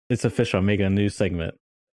It's official. I'm making a new segment.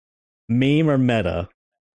 Meme or meta?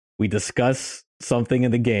 We discuss something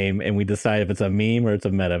in the game and we decide if it's a meme or it's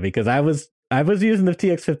a meta. Because I was using the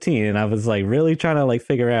TX15 and I was like really trying to like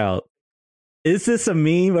figure out, is this a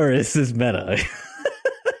meme or is this meta?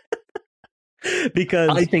 Because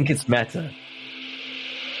I think it's meta.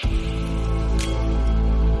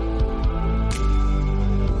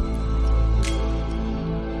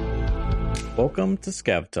 welcome to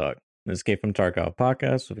Scav Talk, an Escape from Tarkov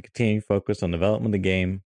podcast with a continued focus on development of the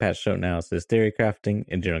game, patch note analysis, theory crafting,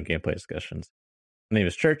 and general gameplay discussions. My name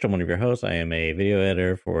is Church. I'm one of your hosts. I am a video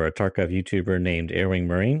editor for a Tarkov YouTuber named Airwing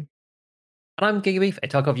Marine. And I'm Gigabeef, a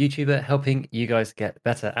Tarkov YouTuber helping you guys get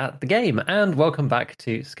better at the game. And welcome back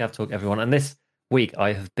to Scav Talk, everyone. And this week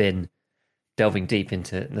I have been delving deep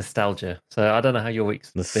into nostalgia. So I don't know how your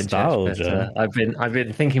week's been, Church, but I've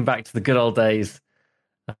been thinking back to the good old days.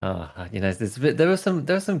 There were some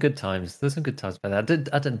good times. There were some good times by that.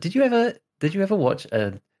 Did you ever watch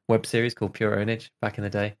a web series called Pure Ownage back in the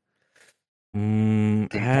day? That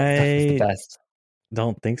was the best.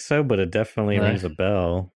 Don't think so, but it definitely rings a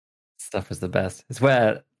bell. Stuff was the best. It's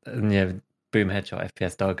where Boom Headshot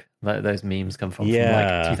FPS Dog, those memes come from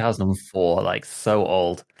like 2004, like so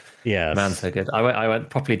old. Yeah, man, so good. I went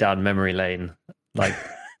properly down memory lane. Like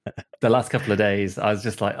the last couple of days, I was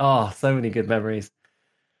just like, oh, so many good memories,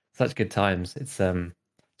 such good times. It's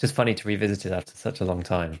just funny to revisit it after such a long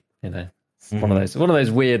time. It's one of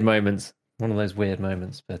those weird moments.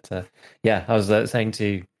 But yeah, I was saying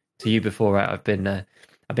to you before, I've been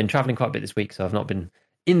traveling quite a bit this week, so I've not been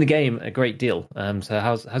in the game a great deal. So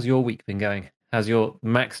how's your week been going? How's your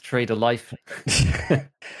Max Trader life?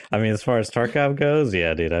 I mean, as far as Tarkov goes,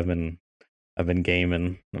 yeah, dude, I've been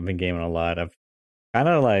gaming. I've been gaming a lot. I've kind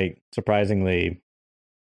of like surprisingly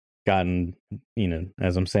gotten,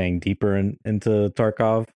 as I'm saying, deeper into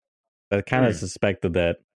Tarkov. I kind of suspected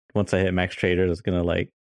that once I hit Max Trader, it's gonna like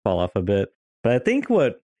fall off a bit. But I think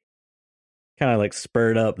what kind of like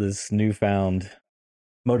spurred up this newfound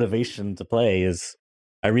motivation to play is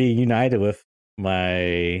I reunited with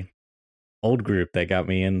my old group that got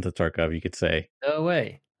me into Tarkov, you could say. No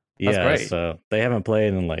way. That's great. So they haven't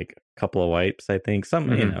played in like a couple of wipes, I think. Some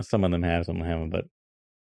some of them have, some haven't, but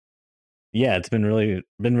yeah, it's been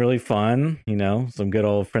really fun, some good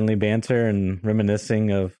old friendly banter and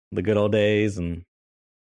reminiscing of the good old days. And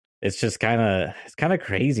it's just kind of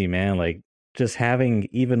crazy, man. Like just having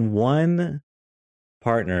even one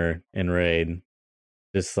partner in raid,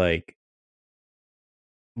 just like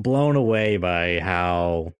blown away by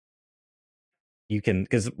how you can,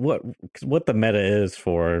 because what the meta is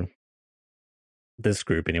for this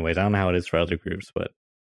group anyways, I don't know how it is for other groups, but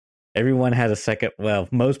everyone has a second, well,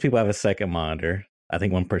 most people have a second monitor. I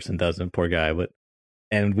think one person doesn't, poor guy,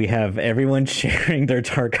 and we have everyone sharing their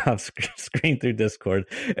Tarkov screen through Discord,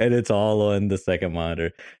 and it's all on the second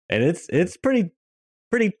monitor, and it's pretty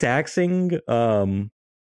taxing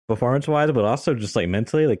performance wise, but also just like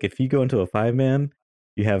mentally. Like if you go into a 5-man,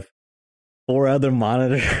 you have four other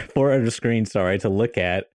screens, to look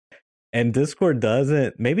at, and Discord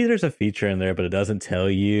doesn't. Maybe there's a feature in there, but it doesn't tell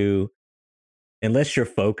you unless you're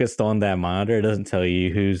focused on that monitor. It doesn't tell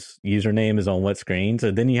you whose username is on what screen. So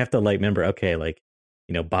then you have to like remember, okay, like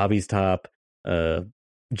Bobby's top,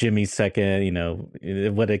 Jimmy's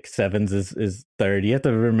second, what Sevens is third. You have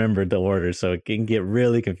to remember the order, so it can get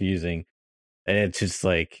really confusing. And it's just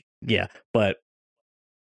like, yeah. But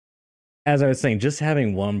as I was saying, just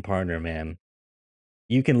having one partner, man,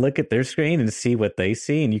 you can look at their screen and see what they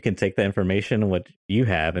see, and you can take that information, what you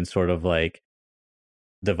have, and sort of like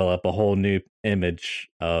develop a whole new image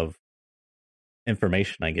of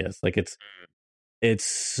information, I guess. Like it's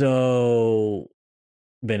so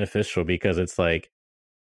beneficial because it's like,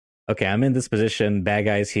 okay, I'm in this position, bad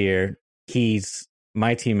guy's here,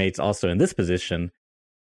 my teammate's also in this position,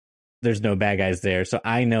 there's no bad guys there, so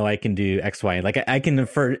I know I can do X, Y, and like I can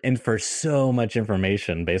infer so much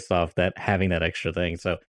information based off that, having that extra thing.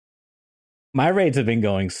 So my raids have been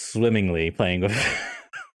going swimmingly playing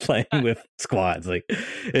with squads. Like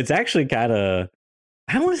it's actually kind of,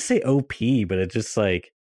 I don't want to say OP, but it just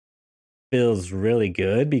like feels really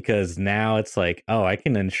good because now it's like, oh, I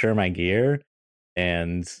can ensure my gear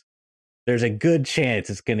and there's a good chance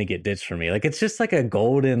it's going to get ditched for me. Like it's just like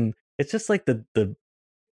it's just like the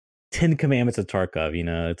 10 commandments of Tarkov,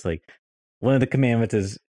 it's like one of the commandments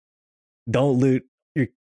is don't loot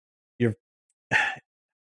your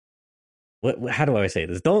how do I say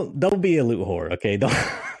this? Don't be a loot whore, okay? Don't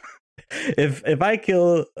if I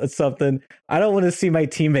kill something, I don't want to see my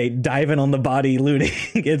teammate diving on the body looting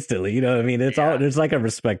instantly. You know what I mean? It's all, there's like a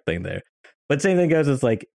respect thing there. But same thing goes, it's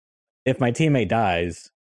like if my teammate dies,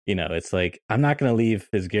 it's like I'm not gonna leave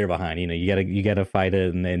his gear behind. You gotta fight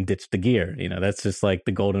it and then ditch the gear. That's just like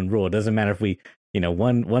the golden rule. It doesn't matter if we,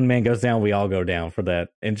 one man goes down, we all go down for that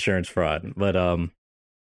insurance fraud. But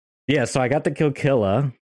yeah, so I got to kill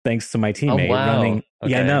Killa thanks to my Oh teammate wow. running.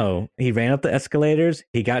 Yeah, Okay. no, he ran up the escalators.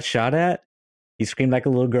 He got shot at. He screamed like a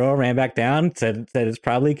little girl, ran back down, said it's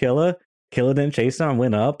probably Killa. Killa didn't chase him,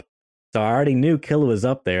 went up. So I already knew Killa was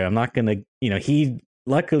up there. I'm not gonna, he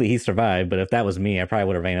luckily he survived, but if that was me, I probably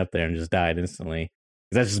would have ran up there and just died instantly.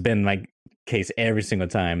 That's just been my case every single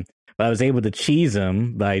time. But I was able to cheese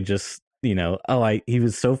him by just, he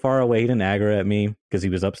was so far away, he didn't aggro at me because he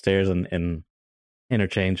was upstairs and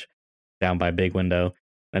interchange down by big window.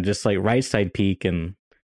 And just like right side peek and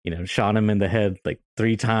shot him in the head like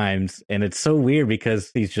 3 times. And it's so weird because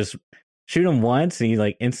he's just shoot him once and he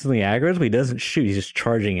like instantly aggroes, but he doesn't shoot. He's just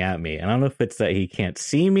charging at me. And I don't know if it's that he can't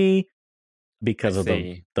see me because of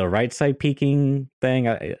the right side peeking thing.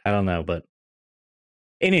 I don't know. But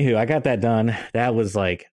anywho, I got that done. That was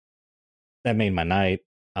like, that made my night.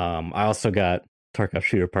 I also got Tarkov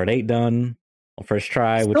Shooter Part 8 done on first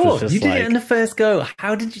try, which was just you did like, it in the first go.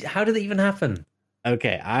 How did it even happen?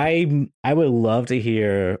 okay, I would love to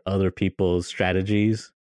hear other people's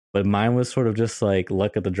strategies, but mine was sort of just like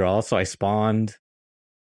luck of the draw. So I spawned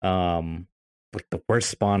like the worst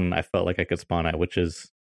spawn I felt like I could spawn at, which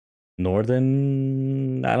is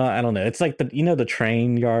northern. I don't know. It's like the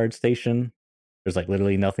train yard station. There's like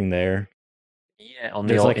literally nothing there. Yeah,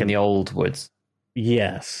 There's like in the old woods.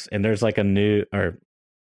 yes, and there's like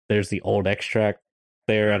there's the old extract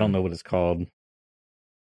there. I don't know what it's called.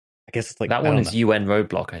 I guess it's like That I one don't is know. UN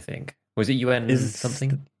roadblock, I think. Was it UN Is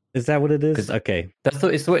something? is that what it is? Because Okay.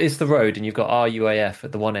 it's the road, and you've got RUAF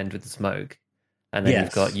at the one end with the smoke, and then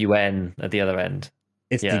you've got Yes. UN at the other end.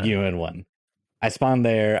 It's the Yeah, UN one. I spawn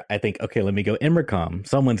there. I think, okay, let me go Immercom.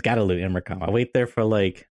 Someone's got to loot Immercom. I wait there for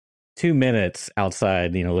like 2 minutes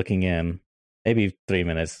outside, looking in. Maybe 3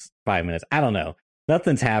 minutes, 5 minutes. I don't know.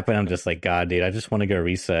 Nothing's happened. I'm just like, God, dude, I just want to go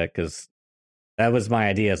reset because that was my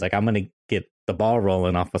idea. It's like, I'm going to get the ball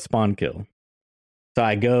rolling off a spawn kill. So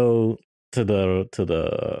I go to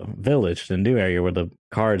the village, the new area where the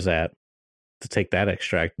car's at, to take that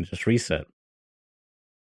extract and just reset.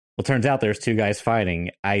 Well, turns out there's 2 guys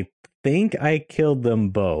fighting. I think I killed them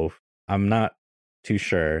both. I'm not too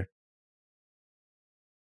sure.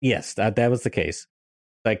 Yes, that was the case.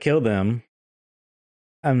 I killed them.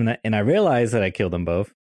 And I realized that I killed them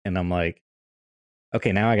both. And I'm like,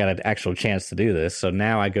 okay, now I got an actual chance to do this. So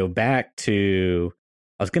now I go back to,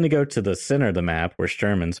 I was going to go to the center of the map where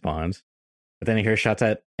Sturman spawns. But then I hear shots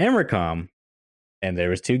at Emercom. And there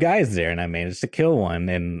was 2 guys there. And I managed to kill one.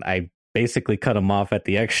 And I basically cut him off at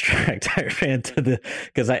the extract. I ran to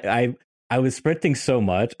because I was sprinting so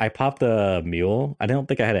much. I popped the mule. I don't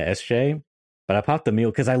think I had an SJ, but I popped the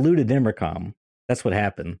mule because I looted Immercom. That's what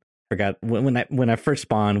happened. Forgot when I first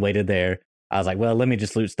spawned, waited there. I was like, well, let me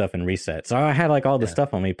just loot stuff and reset. So I had like all the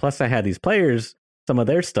stuff on me. Plus, I had these players, some of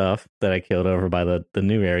their stuff that I killed over by the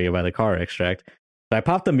new area by the car extract. So I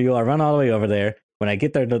popped the mule. I run all the way over there. When I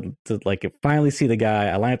get there to like finally see the guy,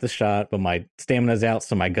 I line up the shot, but my stamina's out,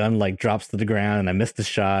 so my gun like drops to the ground, and I missed the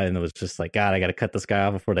shot, and it was just like, God, I got to cut this guy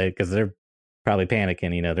off before because they're probably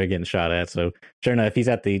panicking, they're getting shot at. So sure enough, he's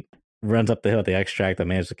runs up the hill at the extract. I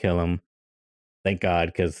managed to kill him. Thank God,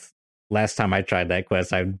 because last time I tried that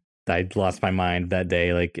quest, I lost my mind that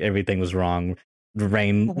day. Like everything was wrong.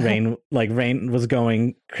 Rain was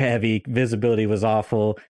going heavy. Visibility was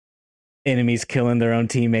awful. Enemies killing their own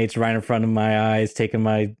teammates right in front of my eyes, taking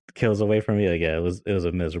my kills away from me. Like, yeah, it was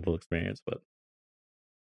a miserable experience. But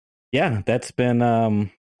yeah, that's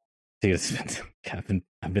been dude,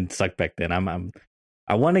 I've been sucked back then.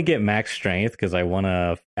 I want to get max strength because I want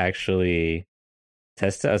to actually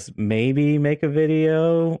test us. Maybe make a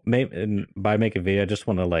video. Maybe by make a video, I just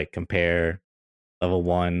want to like compare level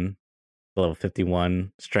 1, level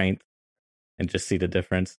 51 strength, and just see the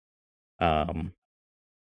difference.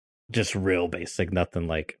 Just real basic, nothing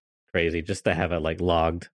like crazy. Just to have it like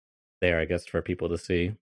logged there, I guess, for people to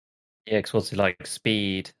see. yeah. Because what's it like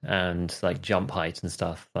speed and like jump height and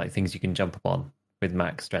stuff, like things you can jump upon with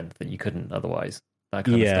max strength that you couldn't otherwise. That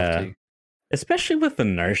kind of stuff too. Especially with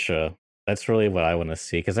inertia. That's really what I want to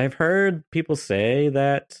see because I've heard people say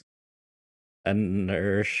that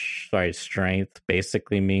strength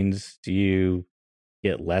basically means you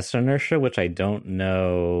get less inertia, which I don't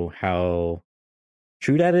know how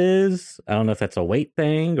true that is. I don't know if that's a weight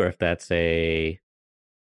thing or if that's a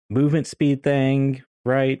movement speed thing,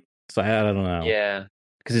 right? So I don't know. Yeah,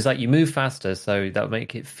 because it's like you move faster, so that would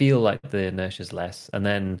make it feel like the inertia's less, and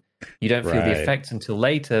then you don't feel the Right. effect until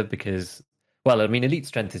later because, well, I mean, elite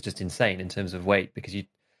strength is just insane in terms of weight because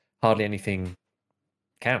hardly anything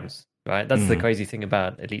counts, right? That's the Mm, crazy thing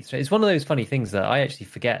about elite strength. It's one of those funny things that I actually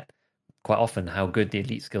forget quite often how good the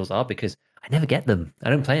elite skills are because I never get them. I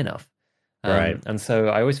don't play enough. right. And so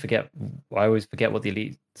I always forget what the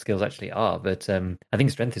elite skills actually are. But I think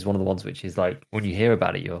strength is one of the ones which is like when you hear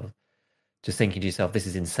about it, you're just thinking to yourself, this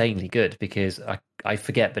is insanely good because I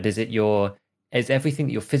forget, but is everything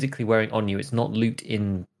that you're physically wearing on you, it's not loot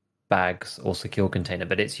in bags or secure container,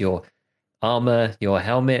 but it's your armor, your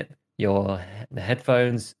helmet, your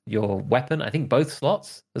headphones, your weapon. I think both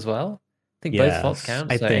slots as well. I think both slots Yes,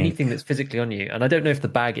 count. I So anything think. that's physically on you. And I don't know if the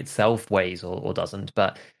bag itself weighs or doesn't,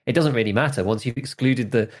 but it doesn't really matter. Once you've excluded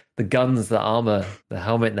the guns, the armor, the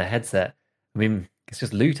helmet, and the headset, I mean, it's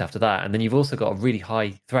just loot after that. And then you've also got a really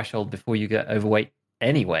high threshold before you get overweight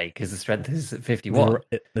anyway, because the strength is at 51.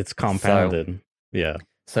 It's So compounded. Yeah.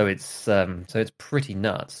 so it's pretty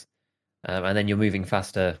nuts. And then you're moving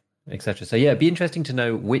faster, etc. So yeah, it'd be interesting to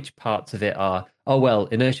know which parts of it are. Oh well,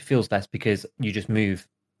 inertia feels less because you just move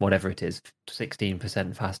whatever it is,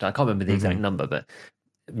 16% faster. I can't remember the exact Hmm. number, but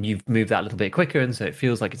you've moved that a little bit quicker, and so it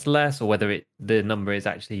feels like it's less, or whether the number is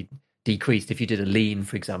actually decreased. If you did a lean,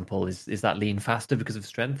 for example, is that lean faster because of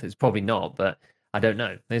strength? It's probably not, but I don't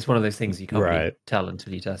know. It's one of those things you can't really Right. tell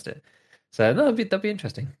until you test it. So no, that'd be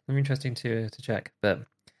interesting. It'd be interesting to check, but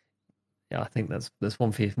yeah, I think that's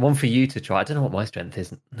one for you to try. I don't know what my strength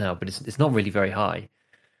is now, but it's not really very high.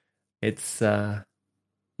 It's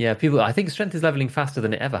yeah, people. I think strength is leveling faster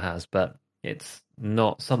than it ever has, but it's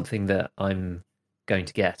not something that I'm going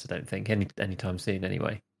to get. I don't think anytime soon.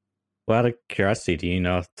 Anyway, Well, out of curiosity, do you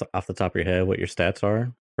know off the top of your head what your stats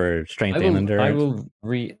are for strength and I endurance? will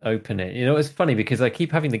reopen it. You know, it's funny because I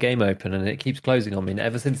keep having the game open and it keeps closing on me. And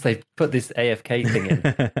ever since they put this AFK thing in,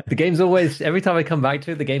 the game's always every time I come back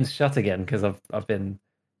to it, the game's shut again because I've been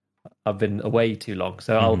away too long.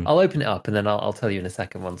 So Hmm. I'll open it up and then I'll tell you in a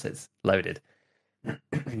second once it's loaded.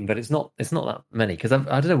 But it's not that many because I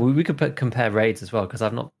don't know. We could compare raids as well because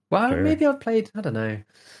I've not. Well, Sure. maybe I've played. I don't know.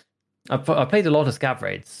 I've played a lot of scav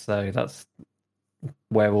raids, so that's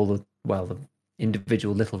where all the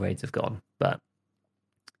individual little raids have gone. But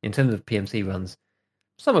in terms of PMC runs,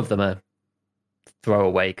 some of them are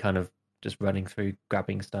throwaway, kind of just running through,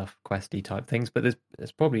 grabbing stuff, questy type things. But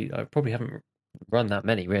there's probably I probably haven't run that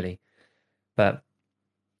many really. But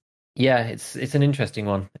yeah, it's an interesting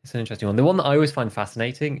one. It's an interesting one. The one that I always find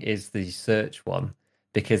fascinating is the search one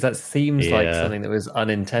because that seems like Yeah. something that was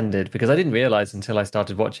unintended because I didn't realize until I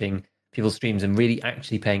started watching people's streams and really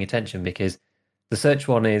actually paying attention because the search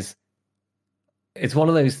one is it's one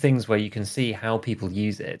of those things where you can see how people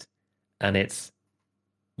use it and it's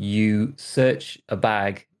you search a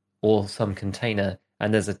bag or some container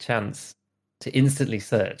and there's a chance to instantly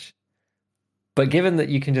search. But given that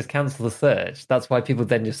you can just cancel the search, that's why people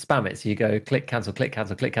then just spam it. So you go click cancel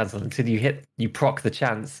until you proc the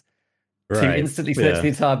chance to Right. instantly search the Yeah.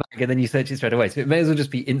 entire bag and then you search it straight away. So it may as well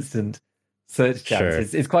just be instant search chance.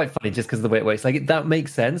 Sure. It's quite funny just because of the way it works. Like that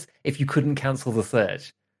makes sense if you couldn't cancel the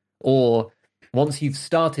search. Or once you've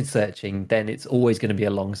started searching, then it's always going to be a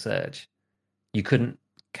long search. You couldn't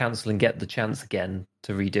cancel and get the chance again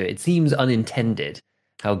to redo it. It seems unintended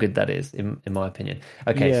how good that is, in my opinion.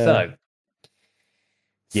 Okay, Yeah. so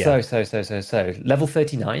Yeah. level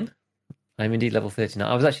 39. I'm indeed level 39.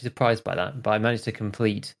 I was actually surprised by that, but I managed to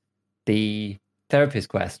complete the therapist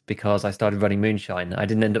quest because I started running Moonshine. I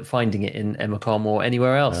didn't end up finding it in Emacom or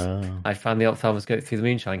anywhere else. Oh. I found the ophthalmoscope through the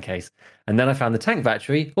Moonshine case. And then I found the tank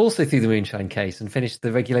battery also through the Moonshine case and finished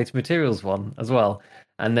the regulated materials one as well.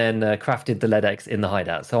 And then crafted the LEDX in the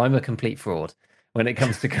hideout. So I'm a complete fraud when it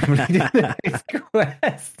comes to completing these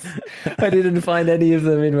quests. I didn't find any of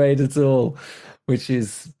them in Raid at all, which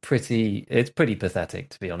is it's pretty pathetic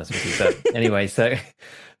to be honest with you. But anyway, so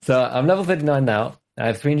I'm level 39 now. I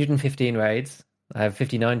have 315 raids. I have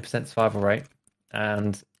 59% survival rate,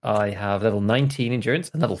 and I have level 19 endurance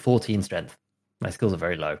and level 14 strength. My skills are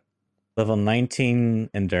very low. Level 19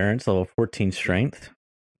 endurance, level 14 strength.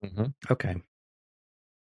 Mm-hmm. Okay.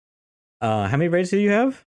 How many raids do you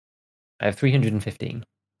have? I have 315.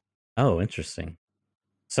 Oh, interesting.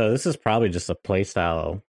 So this is probably just a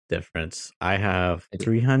playstyle difference. I have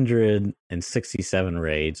 367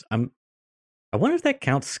 raids. I wonder if that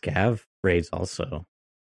counts scav raids also.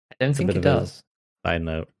 I don't It's a think bit it of a does. side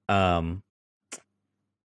note. But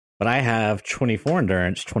I have 24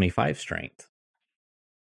 endurance, 25 strength.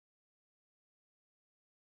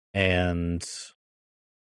 And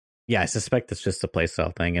yeah, I suspect it's just a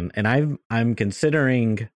playstyle thing. And I'm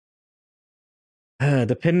considering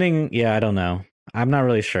depending, yeah, I don't know. I'm not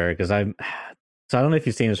really sure because I'm so I don't know if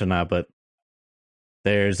you've seen this or not, but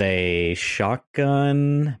there's a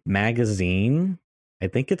shotgun magazine I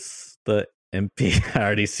think it's the MP. I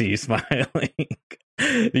already see you smiling.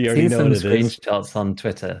 You already Seen know some what it is. screenshots on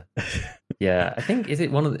Twitter. Yeah, I think is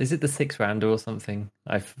it the 6 rounder or something?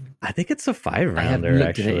 I think it's a five I haven't rounder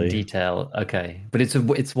looked at it in actually. detail. Okay, but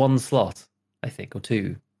it's one slot, I think, or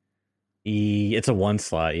two. It's a one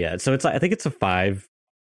slot, yeah. So I think it's a five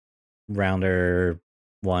rounder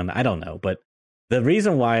one. I don't know, but the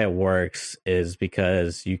reason why it works is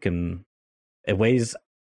because it weighs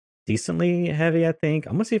decently heavy, I think.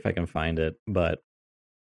 I'm gonna see if I can find it, but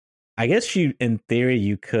I guess in theory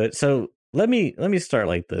you could. So let me start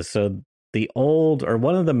like this. So the old or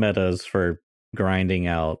one of the metas for grinding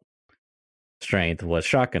out strength was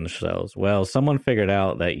shotgun shells. Well, someone figured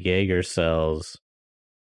out that Jaeger sells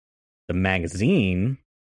the magazine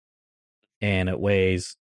and it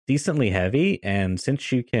weighs decently heavy. And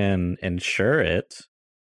since you can insure it,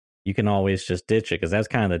 you can always just ditch it because that's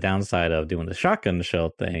kind of the downside of doing the shotgun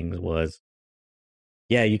shell things was,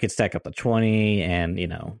 yeah, you could stack up to 20 and,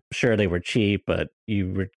 sure, they were cheap, but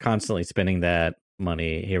you were constantly spending that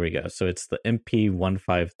money. Here we go. So it's the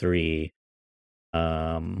MP153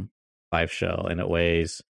 five shell and it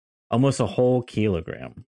weighs almost a whole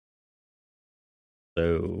kilogram.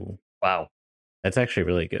 So Wow. that's actually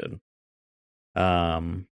really good.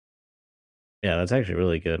 Um, yeah, that's actually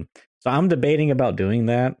really good. So I'm debating about doing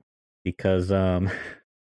that because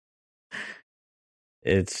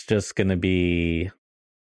it's just going to be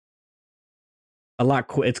a lot.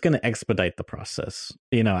 It's going to expedite the process.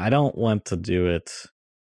 I don't want to do it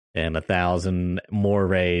in 1,000 more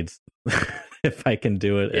raids if I can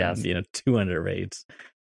do it in Yes. 200 raids.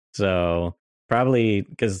 So probably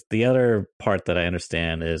because the other part that I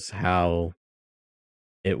understand is how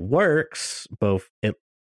it works.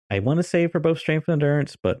 I want to say for both strength and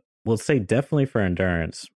endurance, but we'll say definitely for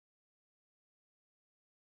endurance.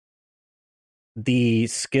 The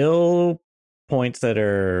skill points that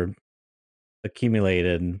are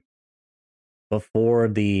accumulated before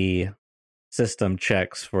the system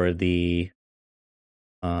checks for the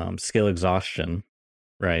skill exhaustion,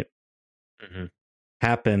 right,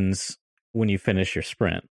 happens when you finish your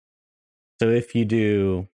sprint. So if you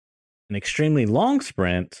do an extremely long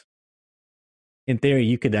sprint, in theory,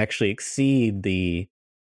 you could actually exceed the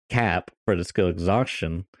cap for the skill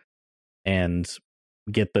exhaustion and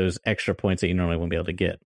get those extra points that you normally wouldn't be able to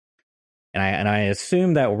get. And I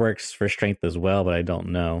assume that works for strength as well, but I don't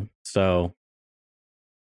know. So,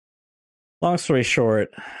 long story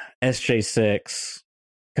short, SJ6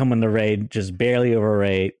 coming to raid, just barely over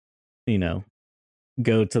rate,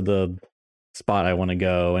 go to the spot I want to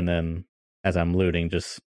go, and then as I'm looting,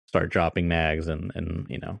 just start dropping mags and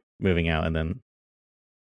moving out, and then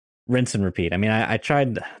rinse and repeat. I mean, I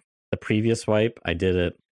tried the previous wipe. I did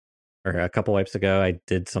it, or a couple wipes ago. I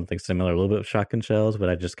did something similar, a little bit of shotgun shells, but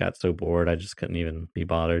I just got so bored. I just couldn't even be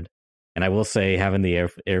bothered. And I will say, having the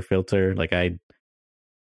air filter, like I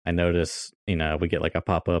noticed, we get like a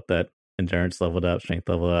pop up that endurance leveled up, strength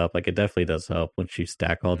leveled up. Like it definitely does help once you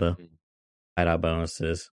stack all the hideout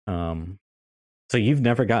bonuses. So you've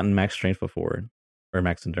never gotten max strength before or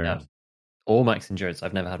max endurance? No. Or max endurance.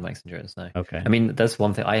 I've never had max endurance, no. Okay. I mean, that's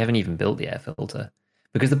one thing. I haven't even built the air filter.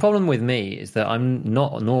 Because the problem with me is that I don't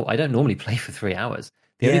normally play for 3 hours.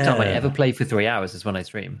 The only time I ever play for 3 hours is when I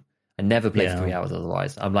stream. I never play for 3 hours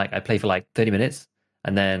otherwise. I play for like 30 minutes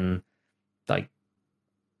and then like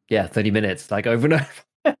 30 minutes, like over and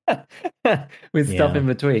over with stuff in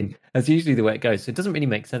between. That's usually the way it goes. So it doesn't really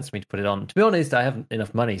make sense to me to put it on. To be honest, I haven't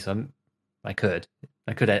enough money, so I could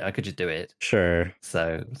just do it. Sure.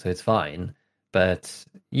 So it's fine. But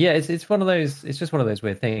yeah, it's one of those. It's just one of those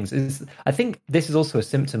weird things. I think this is also a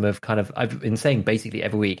symptom of kind of I've been saying basically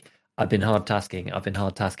every week. I've been hard tasking. I've been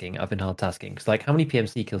hard tasking. I've been hard tasking. Because like, how many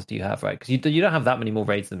PMC kills do you have, right? Because you don't have that many more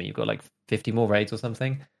raids than me. You've got like 50 more raids or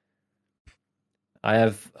something. I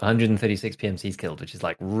have 136 PMCs killed, which is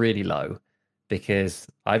like really low because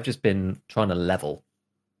I've just been trying to level.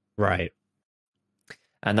 Right.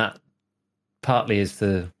 And that partly is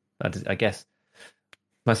I guess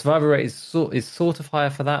my survival rate is sort of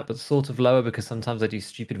higher for that, but sort of lower because sometimes I do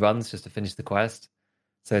stupid runs just to finish the quest.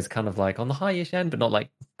 So it's kind of like on the high-ish end, but not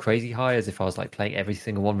like crazy high as if I was like playing every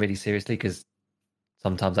single one really seriously, because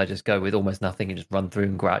sometimes I just go with almost nothing and just run through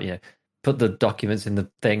and grab, put the documents in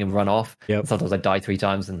the thing and run off. Yep. Sometimes I die 3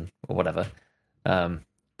 times or whatever. But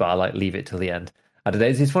I like leave it till the end. I don't know.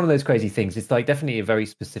 It's one of those crazy things. It's like definitely a very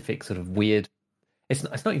specific sort of weird. It's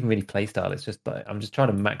not even really play style. It's just like I'm just trying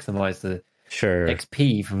to maximize the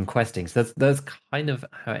XP from questing. So that's kind of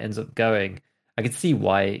how it ends up going. I can see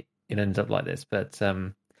why it ends up like this, but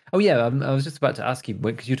oh yeah, I was just about to ask you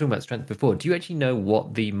because you were talking about strength before. Do you actually know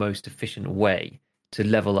what the most efficient way to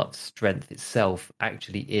level up strength itself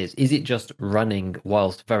actually is? Is it just running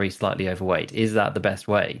whilst very slightly overweight? Is that the best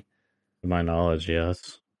way? To my knowledge,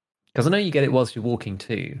 yes. Because I know you get it whilst you're walking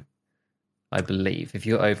too, I believe, if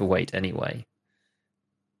you're overweight anyway.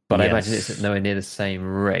 But I imagine it's at Yes. nowhere near the same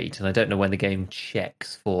rate, and I don't know when the game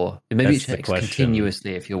checks for. Maybe it That's the checks question.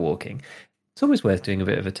 continuously if you're walking. It's always worth doing a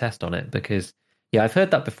bit of a test on it because, yeah, I've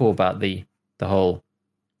heard that before about the whole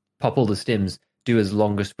pop all the stims, do as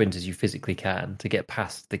long a sprint as you physically can to get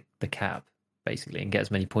past the cap, basically, and get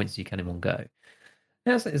as many points as you can in one go.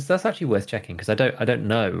 Yeah, that's actually worth checking because I don't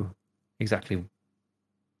know exactly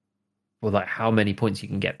well like how many points you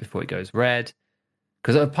can get before it goes red.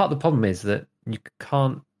 Because part of the problem is that you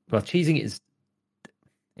can't. Well, cheesing is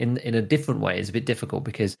in a different way is a bit difficult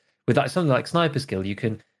because with like something like sniper skill, you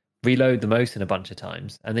can reload the most in a bunch of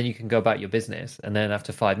times, and then you can go about your business. And then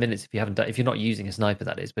after 5 minutes, if you haven't done, if you're not using a sniper,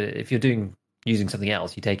 that is, but if you're using something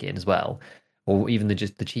else, you take it in as well, or even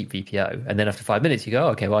just the cheap VPO. And then after 5 minutes, you go, oh,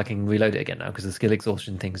 okay, well I can reload it again now because the skill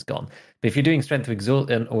exhaustion thing's gone. But if you're doing strength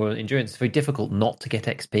or endurance, it's very difficult not to get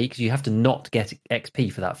XP because you have to not get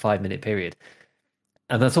XP for that 5 minute period,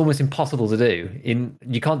 and that's almost impossible to do.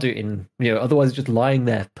 You can't do it in otherwise it's just lying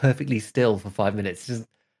there perfectly still for 5 minutes. It's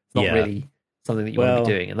not Yeah. really something that you want to be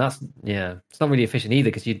Well, doing, and that's it's not really efficient either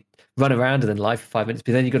because you run around and then lie for 5 minutes,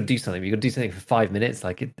 but then you got to do something. You got to do something for 5 minutes.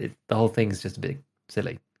 Like the whole thing is just a bit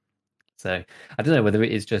silly. So I don't know whether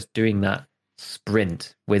it is just doing that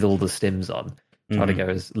sprint with all the stims on, try to mhm. go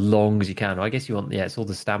as long as you can. Or I guess you want it's all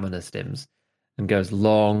the stamina stims, and go as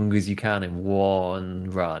long as you can in one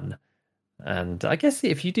run. And I guess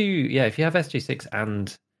if you do, if you have SJ6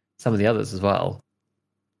 and some of the others as well,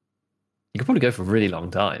 you could probably go for a really long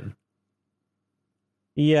time.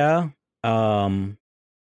 Yeah. Um,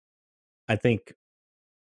 I think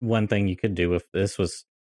one thing you could do with this was,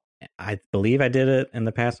 I believe I did it in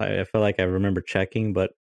the past. I feel like I remember checking,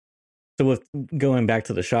 but so with going back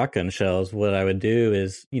to the shotgun shells, what I would do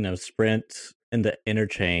is, sprint in the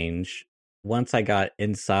interchange. Once I got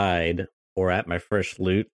inside or at my first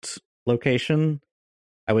loot location,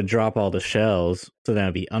 I would drop all the shells so then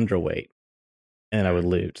I'd be underweight and I would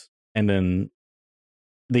loot. And then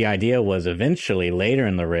the idea was eventually later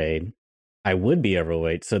in the raid, I would be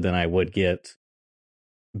overweight. So then I would get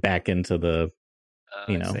back into the,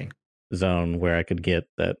 you I know, see. zone where I could get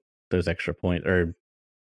those extra points, or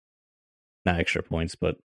not extra points,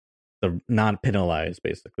 but the not penalized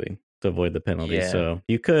basically to avoid the penalty. Yeah. So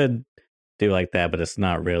you could do like that, but it's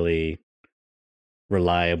not really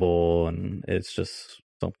reliable, and it's just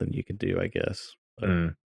something you could do, I guess. But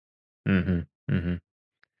Mm. Hmm. Hmm.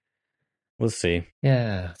 we'll see.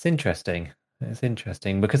 Yeah, it's interesting. It's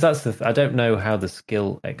interesting because I don't know how the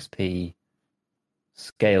skill XP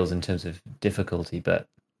scales in terms of difficulty, but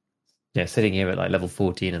sitting here at like level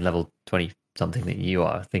 14 and level 20 something that you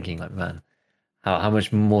are thinking like, man, how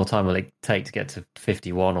much more time will it take to get to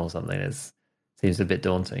 51 or something? It seems a bit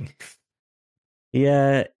daunting.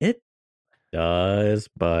 Yeah, it does,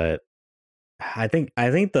 but I think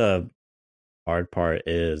the hard part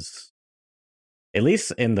is, at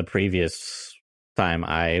least in the previous time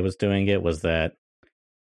I was doing it, was that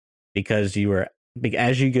because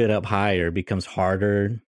as you get up higher, it becomes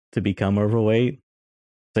harder to become overweight.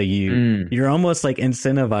 So Mm. you're almost like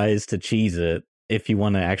incentivized to cheese it if you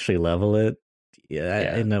want to actually level it. Yeah,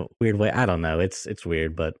 Yeah. in a weird way. I don't know. It's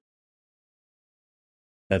weird, but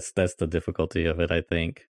that's the difficulty of it, I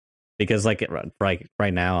think. Because like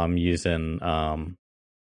right now I'm using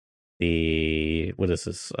the what is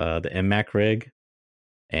this? The MMAC rig,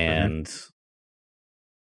 Hmm. and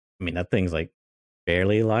I mean that thing's like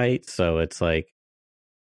fairly light, so it's like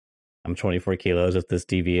I'm 24 kilos with this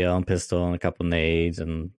DVL and pistol and a couple nades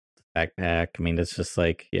and backpack. I mean, it's just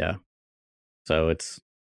like, yeah. So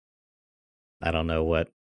I don't know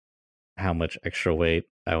how much extra weight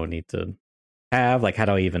I would need to have. Like, how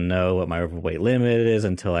do I even know what my overweight limit is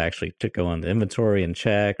until I actually to go on the inventory and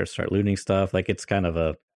check or start looting stuff? Like, it's kind of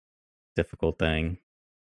a difficult thing.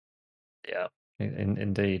 Yeah.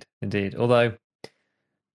 Indeed. Indeed. Although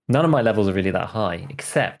none of my levels are really that high,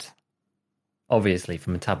 except obviously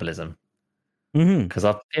for metabolism. Hmm. Because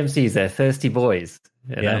our PMCs, they're thirsty boys.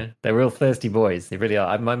 Yeah, They're real thirsty boys. They really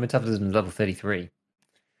are. My metabolism is level 33.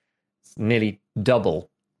 It's nearly double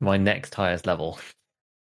my next highest level.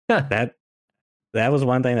 that that was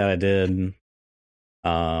one thing that I did.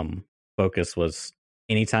 Um, focus was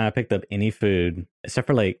anytime I picked up any food, except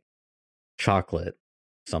for like chocolate,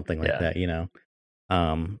 something like Yeah. that,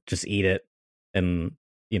 just eat it. And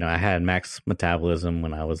I had max metabolism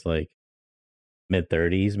when I was like mid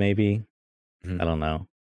 30s, maybe. I Mhm. don't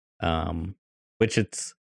know. Which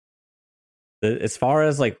it's as far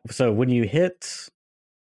as like, so when you hit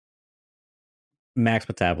max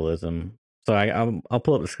metabolism. So I'll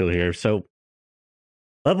pull up the skill here. So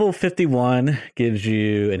level 51 gives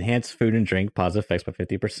you enhanced food and drink positive effects by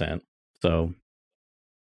 50%. So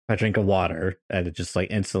if I drink a water, I just like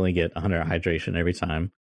instantly get 100 hydration every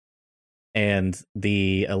time. And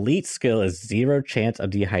the elite skill is 0 chance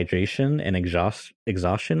of dehydration and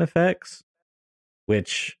exhaustion effects,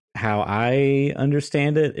 which how I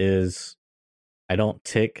understand it is I don't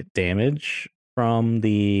tick damage from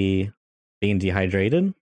the being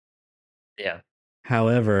dehydrated. Yeah.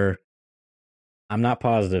 However, I'm not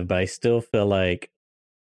positive, but I still feel like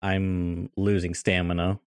I'm losing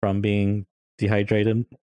stamina from being dehydrated.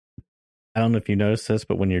 I don't know if you noticed this,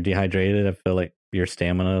 but when you're dehydrated, I feel like your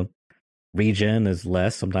stamina regen is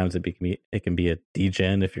less. Sometimes it can be a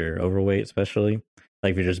degen if you're overweight, especially.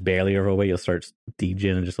 Like if you're just barely overweight, you'll start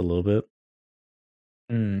degen in just a little bit.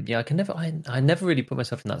 Yeah, I never really put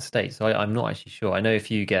myself in that state, so I'm not actually sure. I know if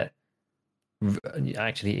you get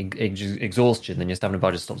actually exhaustion, then your stamina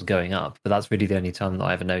bar just stops going up. But that's really the only time that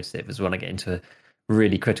I ever noticed it was when I get into a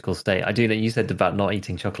really critical state. I do know you said about not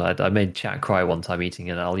eating chocolate. I made chat cry one time eating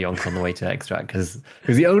an Al Yonk on the way to extract because it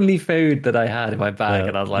was the only food that I had in my bag,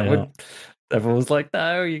 and I was like, what? Everyone was like,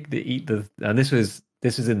 no, you can eat the. And this was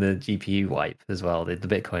in the GPU wipe as well, the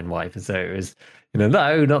Bitcoin wipe, and so it was, no,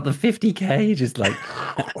 not the 50K, just like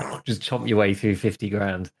just chomp your way through 50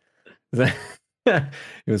 grand. So, it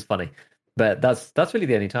was funny. But that's really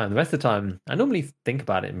the only time. The rest of the time, I normally think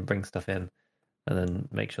about it and bring stuff in, and then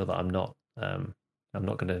make sure that I'm not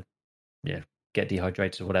going to get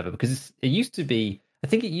dehydrated or whatever. Because it used to be, I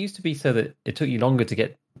think it used to be so that it took you longer to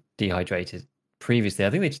get dehydrated. Previously, I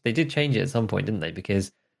think they did change it at some point, didn't they?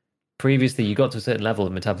 Because previously you got to a certain level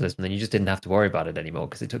of metabolism, and then you just didn't have to worry about it anymore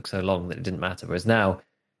because it took so long that it didn't matter. Whereas now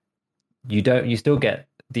you still get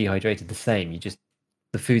dehydrated the same. You just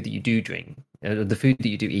the food that you do drink, the food that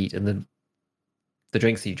you do eat, and the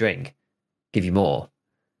drinks that you drink give you more.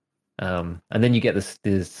 And then you get the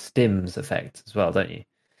stims effect as well, don't you?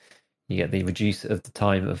 You get the reduce of the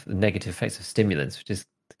time of the negative effects of stimulants, which is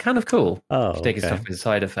kind of cool. Oh, if you take okay. stuff with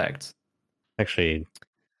side effects. Actually,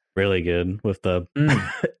 really good with the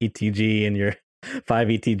ETG and your 5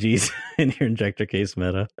 ETGs in your injector case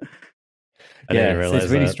meta. Yeah,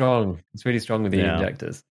 it's really strong. It's really strong with the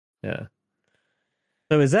injectors. Yeah.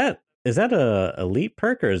 So is that a elite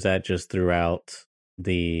perk, or is that just throughout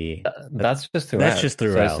the? That's just throughout. That's just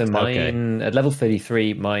throughout. So mine at level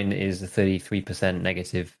 33, mine is a 33%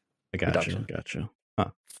 negative reduction. Gotcha. Huh.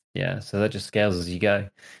 Yeah, so that just scales as you go,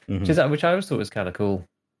 which I always thought was kind of cool.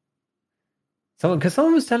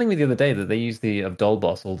 Someone was telling me the other day that they use the Abdol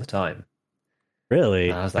boss all the time. Really?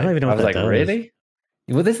 And I was like, I don't even know what that does. Really?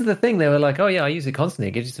 Well, this is the thing. They were like, oh yeah, I use it constantly.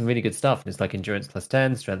 It gives you some really good stuff. And it's like endurance plus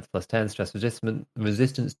 10, strength plus 10, stress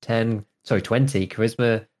resistance 10, 20,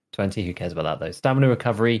 charisma 20. Who cares about that though? Stamina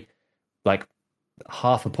recovery, like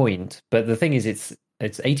half a point. But the thing is, it's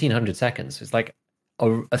 1800 seconds. It's like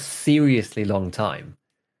a seriously long time.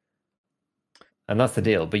 And that's the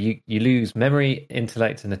deal. But you lose memory,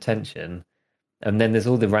 intellect, and attention. And then there's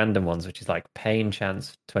all the random ones, which is like pain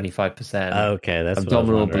chance 25%. Okay, that's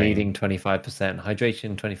abdominal bleeding 25%,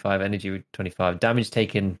 hydration 25, energy 25, damage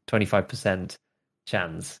taken 25%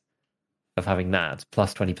 chance of having that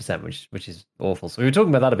plus 20%, which is awful. So we were talking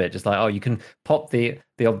about that a bit, just like, oh, you can pop the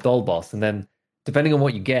Abdol boss, and then depending on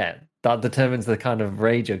what you get, that determines the kind of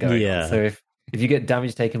rage you're going on. So if you get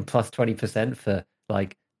damage taken plus 20% for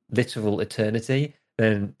like literal eternity,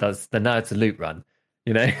 then now it's a loot run.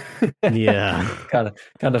 Yeah. kind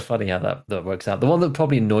of funny how that works out. The one that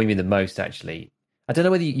probably annoyed me the most, actually, I don't know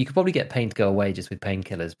whether you could probably get pain to go away just with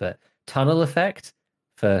painkillers, but tunnel effect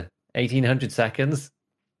for 1800 seconds,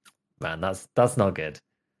 man, that's not good.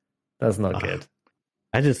 That's not good.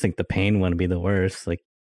 I just think the pain one would be the worst. Like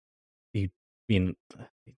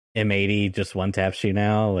M80 just one taps you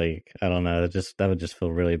now. Like, I don't know. That would just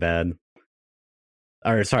feel really bad.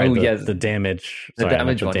 Or sorry, the damage. The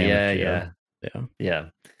damage one. Yeah.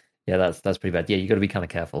 That's pretty bad. Yeah, you got to be kind of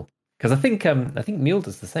careful because I think Mule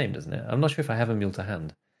does the same, doesn't it? I'm not sure if I have a Mule to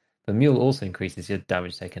hand, but Mule also increases your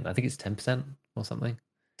damage taken. I think it's 10% or something.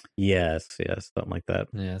 Yes, something like that.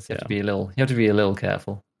 Yeah, so you have to be a little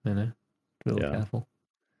careful, careful.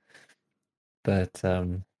 But I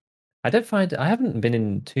haven't been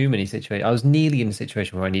in too many situations. I was nearly in a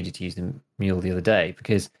situation where I needed to use the Mule the other day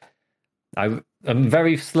because I'm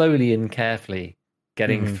very slowly and carefully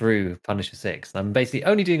getting through Punisher 6. I'm basically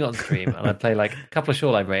only doing it on stream, and I play like a couple of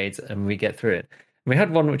Shoreline raids, and we get through it. And we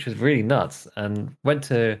had one which was really nuts, and went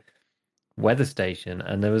to Weather Station,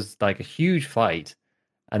 and there was like a huge fight,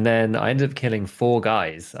 and then I ended up killing 4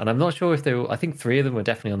 guys, and I'm not sure if I think 3 of them were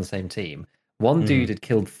definitely on the same team. One Mm. dude had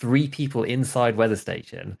killed 3 people inside weather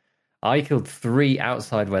station. I killed 3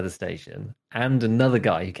 outside weather station, and another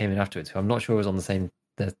guy who came in afterwards, who I'm not sure was on the same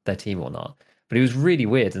their team or not. But he was really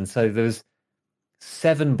weird, and so there was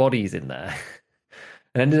 7 bodies in there.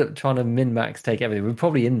 And ended up trying to min max take everything. We were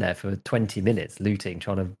probably in there for 20 minutes looting,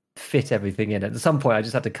 trying to fit everything in. At some point, I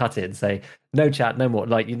just had to cut it and say, no chat, no more.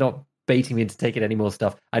 Like, you're not baiting me into taking any more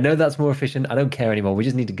stuff. I know that's more efficient. I don't care anymore. We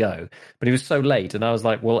just need to go. But it was so late. And I was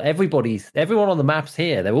like, well, everyone on the map's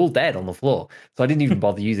here. They're all dead on the floor. So I didn't even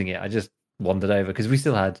bother using it. I just wandered over because we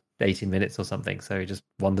still had 18 minutes or something. So we just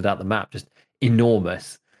wandered out the map, just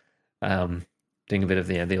enormous. Doing a bit of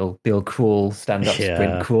the old crawl, stand up,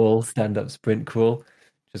 sprint, Yeah. crawl, stand up, sprint, crawl,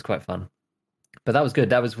 which was quite fun. But that was good.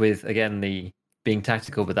 That was with, again, the being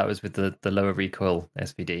tactical, but that was with the lower recoil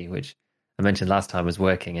SVD, which I mentioned last time was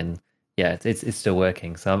working, and yeah, it's still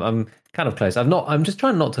working. So I'm kind of close. I'm just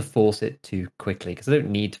trying not to force it too quickly because I don't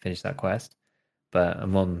need to finish that quest. But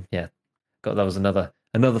I'm on, yeah. Got that was another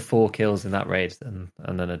 4 kills in that raid, and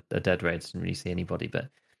then a dead raid. Didn't really see anybody, but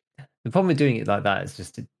the problem with doing it like that is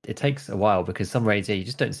just it takes a while because some raids here you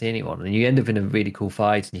just don't see anyone, and you end up in a really cool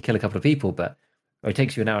fight and you kill a couple of people, but it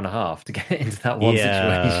takes you an hour and a half to get into that one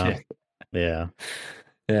Yeah. situation. Yeah.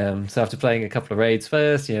 So after playing a couple of raids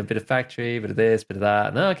first, a bit of factory, a bit of this, bit of that,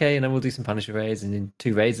 and okay, and then we'll do some Punisher raids, and then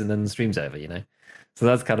 2 raids, and then the stream's over. So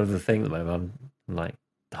that's kind of the thing at the moment. I'm like,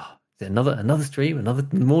 oh, is it another stream, another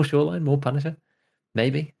more Shoreline, more Punisher,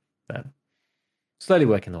 maybe, but slowly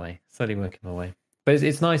working my way. But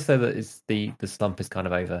it's nice though that it's the slump is kind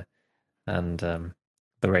of over, and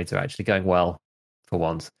the raids are actually going well for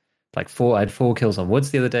once. Like I had 4 kills on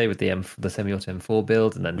Woods the other day with the semi-auto M4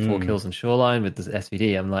 build, and then 4 Mm. kills on Shoreline with the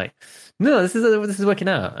SVD. I'm like, no, this is working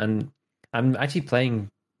out, and I'm actually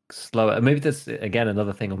playing slower. Maybe that's again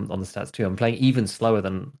another thing on the stats too. I'm playing even slower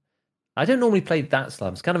than I don't normally play that slow.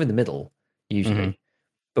 It's kind of in the middle Hmm. usually,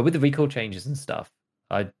 but with the recall changes and stuff,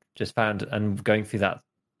 I just found and going through that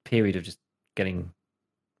period of just getting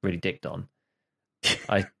really dicked on,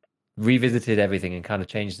 I revisited everything and kind of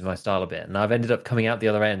changed my style a bit. And I've ended up coming out the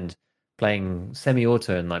other end playing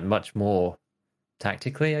semi-auto and like much more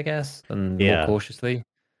tactically, I guess, and more Yeah. cautiously,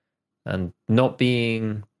 and not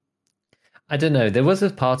being. I don't know. There was a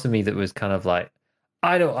part of me that was kind of like,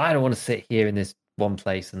 I don't want to sit here in this one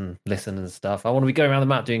place and listen and stuff. I want to be going around the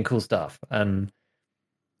map doing cool stuff. And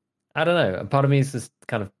I don't know. A part of me is just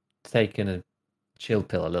kind of taken a chill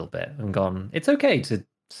pill a little bit and gone, it's okay to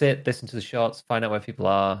sit, listen to the shots, find out where people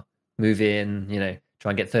are, move in,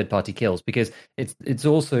 try and get third party kills because it's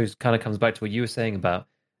also kind of comes back to what you were saying about,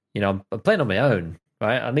 I'm playing on my own,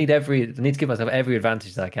 right? I need to give myself every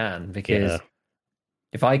advantage that I can Yeah. because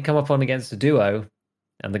if I come up on against a duo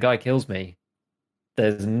and the guy kills me,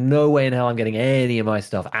 there's no way in hell I'm getting any of my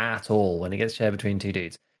stuff at all when it gets shared between 2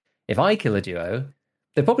 dudes. If I kill a duo,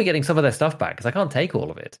 they're probably getting some of their stuff back because I can't take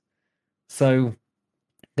all of it. So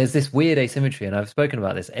there's this weird asymmetry, and I've spoken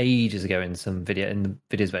about this ages ago in the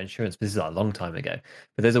videos about insurance, but this is like a long time ago.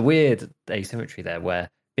 But there's a weird asymmetry there where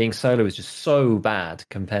being solo is just so bad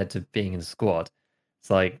compared to being in a squad. It's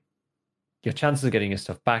like your chances of getting your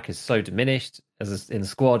stuff back is so diminished. In the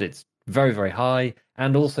squad, it's very, very high,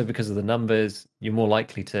 and also because of the numbers, you're more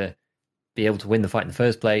likely to be able to win the fight in the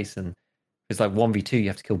first place. And it's like 1v2, you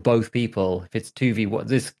have to kill both people. If it's 2v1,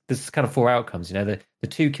 this is kind of 4 outcomes. The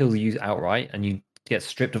 2 kills you outright, and you get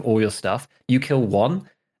stripped of all your stuff. You kill one,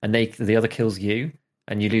 and the other kills you,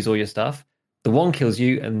 and you lose all your stuff. The one kills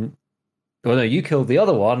you, and well, no, you kill the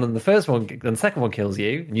other one, and the second one kills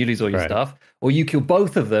you, and you lose all your Right. stuff. Or you kill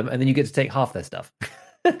both of them, and then you get to take half their stuff.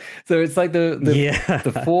 So it's like the Yeah.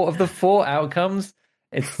 4 of the 4 outcomes.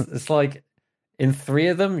 It's like in 3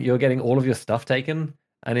 of them you're getting all of your stuff taken,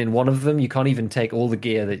 and in one of them you can't even take all the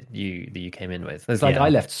gear that you came in with. It's like I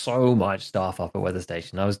Yeah. left so much stuff up at Weather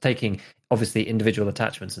Station. I was taking obviously individual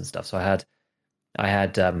attachments and stuff, so I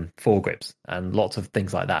had foregrips and lots of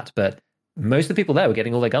things like that. But most of the people there were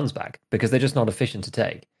getting all their guns back because they're just not efficient to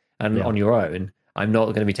take. And Yeah. on your own, I'm not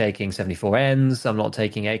going to be taking 74Ns. I'm not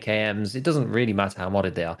taking AKMs. It doesn't really matter how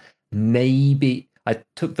modded they are. Maybe I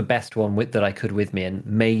took the best one that I could with me, and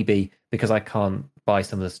maybe because I can't buy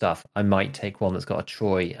some of the stuff, I might take one that's got a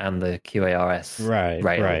Troy and the QARS Right.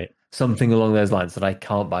 rail, Right. something along those lines that I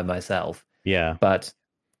can't buy myself. Yeah. But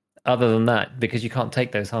other than that, because you can't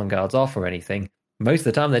take those hung guards off or anything, most of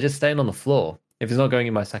the time they're just staying on the floor. If it's not going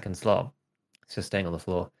in my second slot, it's just staying on the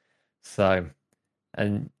floor. So,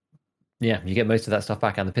 and yeah, you get most of that stuff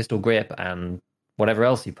back and the pistol grip and whatever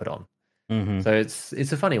else you put on. Hmm. So it's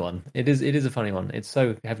a funny one. It is a funny one. It's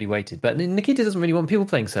so heavily weighted. But Nikita doesn't really want people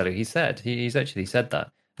playing solo. He said he's actually said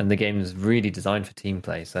that, and the game is really designed for team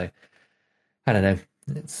play. So I don't know.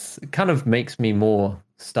 It kind of makes me more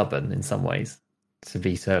stubborn in some ways to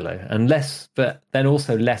be solo, and less, but then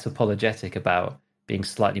also less apologetic about being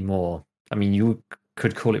slightly more. I mean, you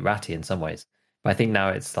could call it ratty in some ways, but I think now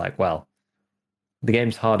it's like, well, the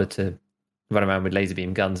game's harder to run around with laser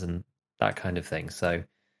beam guns and that kind of thing, so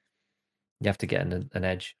you have to get an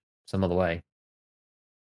edge some other way,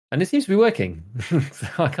 and it seems to be working, so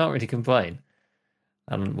I can't really complain.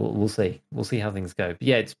 And we'll see. We'll see how things go. But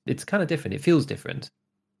yeah, it's kind of different. It feels different.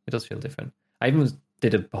 It does feel different. I even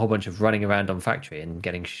did a whole bunch of running around on factory and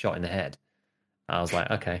getting shot in the head. I was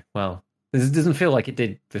like, okay, well, this doesn't feel like it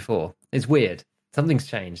did before. It's weird. Something's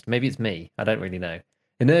changed. Maybe it's me. I don't really know.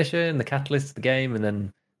 Inertia and the catalyst of the game, and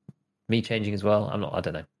then me changing as well. I'm not. I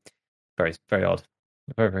don't know. Very, very odd.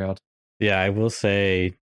 Very, very odd. Yeah, I will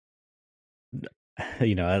say,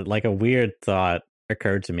 like a weird thought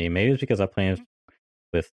occurred to me. Maybe it's because I played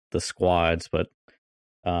with the squads, but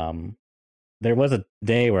um, there was a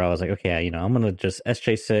day where I was like, okay, I'm gonna just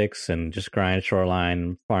SJ6 and just grind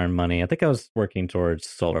shoreline, farm money. I think I was working towards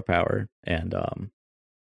solar power, and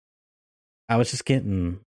I was just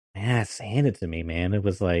getting ass handed to me, man. It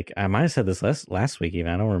was like I might have said this last week,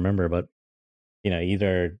 even I don't remember, but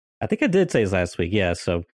either I think I did say this last week, yeah.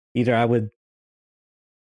 So either I would,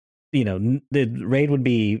 the raid would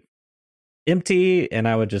be empty and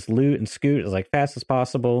I would just loot and scoot as like fast as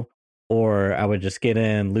possible, or I would just get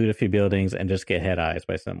in, loot a few buildings, and just get head eyes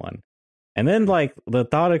by someone. And then like the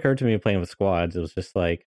thought occurred to me playing with squads. It was just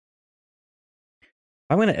like,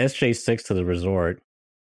 I'm gonna SJ6 to the resort.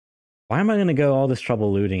 Why am I gonna go all this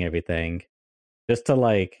trouble looting everything just to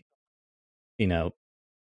like, I'm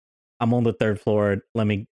on the third floor. Let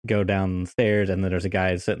me go downstairs, and then there's a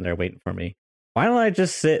guy sitting there waiting for me. Why don't I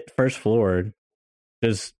just sit first floor,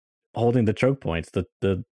 just holding the choke points?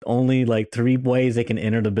 The only like 3 ways they can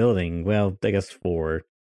enter the building. Well, I guess 4.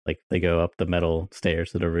 Like they go up the metal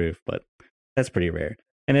stairs to the roof, but that's pretty rare.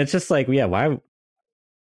 And it's just like, yeah, why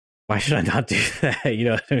should I not do that? You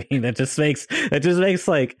know what I mean? It just makes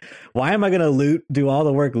like, why am I gonna do all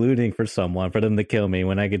the work looting for someone for them to kill me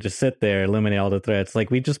when I could just sit there, eliminate all the threats? Like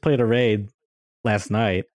we just played a raid last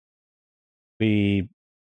night. We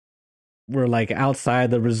were like outside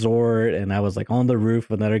the resort, and I was like on the roof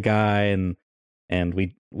with another guy, and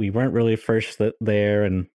we weren't really first there,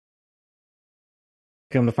 and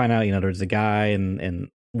come to find out, there's a guy in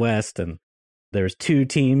West, and there's 2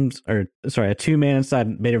 teams, or sorry, a 2-man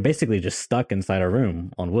inside. They were basically just stuck inside a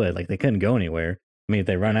room on wood. Like they couldn't go anywhere. I mean, if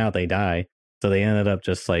they run out, they die. So they ended up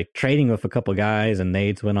just like trading with a couple guys, and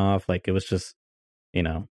nades went off. Like it was just,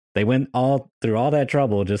 they went all through all that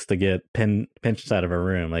trouble just to get pinched out of a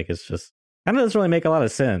room. Like it's just kind of doesn't really make a lot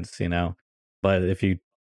of sense, But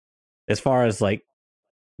as far as like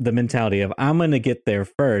the mentality of I'm going to get there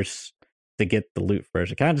first to get the loot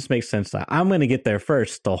first, it kind of just makes sense that I'm going to get there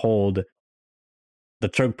first to hold the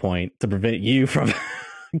choke point to prevent you from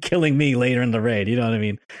killing me later in the raid. You know what I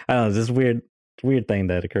mean? I don't know. This weird thing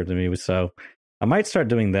that occurred to me. So I might start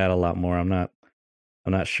doing that a lot more. I'm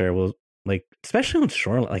not sure. Well, like especially on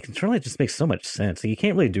Shoreline, like Shoreline just makes so much sense. Like, you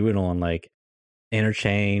can't really do it on like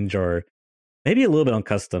interchange or maybe a little bit on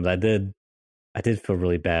customs. I did feel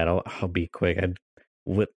really bad. I'll be quick.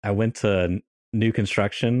 I went to new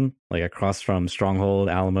construction, like across from Stronghold,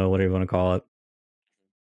 Alamo, whatever you want to call it,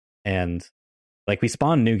 and like we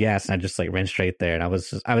spawned new gas, and I just like ran straight there. And I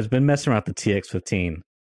was been messing around with the TX-15,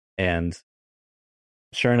 and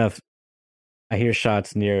sure enough, I hear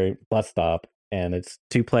shots near bus stop, and it's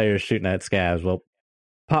 2 players shooting at scavs. Well,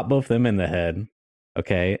 pop both of them in the head.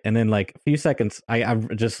 Okay, and then like a few seconds, I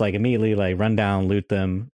just like immediately like run down, loot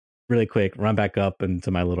them really quick, run back up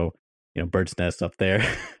into my little bird's nest up there,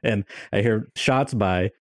 and I hear shots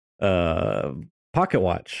by Pocket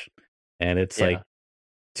Watch, and it's like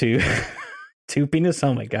 2 2 penis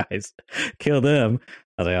helmet guys. Kill them.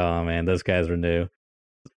 I was like, oh man, those guys were new.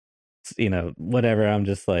 Whatever. I'm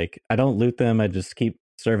just like, I don't loot them. I just keep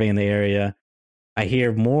surveying the area. I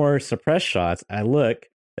hear more suppressed shots. I look.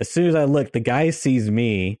 As soon as I look, the guy sees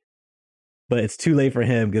me, but it's too late for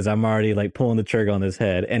him because I'm already like pulling the trigger on his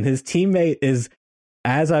head. And his teammate is,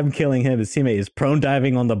 as I'm killing him, his teammate is prone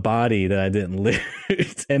diving on the body that I didn't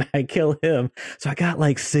loot, and I kill him. So I got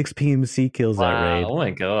like 6 PMC kills that raid. Oh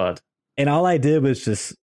my god. And all I did was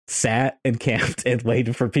just sat and camped and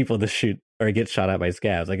waited for people to shoot or get shot at by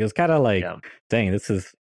scavs. Like it was kind of like, dang, this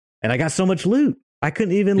is. And I got so much loot. I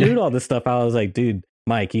couldn't even loot all this stuff. I was like, dude,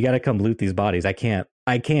 Mike, you got to come loot these bodies. I can't.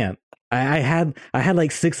 I had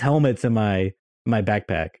like 6 helmets in my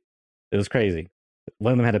backpack. It was crazy.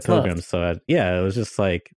 One of them had a pilgrim, so it was just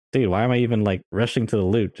like, dude, why am I even like rushing to the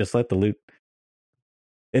loot? Just let the loot.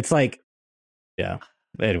 It's like, yeah.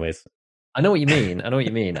 Anyways, I know what you mean. I know what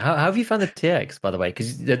you mean. How have you found the TX, by the way?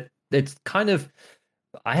 Because it's kind of,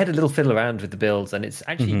 I had a little fiddle around with the builds, and it's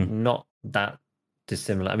actually Hmm. not that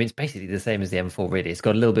dissimilar. I mean, it's basically the same as the M4, really. It's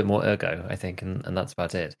got a little bit more ergo, I think, and that's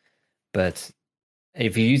about it. But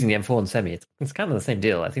if you're using the M4 and semi, it's kind of the same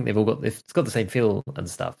deal. I think it's got the same feel and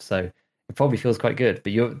stuff, so it probably feels quite good.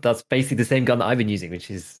 But that's basically the same gun that I've been using, which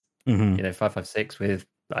is Hmm. 5.56 with,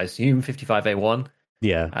 I assume, 55A1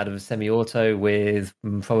 Yeah. out of a semi-auto with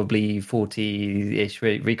probably 40-ish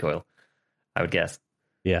recoil, I would guess.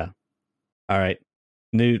 Yeah. All right.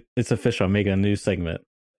 It's official. I'm making a new segment.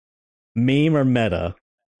 Meme or meta?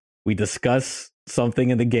 We discuss something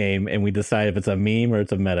in the game and we decide if it's a meme or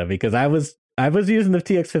it's a meta. Because I was using the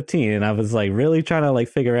TX15 and I was like really trying to like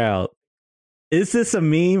figure out, is this a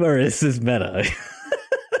meme or is this meta?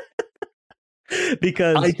 I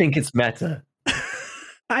Because think it's meta.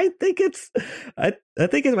 I think I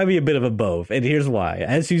think it might be a bit of a both. And here's why.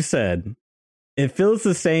 As you said, it feels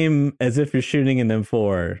the same as if you're shooting an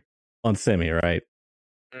M4 on semi, right?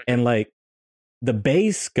 And like the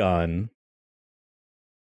base gun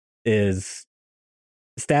is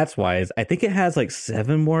stats wise, I think it has like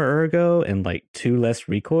 7 more ergo and like 2 less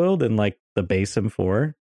recoil than like the base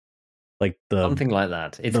M4. Like Something like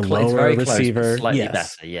that. the It's lower very close, but receiver. slightly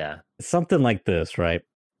Yes. better. Yeah. Something like this, right?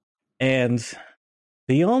 And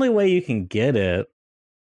the only way you can get it,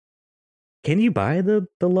 can you buy the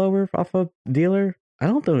lower off a dealer? I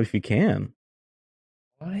don't know if you can.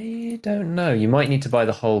 I don't know. You might need to buy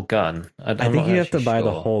the whole gun. I I'm think not you have actually to buy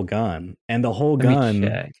the sure. whole gun. And the whole Let me gun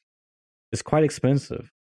check. is quite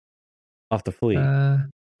expensive off the fleet. Uh,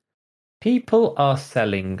 People are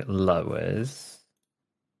selling lowers,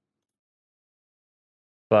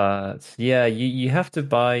 but yeah, you have to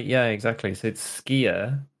buy. Yeah, exactly. So it's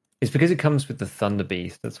Skier. It's because it comes with the Thunder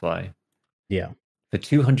Beast. That's why. Yeah. For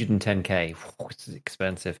 210K, it's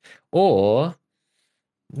expensive. Or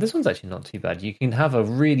this one's actually not too bad. You can have a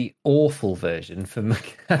really awful version for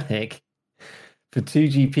mechanic for 2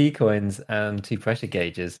 GP coins and 2 pressure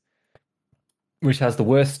gauges, which has the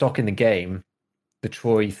worst stock in the game, the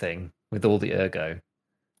Troy thing with all the ergo,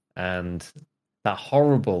 and that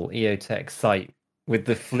horrible EOTech sight with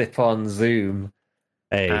the flip-on zoom,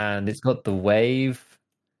 Hey, and it's got the wave,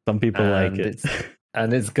 some people like and it.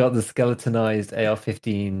 it's got the skeletonized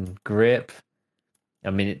AR-15 grip. I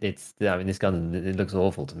mean, I mean, this gun, it looks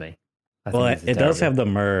awful to me. I Well, think this is it does terrible. have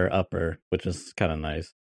the Mur upper, which is kind of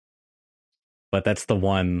nice. But that's the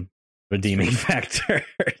one That's redeeming true. factor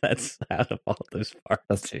that's out of all those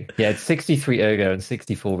That's parts. true. Yeah, it's 63 ergo and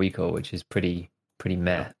 64 recoil, which is pretty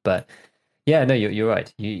meh. But yeah, no, you're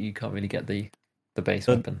right. You can't really get the base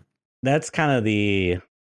So weapon. that's kind of the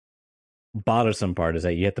bothersome part, is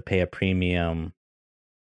that you have to pay a premium.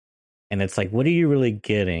 And it's like, what are you really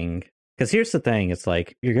getting? Because here's the thing, it's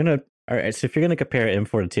like all right, so if you're gonna compare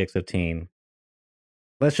M4 to TX15,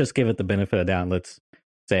 let's just give it the benefit of the doubt. Let's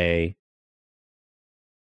say,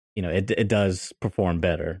 it does perform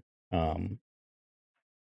better.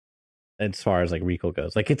 As far as like recoil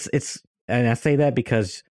goes. Like it's and I say that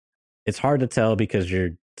because it's hard to tell, because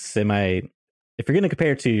you're semi if you're gonna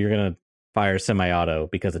compare to, you're gonna fire semi-auto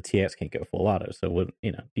because the TX can't go full auto. So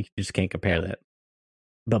you just can't compare Yeah. that.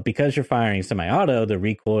 But because you're firing semi-auto, the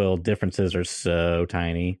recoil differences are so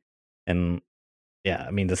tiny. And yeah,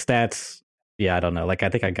 I mean the stats, yeah, I don't know. Like I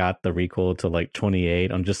think I got the recoil to like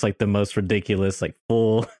 28 on just like the most ridiculous, like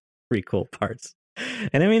full recoil parts.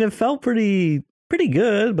 And I mean it felt pretty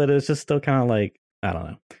good, but it's just still kind of like, I don't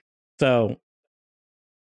know. So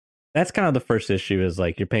that's kind of the first issue, is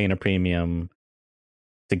like you're paying a premium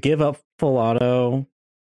to give up full auto,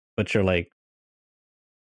 but you're like,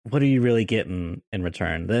 what are you really getting in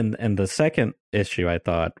return? Then, and the second issue I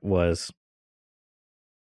thought was,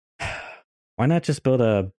 why not just build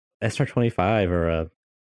a SR25 or a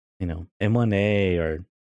M1A or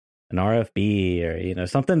an RFB, or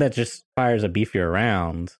something that just fires a beefier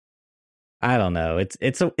round. I don't know.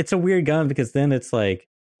 It's a weird gun, because then it's like,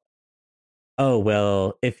 oh,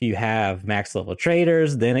 well, if you have max level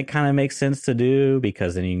traders, then it kind of makes sense to do,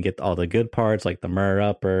 because then you can get all the good parts like the Mur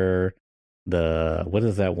upper, what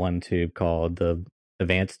is that one tube called? The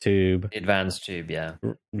advanced tube. Advanced tube, yeah.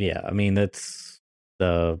 Yeah, I mean, that's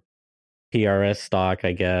the PRS stock,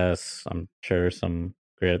 I guess. I'm sure some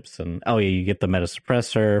grips, and oh yeah, you get the meta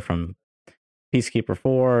suppressor from Peacekeeper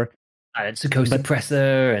 4. And Tsuko But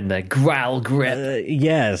suppressor and the growl grip.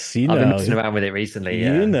 yes, I've been messing around with it recently, you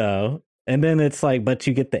yeah. know. And then it's like, but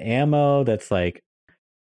you get the ammo that's like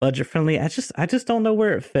budget friendly. I just don't know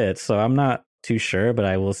where it fits, so I'm not too sure. But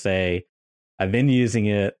I will say, I've been using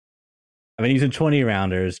it. I've been using 20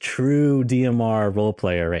 rounders, true DMR role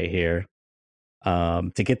player right here.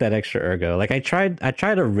 to get that extra ergo. Like I tried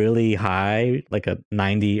a really high, like a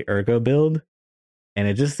 90 ergo build, and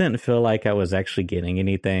it just didn't feel like I was actually getting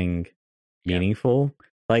anything meaningful.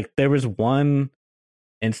 Like there was one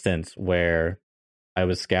instance where I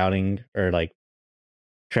was scouting or like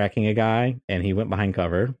tracking a guy and he went behind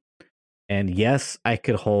cover. And yes, I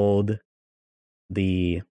could hold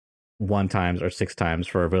the 1 times or 6 times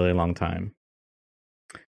for a really long time.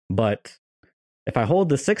 But if I hold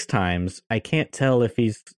the 6 times, I can't tell if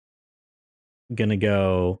he's going to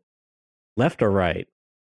go left or right.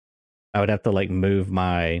 I would have to like move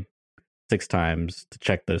my 6 times to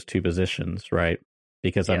check those 2 positions, right?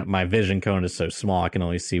 Because my vision cone is so small, I can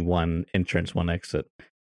only see one entrance, one exit. So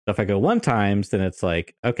if I go 1 times, then it's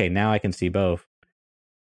like, okay, now I can see both.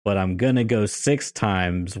 But I'm going to go 6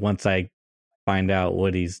 times once I find out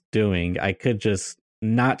what he's doing. I could just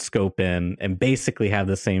not scope in and basically have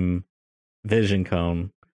the same vision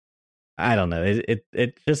cone. I don't know.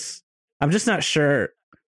 It just, I'm just not sure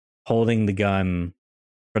holding the gun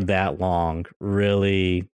for that long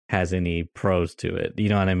really has any pros to it. You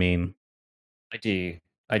know what I mean? I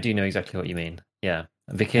do know exactly what you mean. Yeah.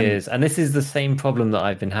 Because and this is the same problem that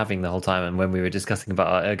I've been having the whole time, and when we were discussing about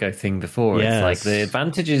our ergo thing before, it's like the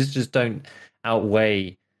advantages just don't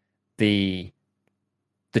outweigh the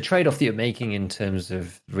trade-off that you're making in terms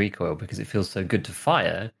of recoil, because it feels so good to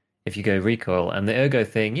fire if you go recoil. And the ergo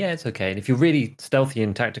thing, yeah, it's okay. And if you're really stealthy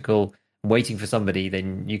and tactical, waiting for somebody,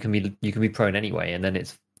 then you can be prone anyway, and then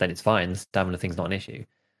it's fine. The stamina thing's not an issue.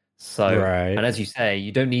 So, and as you say,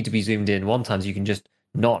 you don't need to be zoomed in 1 time. You can just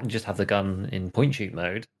not just have the gun in point shoot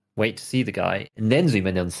mode, wait to see the guy, and then zoom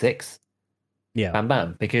in on 6. Yeah. Bam,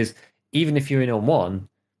 bam. Because even if you're in on 1,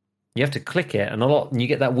 you have to click it, and you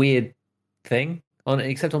get that weird thing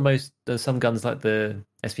except on some guns like the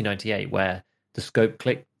SP98, where the scope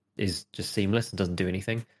click is just seamless and doesn't do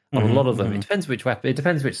anything. On a lot of them, it depends which weapon, it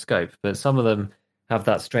depends which scope, but some of them have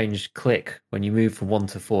that strange click when you move from 1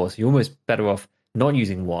 to 4. So you're almost better off not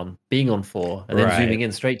using 1, being on 4, and then zooming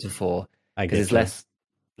in straight to 4, because it's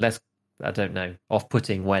less, I don't know,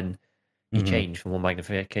 off-putting when you change from one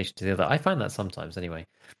magnification to the other. I find that sometimes anyway.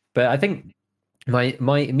 But I think my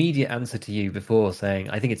immediate answer to you before saying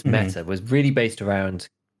I think it's meta was really based around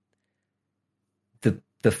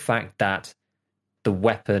the fact that the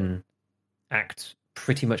weapon acts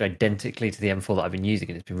pretty much identically to the M4 that I've been using,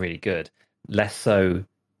 and it's been really good. Less so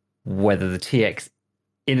whether the TX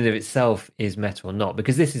in and of itself is meta or not,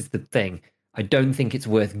 because this is the thing. I don't think it's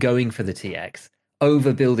worth going for the TX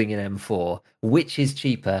over building an M4, which is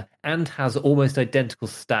cheaper and has almost identical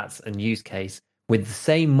stats and use case with the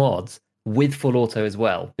same mods with full auto as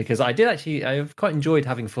well. Because I've quite enjoyed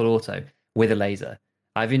having full auto with a laser.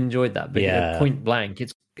 I've enjoyed that, but at point blank,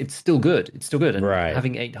 it's still good. It's still good, and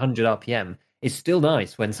having 800 RPM is still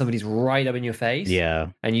nice when somebody's right up in your face. Yeah,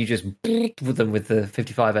 and you just with them with the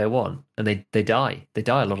 5501, and they die. They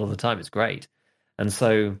die a lot of the time. It's great, and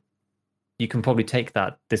so you can probably take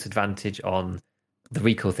that disadvantage on the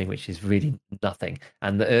recoil thing, which is really nothing,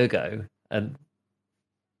 and the ergo, and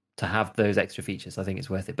to have those extra features, I think it's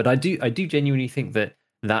worth it. But I do genuinely think that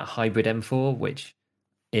hybrid M4, which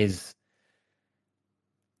is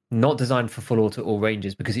not designed for full auto or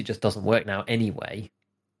ranges because it just doesn't work now anyway,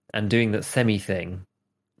 and doing that semi thing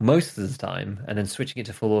most of the time and then switching it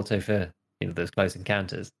to full auto for those close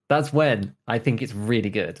encounters, that's when I think it's really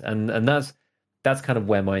good. And that's kind of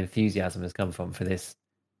where my enthusiasm has come from for this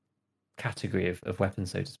category of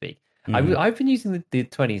weapons, so to speak. I've been using the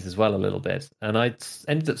 20s as well a little bit, and I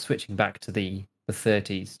ended up switching back to the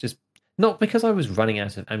 30s, just not because I was running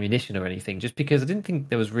out of ammunition or anything, just because I didn't think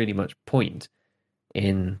there was really much point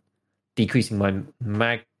in decreasing my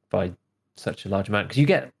mag by such a large amount, because you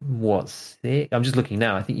get 6? I'm just looking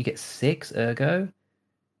now. I think you get 6 ergo.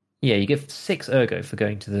 Yeah, you get 6 ergo for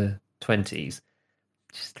going to the 20s.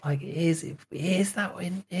 Just like, is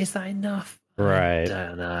that enough? Right. I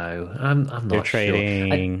don't know. I'm not You're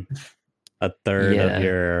trading a third of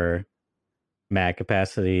your mag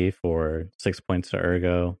capacity for 6 points to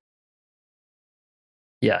ergo.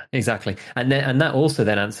 Yeah, exactly. And that also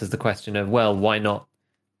then answers the question of, well, why not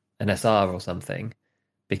an SR or something?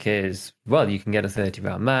 Because, well, you can get a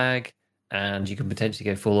 30-round mag, and you can potentially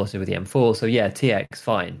go full auto with the M4. So yeah, TX,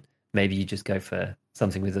 fine. Maybe you just go for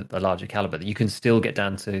something with a larger caliber that you can still get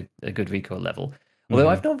down to a good recoil level. Although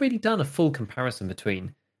I've not really done a full comparison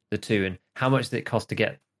between the two and how much did it cost to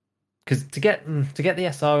get, because to get the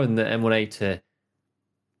SR and the M1A to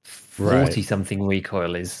 40 something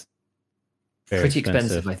recoil is very pretty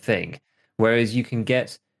expensive, I think. Whereas you can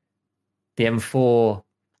get the M4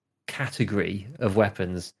 category of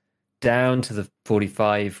weapons down to the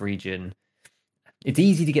 45 region. It's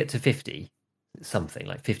easy to get to 50. something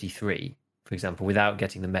like 53, for example, without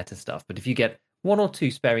getting the meta stuff. But if you get one or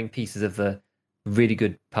two sparing pieces of the really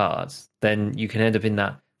good parts, then you can end up in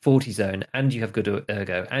that 40 zone, and you have good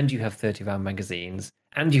ergo, and you have 30 round magazines,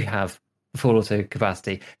 and you have full auto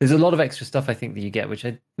capacity. There's a lot of extra stuff I think that you get, which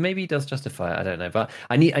maybe does justify it. I don't know, but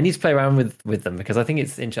I need to play around with them because I think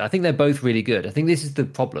it's interesting. I think they're both really good. I think this is the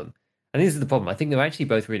problem. And this is the problem. I think they're actually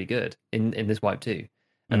both really good in this wipe too.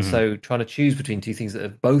 And Hmm. so trying to choose between two things that are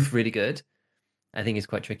both really good, I think is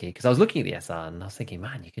quite tricky. Because I was looking at the SR and I was thinking,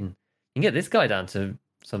 man, you can get this guy down to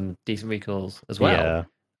some decent recalls as well. Yeah.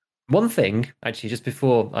 One thing, actually, just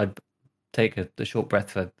before I take a short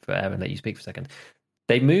breath for air and let you speak for a second,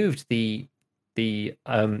 they moved the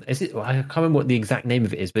is it I can't remember what the exact name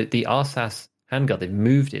of it is, but the RSAS handguard, they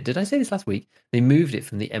moved it. Did I say this last week? They moved it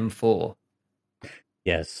from the M4.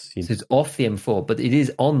 Yes. So it's off the M4, but it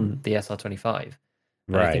is on the SR25.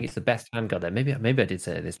 And I think Right. it's the best handguard there. Maybe I did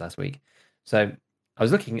say this last week. So I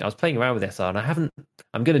was playing around with SR, and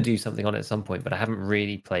I'm going to do something on it at some point, but I haven't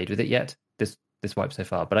really played with it yet. This wipe so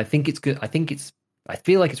far, but I think it's good. I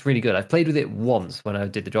feel like it's really good. I've played with it once when I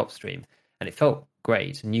did the drop stream, and it felt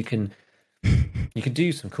great. And you can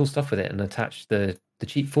do some cool stuff with it and attach the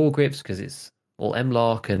cheap foregrips because it's all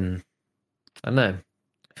M-lock, and I don't know.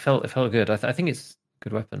 It felt good. I think it's a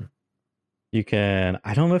good weapon. You can,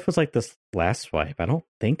 I don't know if it was like this last swipe. I don't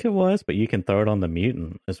think it was, but you can throw it on the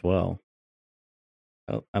mutant as well.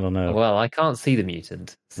 I don't know. Well, I can't see the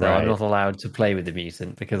mutant, so I'm Right. not allowed to play with the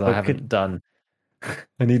mutant because I But haven't done.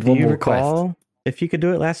 I need do one you more quest. recall if you could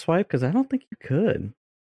do it last swipe? Because I don't think you could.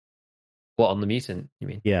 What, on the mutant? You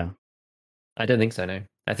mean? Yeah. I don't think so. No,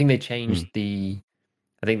 I think they Hmm. changed the.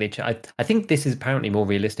 I think I think this is apparently more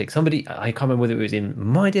realistic. Somebody, I can't remember whether it was in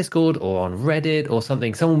my Discord or on Reddit or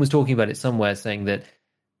something. Someone was talking about it somewhere, saying that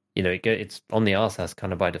it's on the RSAS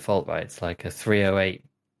kind of by default, right? It's like a 308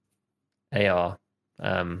 AR.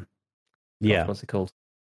 God, Yeah. what's it called?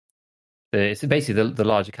 It's basically the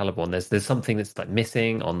larger caliber one. There's something that's like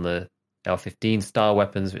missing on the L15 style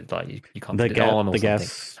weapons. With like you can't put it on or The something.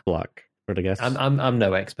 gas block or the I'm gas. I'm I'm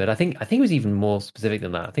no expert. I think it was even more specific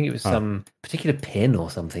than that. I think it was Huh. some particular pin or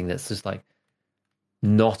something that's just like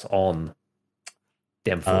not on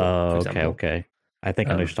the M4, for Oh, okay, example. okay. I think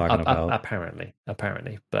I know what you're talking about.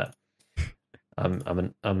 Apparently, but I'm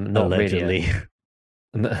not really a.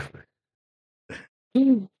 Allegedly.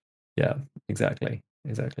 Yeah, exactly.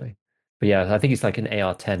 But yeah, I think it's like an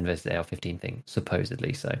AR-10 versus AR-15 thing,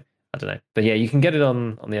 supposedly. So I don't know, but yeah, you can get it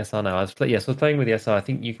on the SR now. So I was playing with the SR. I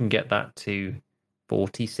think you can get that to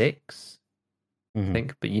 46, I Hmm.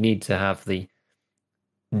 think, but you need to have the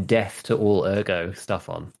death to all ergo stuff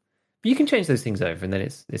on. But you can change those things over, and then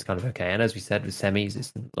it's kind of okay. And as we said with semis,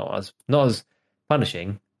 it's not as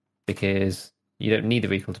punishing because you don't need the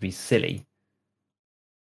recoil to be silly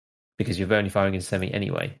because you're only firing in semi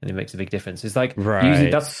anyway, and it makes a big difference. It's like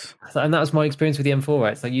using Right. and that was my experience with the M4.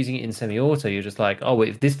 Right, it's like using it in semi-auto. You're just like, oh,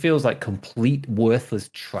 if this feels like complete worthless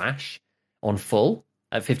trash on full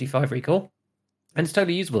at 55 recoil, and it's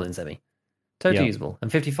totally usable in semi, totally Yep. usable. And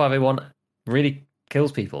 55A1 really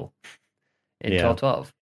kills people in Yeah.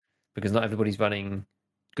 12-12 because not everybody's running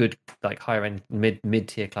good like higher end mid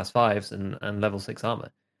tier class fives and level 6 armor.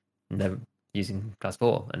 And they're using class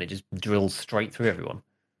 4, and it just drills straight through everyone.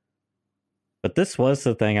 But this was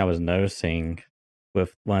the thing I was noticing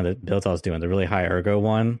with one of the builds I was doing, the really high ergo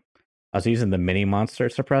one. I was using the mini monster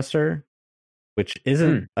suppressor, which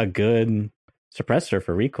isn't Mm, a good suppressor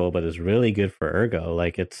for recoil, but is really good for ergo.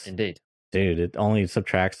 Like it's, indeed. dude, it only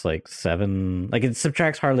subtracts like 7, like it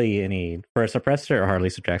subtracts hardly any for a suppressor or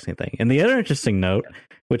hardly subtracts anything. And the other interesting note,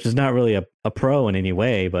 which is not really a pro in any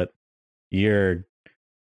way, but your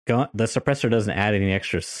gun, the suppressor doesn't add any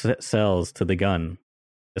extra cells to the gun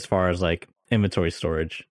as far as like inventory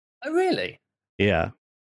storage. Oh, really? Yeah,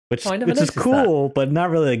 Oh, I never which is noticed that. cool, but not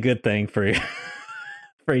really a good thing for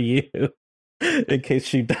for you in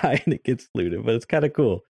case you die and it gets looted. But it's kind of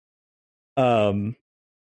cool. Um,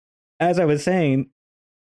 as I was saying,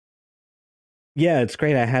 yeah, it's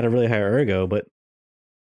great. I had a really high ergo, but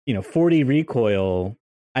 40 recoil,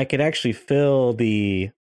 I could actually fill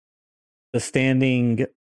the standing,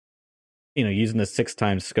 using the 6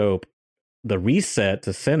 times scope, the reset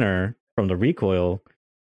to center from the recoil.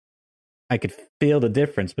 I could feel the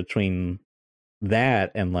difference between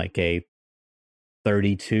that and like a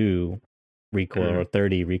 32 recoil or Mm.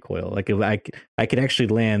 30 recoil. Like I could actually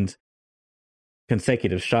land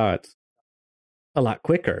consecutive shots a lot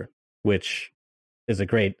quicker, which is a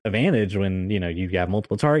great advantage when you have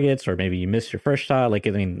multiple targets or maybe you miss your first shot. Like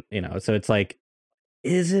I mean, so it's like,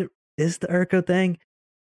 is the Urko thing?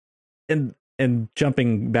 And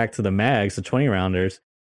jumping back to the mags, the 20 rounders,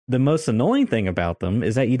 the most annoying thing about them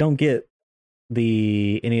is that you don't get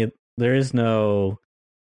there is no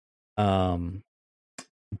um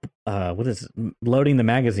what is it? Loading the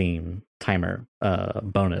magazine timer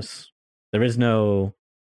bonus. There is no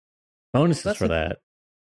bonuses That's for a that.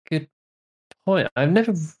 good point. I've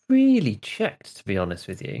never really checked, to be honest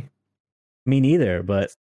with you. Me neither,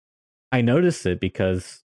 but I noticed it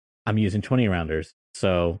because I'm using 20 rounders.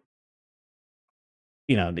 So,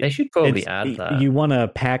 They should probably it's add that. you want to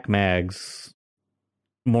pack mags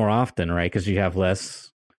more often, right? Because you have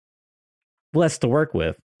less to work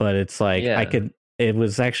with. But it's like Yeah. it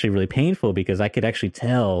was actually really painful because I could actually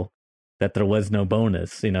tell that there was no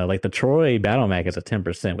bonus. Like the Troy battle mag is a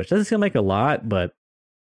 10%, which doesn't seem like a lot, but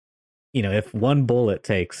if one bullet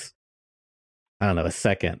takes, I don't know, a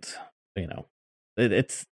second, you know,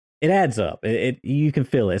 it adds up. You can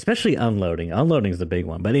feel it, especially unloading. Unloading is the big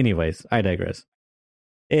one. But anyways, I digress.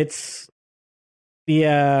 It's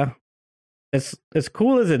yeah, as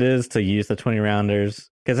cool as it is to use the 20 rounders,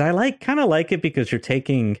 because I kind of like it because you're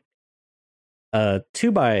taking a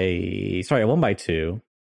 1x2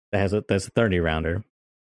 that's a 30 rounder,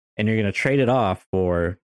 and you're gonna trade it off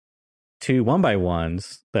for two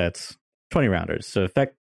 1x1s that's 20 rounders. So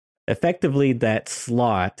effectively that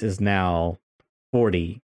slot is now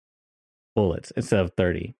 40 bullets instead of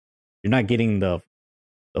 30. You're not getting the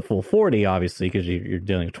full 40, obviously, because you're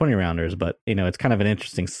dealing with 20 rounders, but it's kind of an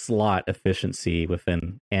interesting slot efficiency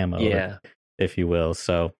within ammo, Yeah. if you will.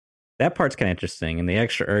 So that part's kind of interesting, and the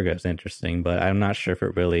extra ergo is interesting, but I'm not sure if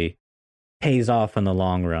it really pays off in the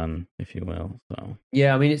long run, if you will. So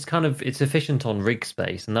Yeah, I mean it's efficient on rig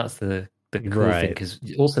space, and that's the cool thing right, because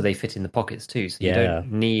also they fit in the pockets too, so you don't yeah,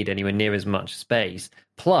 need anywhere near as much space.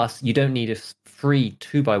 Plus, you don't need a free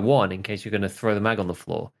 2x1 in case you're going to throw the mag on the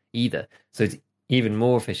floor either. So it's even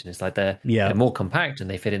more efficient. It's like they're yeah, more compact and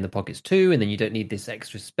they fit in the pockets too, and then you don't need this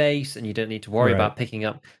extra space, and you don't need to worry right. about picking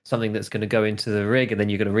up something that's going to go into the rig, and then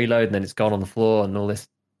you're going to reload, and then it's gone on the floor, and all this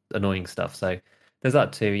annoying stuff. So there's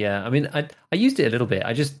that too. Yeah, I mean, I used it a little bit.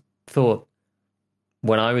 I just thought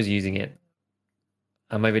when I was using it,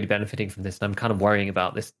 am I really benefiting from this? And I'm kind of worrying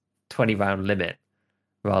about this 20 round limit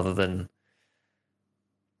rather than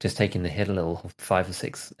just taking the hit a little 5 or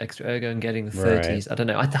 6 extra ergo and getting the Right. 30s. I don't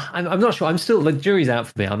know. I'm not sure. I'm still, the jury's out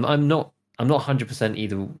for me. I'm not 100%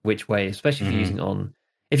 either which way, especially if you're Hmm. using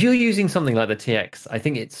if you're using something like the TX, I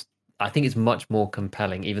think it's much more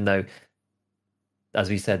compelling, even though, as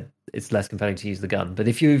we said, it's less compelling to use the gun. But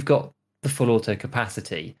if you've got the full auto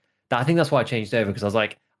capacity, I think that's why I changed over because I was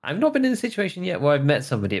like, I've not been in a situation yet where I've met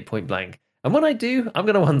somebody at point blank. And when I do, I'm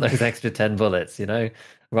going to want those extra 10 bullets,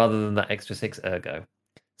 rather than that extra 6 ergo.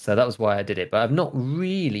 So that was why I did it. But I've not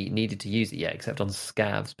really needed to use it yet, except on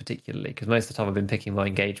scavs particularly, because most of the time I've been picking my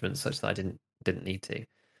engagements such that I didn't need to.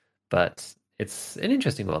 But it's an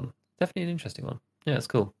interesting one. Definitely an interesting one. Yeah, it's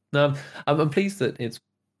cool. I'm pleased that it's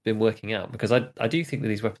been working out because I do think that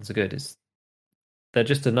these weapons are good. They're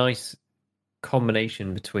just a nice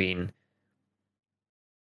combination between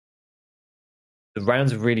the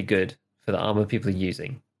rounds are really good for the armor people are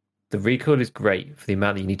using. The recoil is great for the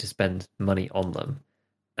amount that you need to spend money on them.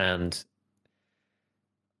 And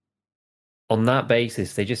on that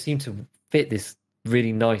basis, they just seem to fit this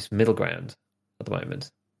really nice middle ground at the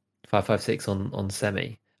moment. 5.56 on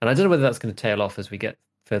semi. And I don't know whether that's going to tail off as we get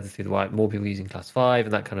further through the white, more people using class 5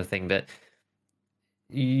 and that kind of thing. But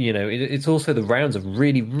it's also the rounds are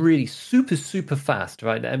really, really super, super fast,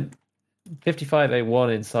 right?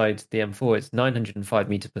 55A1 inside the M4, it's 905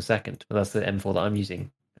 meters per second. But that's the M4 that I'm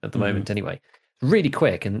using at the Hmm. moment anyway. Really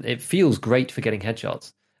quick, and it feels great for getting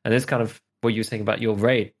headshots. And it's kind of what you were saying about your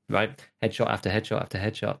raid, right? Headshot after headshot after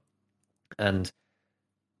headshot. And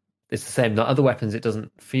it's the same. The other weapons, it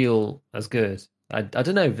doesn't feel as good. I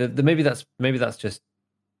don't know. Maybe that's just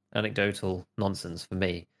anecdotal nonsense for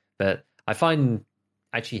me. But I find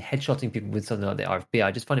actually headshotting people with something like the RFB,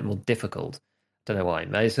 I just find it more difficult. Don't know why.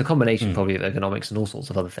 It's a combination Hmm. probably of ergonomics and all sorts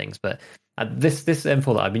of other things. But this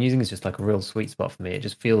M4 that I've been using is just like a real sweet spot for me. It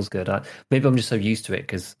just feels good. Maybe I'm just so used to it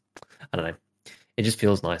because I don't know. It just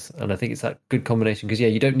feels nice, and I think it's that good combination. Because yeah,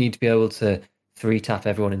 you don't need to be able to three tap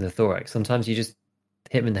everyone in the thorax. Sometimes you just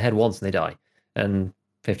hit them in the head once and they die. And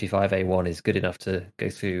 55A1 is good enough to go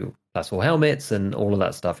through class 4 helmets and all of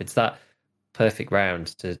that stuff. It's that perfect round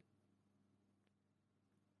to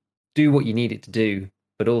do what you need it to do,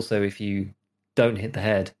 but also if you don't hit the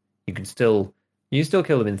head, you can still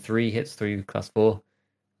kill them in 3 hits through class 4,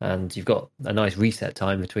 and you've got a nice reset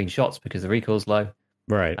time between shots because the recoil's low.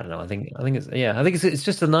 Right. I don't know. I think it's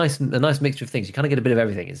just a nice mixture of things. You kind of get a bit of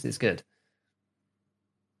everything. It's good.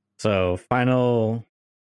 So final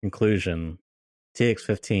conclusion: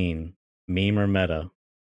 TX15, meme or meta?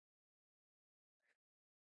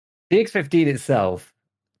 The X15 itself,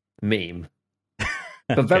 meme,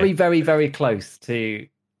 but Okay. very, very, very close to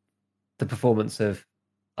the performance of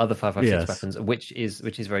other 5.56 Yes. weapons, which is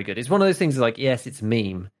very good. It's one of those things like, yes, it's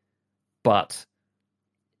meme, but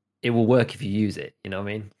it will work if you use it. You know what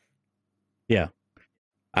I mean? Yeah.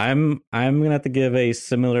 I'm gonna have to give a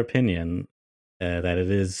similar opinion that it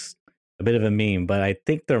is a bit of a meme, but I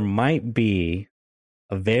think there might be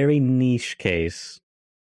a very niche case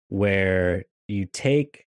where you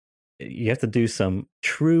have to do some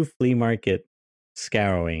true flea market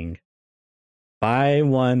scouring, buy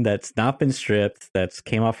one that's not been stripped, that's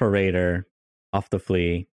came off a raider, off the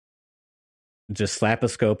flea, just slap a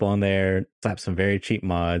scope on there, slap some very cheap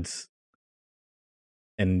mods,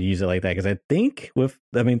 and use it like that.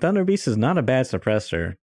 Because Thunder Beast is not a bad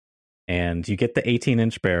suppressor, and you get the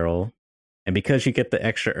 18-inch barrel, and because you get the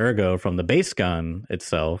extra ergo from the base gun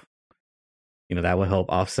itself, that will help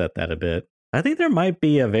offset that a bit. I think there might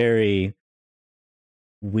be a very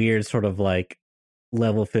weird sort of like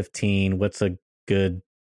level 15. What's a good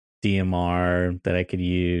DMR that I could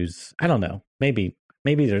use? I don't know. Maybe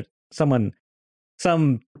there's some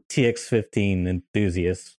TX15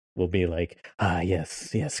 enthusiast will be like,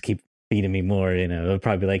 yes, keep feeding me more. They'll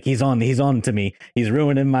probably be like, he's on to me. He's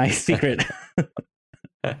ruining my secret.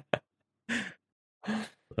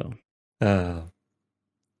 So, Uh,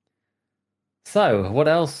 so what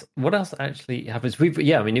else? What else actually happens? I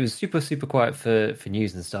mean, it was super super quiet for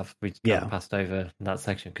news and stuff. We kind of yeah. passed over that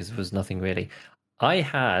section because there was nothing really. I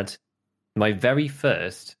had my very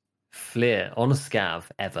first flare on a scav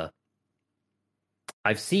ever.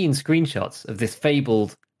 I've seen screenshots of this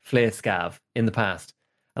fabled flare scav in the past,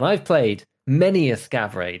 and I've played many a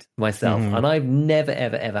scav raid myself, Mm-hmm. and I've never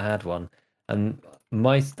ever ever had one. And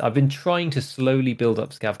I've been trying to slowly build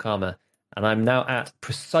up scav karma, and I'm now at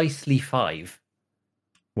precisely 5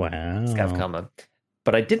 scav Wow. karma.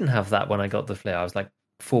 But I didn't have that when I got the flare. I was like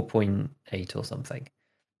 4.8 or something.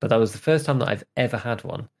 But that was the first time that I've ever had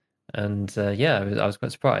one, and I was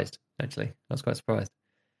quite surprised. Actually, I was quite surprised.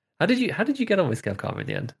 How did you get on with scav karma in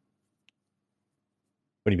the end?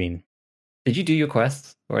 What do you mean? Did you do your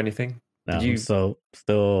quests or anything? No, Did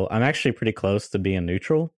you? I'm actually pretty close to being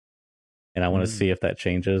neutral, and I want to Mm, see if that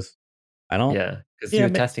changes. I don't. yeah, because you Yeah,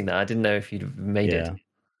 were testing that. I didn't know if you'd made it.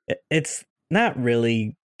 yeah. It's not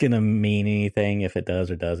really gonna mean anything if it does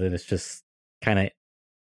or doesn't. It's just kind of.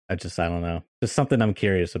 I don't know. Just something I'm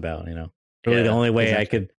curious about. Really the Yeah, only way I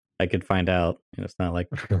exactly. could find out. It's not like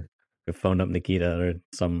I phoned up Nikita or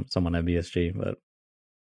someone at BSG, but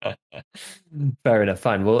Fair enough.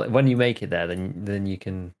 Fine. Well, when you make it there, then you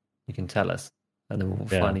can tell us, and then we'll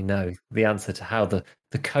yeah. finally know the answer to how the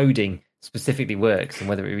coding specifically works and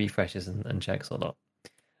whether it refreshes and checks or not.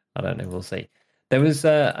 I don't know. We'll see. There was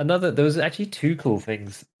actually two cool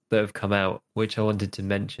things that have come out, which I wanted to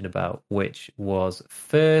mention about, which was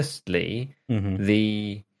firstly, Mm-hmm.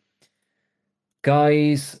 the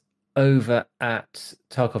guys over at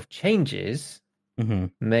Tarkov Changes Mm-hmm.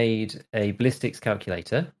 made a ballistics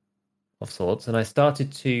calculator of sorts, and I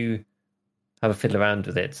started to have a fiddle around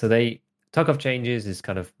with it. So Tarkov Changes is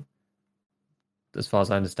kind of, as far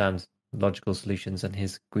as I understand, Logical Solutions and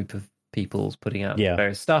his group of people's putting out Yeah.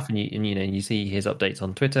 various stuff, and you see his updates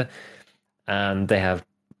on Twitter, and they have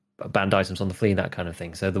banned items on the flea and that kind of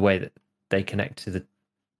thing. So the way that they connect to the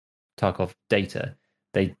Tarkov data,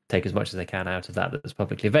 they take as much as they can out of that that's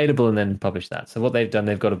publicly available and then publish that. So what they've done,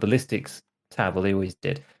 they've got a ballistics tab, or they always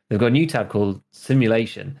did. They've got a new tab called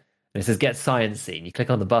Simulation, and it says Get Science Scene. You click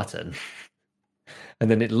on the button,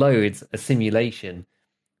 and then it loads a simulation,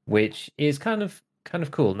 which is kind of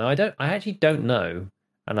cool. Now I actually don't know,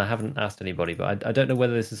 and I haven't asked anybody, but I don't know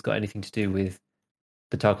whether this has got anything to do with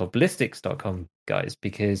the TarkovBallistics.com guys,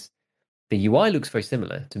 because the UI looks very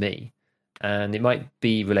similar to me, and it might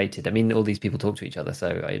be related. I mean, all these people talk to each other, so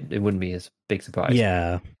it wouldn't be a big surprise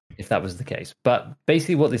Yeah. if that was the case. But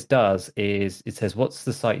basically, what this does is it says, what's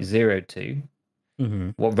the site 0 to? Mm-hmm.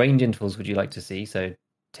 What range intervals would you like to see? So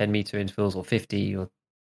 10-meter intervals or 50 or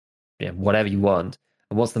whatever you want.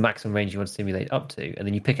 And what's the maximum range you want to simulate up to? And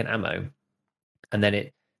then you pick an ammo, and then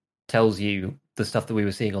it tells you the stuff that we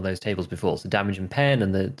were seeing on those tables before. So damage and pen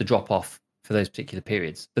and the drop off for those particular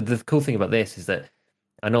periods. But the cool thing about this is that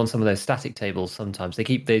I know on some of those static tables, sometimes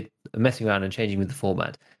they messing around and changing with the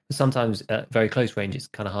format. But sometimes at very close range, it's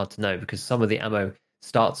kind of hard to know because some of the ammo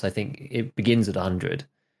starts, I think it begins at 100.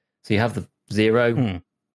 So you have the 0 Hmm.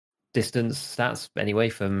 distance stats anyway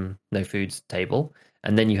from No Foods table,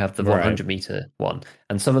 and then you have the Right. 100-meter one.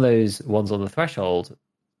 And some of those ones on the threshold,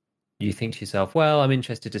 you think to yourself, well, I'm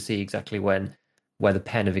interested to see exactly where the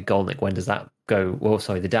pen of Igolnik, when does that go? Well,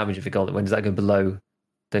 sorry, the damage of Igolnik, when does that go below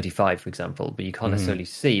 35, for example, but you can't Hmm. necessarily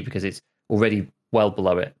see because it's already well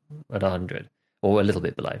below it at 100 or a little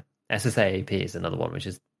bit below. SSAAP is another one, which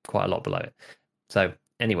is quite a lot below it. So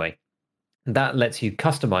anyway, that lets you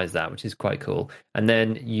customize that, which is quite cool. And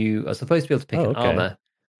then you are supposed to be able to pick Oh, an okay. armor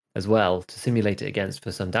as well to simulate it against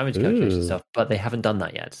for some damage calculation Ooh, stuff, but they haven't done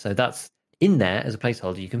that yet. So that's in there as a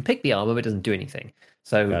placeholder. You can pick the armor, but it doesn't do anything.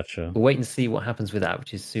 So gotcha. we'll wait and see what happens with that,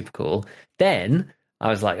 which is super cool. Then I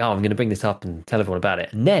was like, oh, I'm going to bring this up and tell everyone about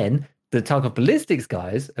it. And then the Tarkov Ballistics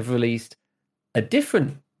guys have released a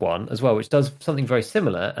different one as well, which does something very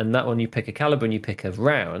similar. And that one, you pick a caliber and you pick a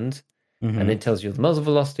round, and Hmm. it tells you the muzzle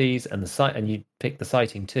velocities and the sight, and you pick the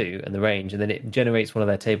sighting too and the range, and then it generates one of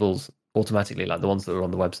their tables automatically, like the ones that are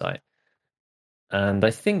on the website. And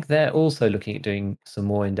I think they're also looking at doing some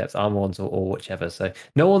more in-depth armor ones or whichever. So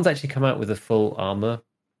no one's actually come out with a full armor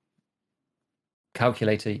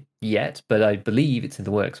calculator yet, but I believe it's in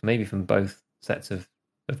the works, maybe from both sets of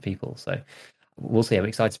people. So we'll see. I'm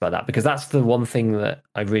excited about that because that's the one thing that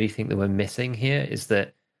I really think that we're missing here is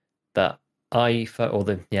that iPhone or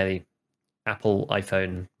the Apple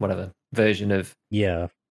iPhone whatever version Yeah,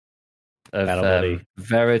 of Battle Buddy.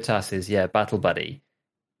 Veritas's Battle Buddy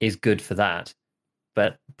is good for that,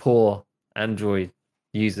 but poor Android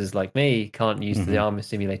users like me can't use the Hmm. armor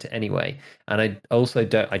simulator anyway. And I also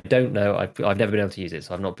don't know. I've never been able to use it,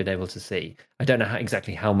 so I've not been able to see. I don't know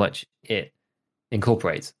exactly how much it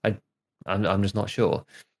incorporates. I'm just not sure.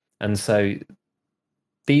 And so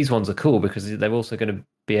these ones are cool because they're also going to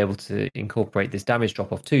be able to incorporate this damage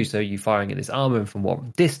drop off too. So you firing at this armor and from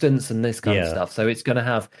what distance and this kind of Yeah. stuff. So it's going to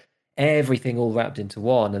have everything all wrapped into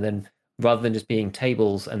one. And then rather than just being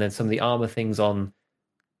tables and then some of the armor things on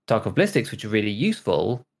Tarkov Ballistics, which are really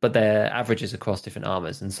useful, but they're averages across different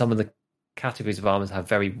armors. And some of the categories of armors have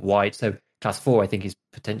very wide. So class 4, I think, is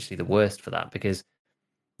potentially the worst for that because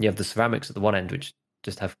you have the ceramics at the one end, which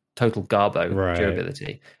just have total garbo Right.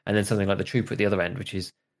 durability, and then something like the trooper at the other end, which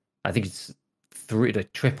is, I think it's three to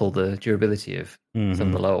triple the durability of some of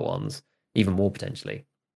Hmm. the lower ones, even more potentially.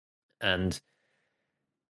 And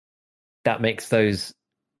that makes those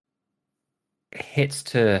hits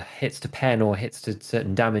to pen or hits to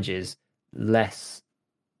certain damages less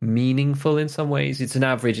meaningful in some ways. It's an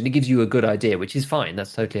average and it gives you a good idea, which is fine.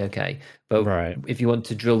 That's totally okay. But Right. if you want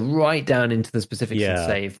to drill right down into the specifics and Yeah.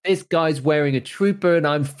 say, if this guy's wearing a trooper and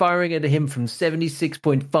I'm firing at him from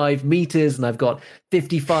 76.5 meters and I've got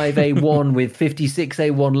 55A1 with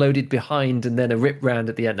 56A1 loaded behind and then a rip round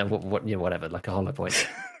at the end, whatever, like a hollow point,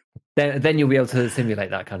 then you'll be able to simulate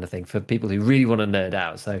that kind of thing for people who really want to nerd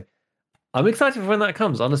out. So I'm excited for when that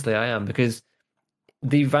comes. Honestly, I am because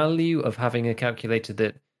the value of having a calculator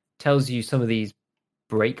that tells you some of these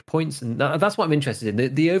break points, and that's what I'm interested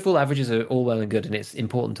in. The overall averages are all well and good, and it's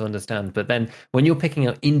important to understand. But then when you're picking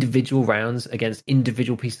out individual rounds against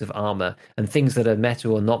individual pieces of armor and things that are meta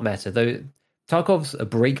or not meta, though Tarkov's a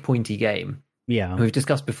breakpointy game. Yeah. We've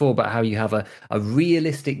discussed before about how you have a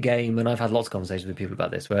realistic game, and I've had lots of conversations with people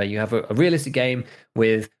about this, where you have a realistic game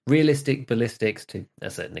with realistic ballistics to a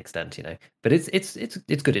certain extent, but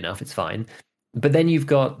it's good enough, it's fine. But then you've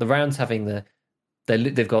got the rounds having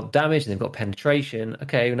they've got damage and they've got penetration.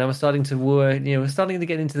 Okay, now we're starting to we're starting to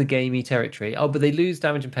get into the gamey territory. Oh, but they lose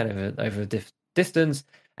damage and pen over a distance,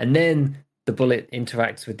 and then the bullet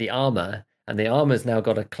interacts with the armor, and the armor's now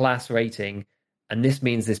got a class rating, and this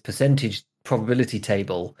means this percentage probability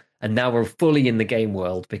table, and now we're fully in the game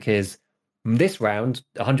world because this round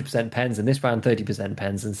 100% pens and this round 30%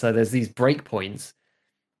 pens, and so there's these breakpoints.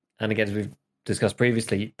 And again, as we've discussed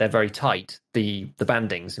previously, they're very tight. The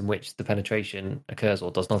bandings in which the penetration occurs or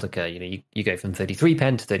does not occur. You go from 33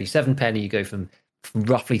 pen to 37 pen, and you go from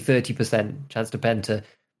roughly 30% chance to pen to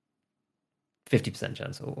 50%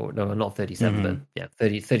 chance, or no, not 37, but Hmm.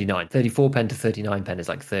 30, 39, 34 pen to 39 pen is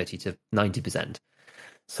like 30 to 90%.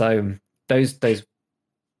 So those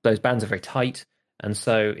bands are very tight, and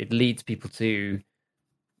so it leads people to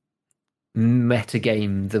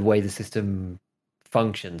metagame the way the system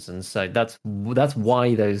functions, and so that's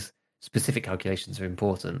why those specific calculations are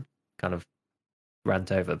important. Kind of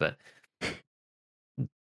rant over, but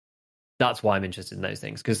that's why I'm interested in those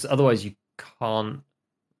things because otherwise you can't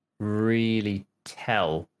really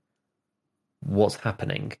tell what's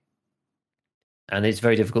happening, and it's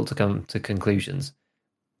very difficult to come to conclusions.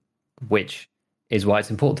 Which is why it's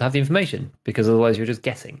important to have the information because otherwise you're just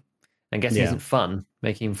guessing, and guessing Yeah. isn't fun.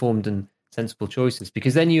 Making informed and sensible choices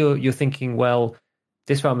because then you're thinking, well,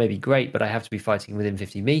 this round may be great, but I have to be fighting within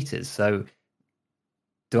 50 meters. So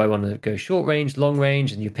do I want to go short range, long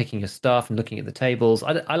range? And you're picking your stuff and looking at the tables.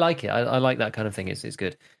 I like it. I like that kind of thing. It's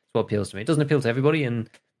good. It's what appeals to me. It doesn't appeal to everybody, and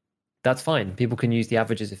that's fine. People can use the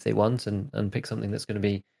averages if they want and pick something that's going to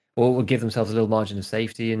be, or will give themselves a little margin of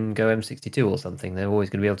safety and go M62 or something. They're always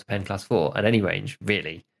going to be able to pen class 4 at any range,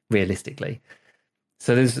 really, realistically.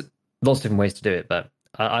 So there's lots of different ways to do it, but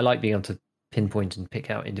I like being able to pinpoint and pick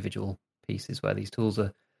out individual pieces where these tools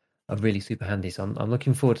are really super handy. So I'm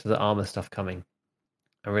looking forward to the armor stuff coming.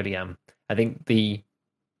 I really am. I think the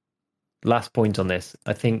last point on this,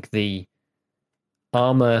 I think the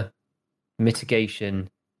armor mitigation,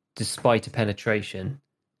 despite a penetration,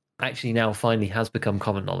 actually now finally has become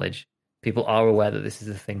common knowledge. People are aware that this is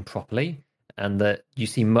a thing properly, and that you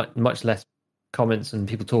see much less comments and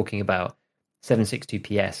people talking about 762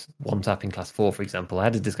 PS one tap in class 4, for example. I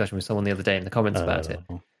had a discussion with someone the other day in the comments about it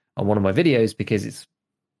on one of my videos, because it's,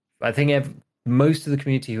 I think most of the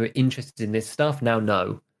community who are interested in this stuff now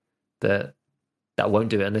know that won't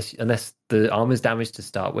do it unless the armor is damaged to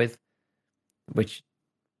start with, which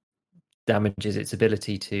damages its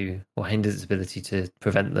ability to, or hinders its ability to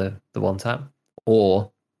prevent the one tap,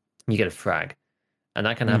 or you get a frag, and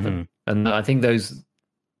that can happen. And I think those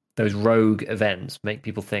rogue events make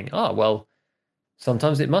people think, oh well,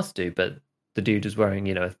 sometimes it must do, but the dude is wearing,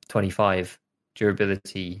 a 25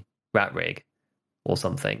 durability rat rig or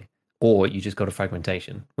something, or you just got a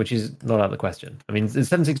fragmentation, which is not out of the question. I mean, the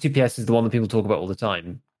 762 PS is the one that people talk about all the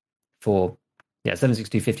time for,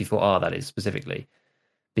 762 54R, that is specifically,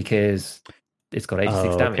 because it's got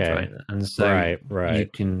 86 damage, right? And so you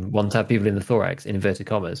can one tap people in the thorax, in inverted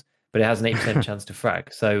commas, but it has an 8% chance to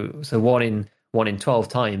frag. So one in 12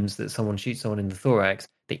 times that someone shoots someone in the thorax,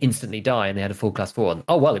 they instantly die, and they had a full class 4. And,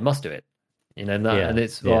 oh well, it must do it. And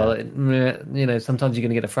it's sometimes you're going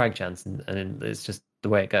to get a frag chance, and it's just the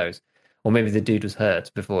way it goes. Or maybe the dude was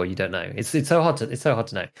hurt before. You don't know. It's so hard to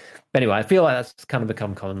know. But anyway, I feel like that's kind of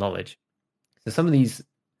become common knowledge. So some of these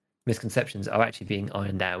misconceptions are actually being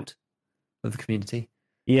ironed out of the community.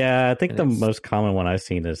 Yeah, I think the most common one I've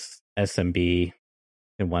seen is SMB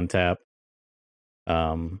in one tap.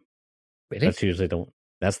 Really? That's usually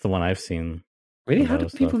that's the one I've seen. Really? How do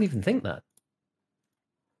people even think that?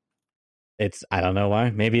 I don't know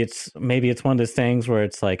why. Maybe it's one of those things where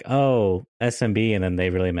it's like, oh, SMB, and then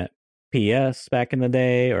they really meant PS back in the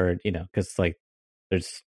day, or because like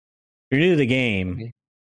if you're new to the game,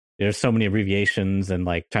 there's so many abbreviations, and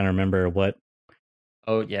like trying to remember what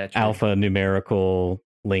alpha numerical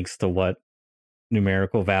links to what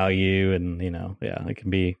numerical value, and it can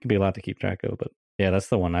be a lot to keep track of. But yeah, that's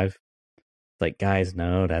the one I've like, guys,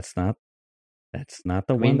 no, that's not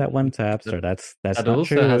the one that one taps, or that's that not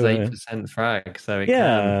also true. Has 8% frag, so it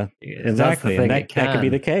exactly, and that could be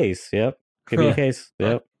the case. Yep, could be the case.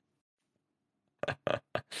 Yep.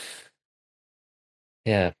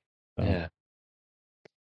 Yeah.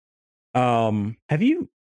 Have you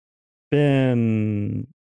been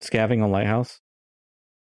scavving on Lighthouse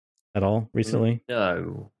at all recently?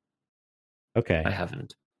 No. Okay. I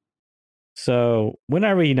haven't. So when I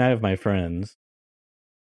reunited with my friends,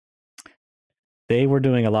 they were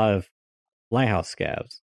doing a lot of Lighthouse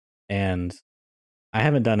scavs, and I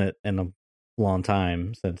haven't done it in a long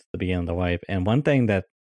time, since the beginning of the wipe. And one thing that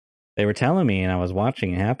they were telling me, and I was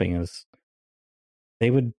watching it happening, is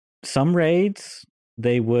some raids,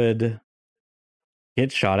 they would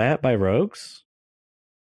get shot at by rogues.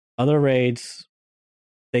 Other raids,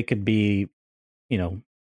 they could be,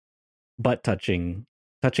 touching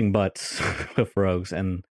butts with rogues,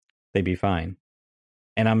 and they'd be fine.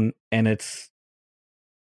 And it's,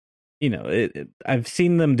 I've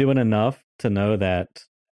seen them doing enough to know that,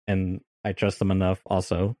 and I trust them enough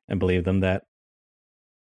also, and believe them, that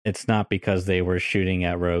it's not because they were shooting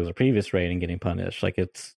at rogues a previous raid and getting punished. Like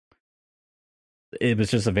it was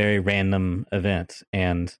just a very random event.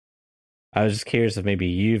 And I was just curious if maybe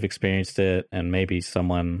you've experienced it, and maybe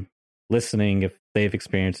someone listening, if they've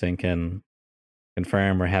experienced it and can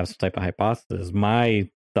confirm or have some type of hypothesis. My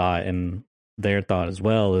thought, and their thought as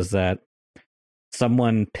well, is that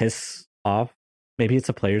someone pissed off, maybe it's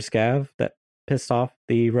a player scav that pissed off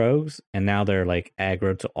the rogues, and now they're like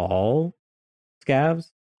aggro to all scavs,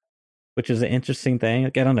 which is an interesting thing.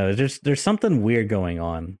 Like, I don't know. There's something weird going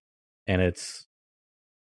on, and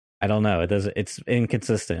I don't know. It's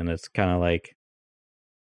inconsistent. It's kind of like,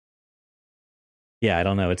 yeah, I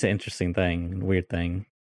don't know. It's an interesting thing, weird thing.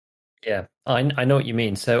 Yeah, I know what you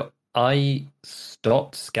mean. So I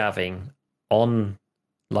stopped scavving on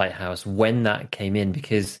Lighthouse when that came in,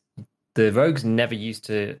 because the rogues never used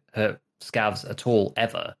to hurt scavs at all,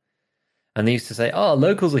 ever. And they used to say, oh,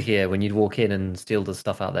 locals are here, when you'd walk in and steal the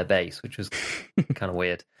stuff out their base, which was kind of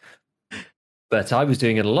weird. But I was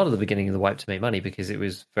doing it a lot at the beginning of the wipe to make money, because it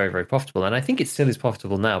was very, very profitable. And I think it still is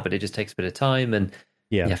profitable now, but it just takes a bit of time, and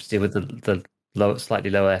you have to deal with the slightly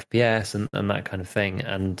lower FPS and that kind of thing.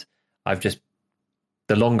 And I've just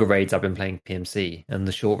the longer raids I've been playing PMC, and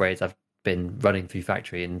the short raids I've been running through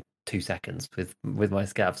factory in 2 seconds with my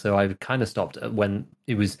scav. So I kind of stopped when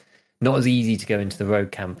it was not as easy to go into the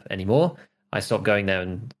rogue camp anymore. I stopped going there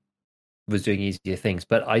and was doing easier things.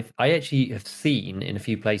 But I actually have seen in a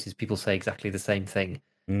few places people say exactly the same thing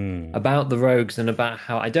about the rogues and about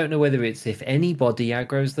how I don't know whether it's if anybody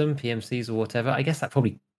aggroes them, PMCs or whatever. I guess that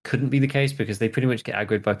probably couldn't be the case because they pretty much get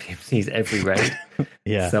aggroed by PMCs every raid.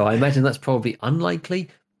 Yeah. So I imagine that's probably unlikely.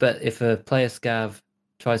 But if a player scav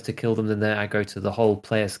tries to kill them, then they're aggro to the whole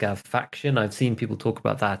player scav faction. I've seen people talk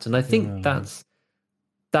about that, and I think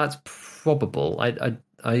that's probable.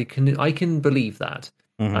 I can believe that.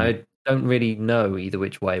 I don't really know either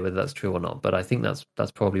which way whether that's true or not, but I think that's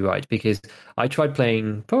probably right because I tried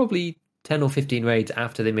playing probably 10 or 15 raids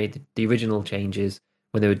after they made the original changes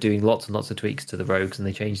when they were doing lots and lots of tweaks to the rogues and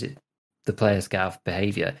they changed the player scav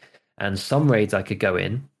behavior. And some raids I could go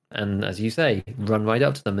in and, as you say, run right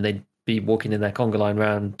up to them and they'd be walking in their conga line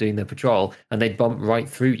round doing their patrol and they'd bump right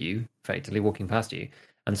through you, effectively walking past you.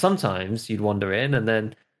 And sometimes you'd wander in and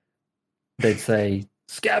then they'd say,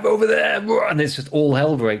 "Scav over there," and it's just all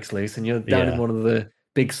hell breaks loose, and you're down in one of the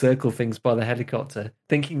big circle things by the helicopter,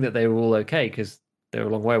 thinking that they were all okay because they were a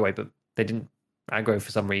long way away, but they didn't aggro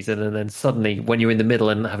for some reason. And then suddenly, when you're in the middle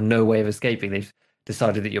and have no way of escaping, they've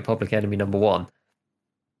decided that you're public enemy number one.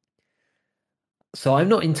 So I'm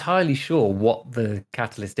not entirely sure what the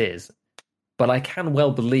catalyst is, but I can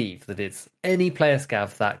well believe that it's any player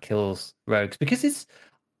scav that kills rogues because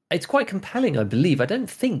it's quite compelling, I believe. I don't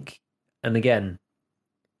think, and again,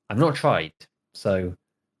 I've not tried, so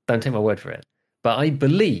don't take my word for it. But I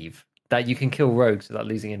believe that you can kill rogues without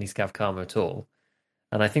losing any scav karma at all.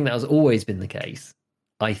 And I think that has always been the case.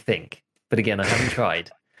 I think. But again, I haven't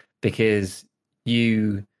tried because if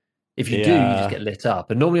you do, you just get lit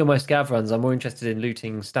up. And normally on my scav runs, I'm more interested in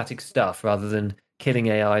looting static stuff rather than killing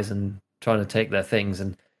AIs and trying to take their things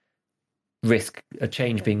and risk a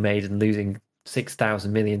change being made and losing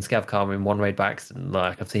 6,000 million scav karma in one raid by accident,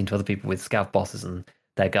 like I've seen to other people with scav bosses and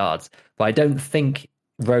their guards. But I don't think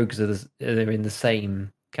rogues are they're in the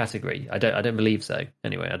same category. I don't believe so.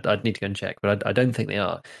 Anyway, I'd need to go and check, but I don't think they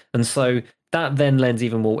are. And so that then lends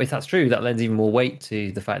even more, if that's true, that lends even more weight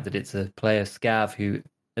to the fact that it's a player scav who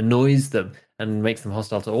annoys them and makes them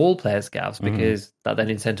hostile to all player scavs because that then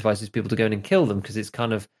incentivizes people to go in and kill them because it's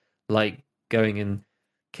kind of like going and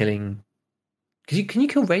killing. Because can you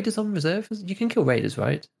kill raiders on reserve? You can kill raiders,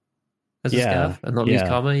 right? As a scav and not lose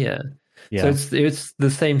karma, yeah. So it's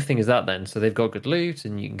the same thing as that then. So they've got good loot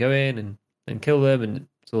and you can go in and kill them and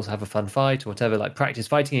also have a fun fight or whatever, like practice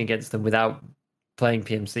fighting against them without playing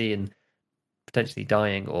PMC and potentially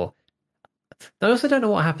dying. Or I also don't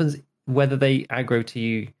know what happens whether they aggro to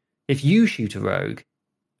you if you shoot a rogue.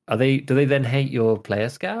 Do they then hate your player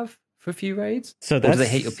scav for a few raids? So or do they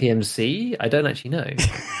hate your PMC? I don't actually know.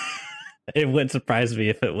 It wouldn't surprise me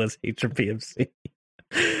if it was hate your PMC.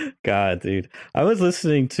 God, dude. I was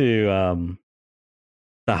listening to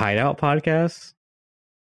the Hideout podcast.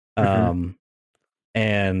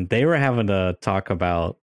 And they were having to talk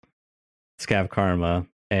about scav karma,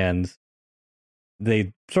 and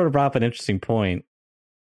they sort of brought up an interesting point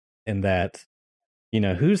in that,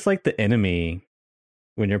 who's like the enemy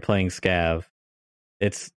when you're playing scav?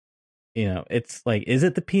 It's like, is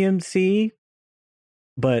it the PMC?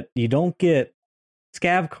 But you don't get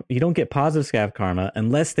positive scav karma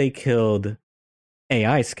unless they killed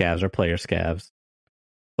AI scavs or player scavs.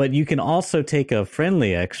 But you can also take a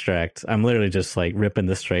friendly extract. I'm literally just like ripping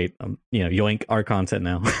this straight. Yoink our content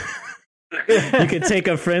now. You could take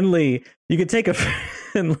a friendly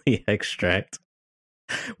extract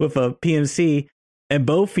with a PMC, and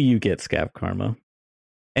both of you get scav karma.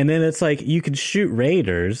 And then it's like you can shoot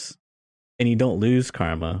raiders, and you don't lose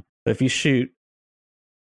karma. But if you shoot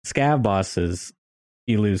scav bosses,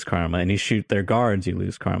 you lose karma, and you shoot their guards, you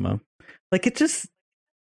lose karma. Like it just.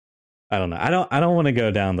 I don't know. I don't want to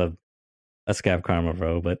go down a scav karma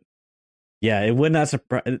road, but yeah, it would not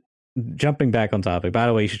surprise. Jumping back on topic. By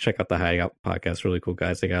the way, you should check out the Hideout podcast. Really cool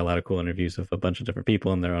guys. They got a lot of cool interviews with a bunch of different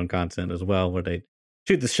people and their own content as well, where they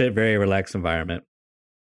shoot the shit very relaxed environment.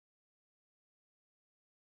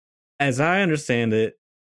 As I understand it,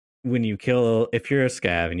 if you're a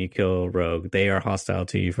scav and you kill a rogue, they are hostile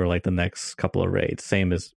to you for like the next couple of raids,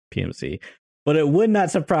 same as PMC. But it would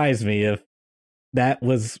not surprise me if that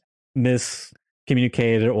was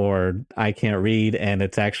miscommunicated or I can't read and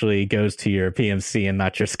it actually goes to your PMC and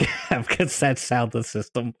not your scav, because that's how the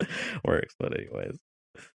system works. But anyways,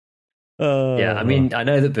 yeah, I mean, I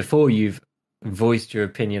know that before you've voiced your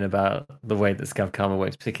opinion about the way that Scav Karma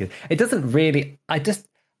works, particularly. It doesn't really.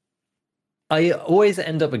 I always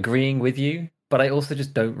end up agreeing with you, but I also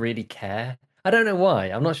just don't really care. I don't know why.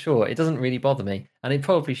 I'm not sure. It doesn't really bother me, and it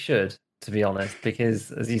probably should, to be honest,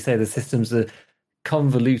 because as you say, the system's a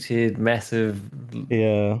convoluted mess of.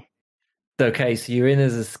 Yeah. Okay, so you're in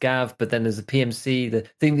as a scav, but then there's a PMC. The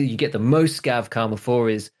thing that you get the most scav karma for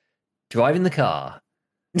is driving the car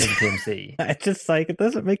as a PMC. I just like it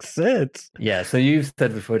doesn't make sense. Yeah, so you've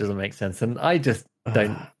said before it doesn't make sense, and I just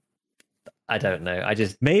don't. I don't know. I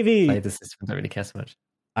just play Maybe the system. Don't really care so much.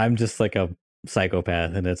 I'm just like a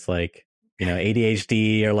psychopath, and it's like,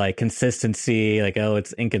 ADHD or like consistency, like, oh,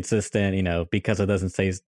 it's inconsistent, because it doesn't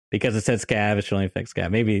say, because it said scav, it should only affect scav.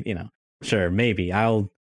 Maybe, sure, maybe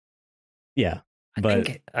yeah.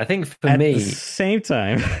 But I think for at me, the same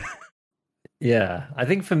time, yeah, I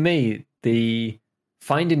think for me, the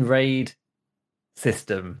find and raid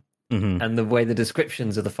system mhm. and the way the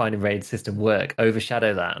descriptions of the find and raid system work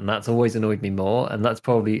overshadow that, and that's always annoyed me more. And that's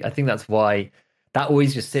probably, I think that's why that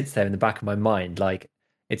always just sits there in the back of my mind, like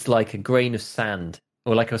it's like a grain of sand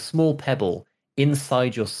or like a small pebble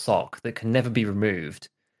inside your sock that can never be removed.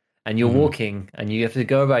 And you're Mhm. walking and you have to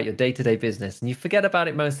go about your day-to-day business and you forget about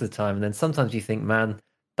it most of the time. And then sometimes you think, man,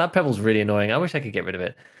 that pebble's really annoying. I wish I could get rid of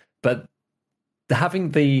it. But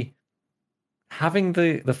having the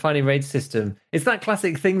finding raid system, it's that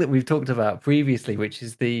classic thing that we've talked about previously, which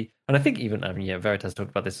is and I think even, yeah, Veritas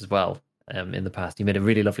talked about this as well in the past. You made a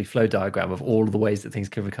really lovely flow diagram of all of the ways that things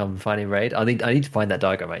could become finding raid. I need to find that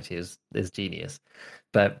diagram actually, is genius.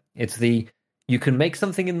 But it's you can make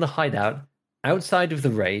something in the hideout outside of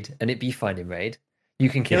the raid and it be finding raid. You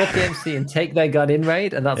can kill a PMC and take their gun in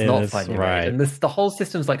raid, and that's not finding raid. And the whole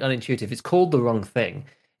system's like unintuitive. It's called the wrong thing.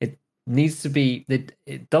 It needs to be.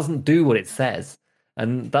 It doesn't do what it says,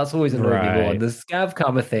 and that's always annoyed me more. Right. And the scav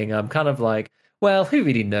karma thing, I'm kind of like, well, who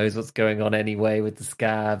really knows what's going on anyway with the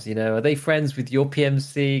scavs? Are they friends with your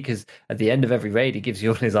PMC? Because at the end of every raid, he gives you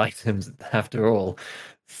all his items. After all,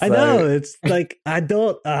 I so know, it's like, I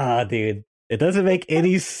don't, dude, it doesn't make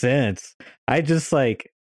any sense. I just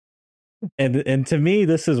like, and to me,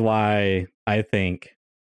 this is why I think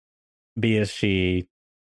BSG,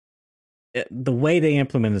 the way they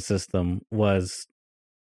implemented the system was,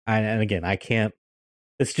 and again, I can't,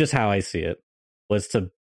 it's just how I see it, was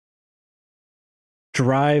to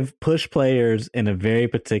push players in a very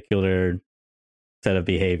particular set of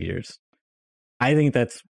behaviors. I think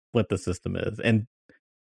that's what the system is. And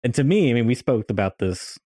to me, I mean, we spoke about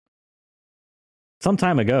this some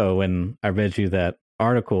time ago when I read you that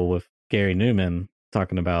article with Gary Newman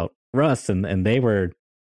talking about Rust, and they were,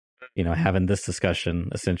 having this discussion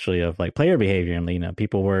essentially of like player behavior, and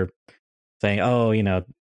people were saying, oh,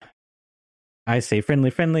 I say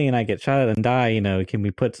friendly, and I get shot at and die. Can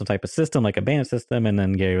we put some type of system like a ban system? And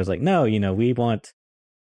then Gary was like, no,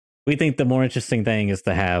 we think the more interesting thing is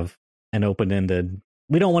to have an open ended.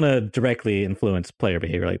 We don't want to directly influence player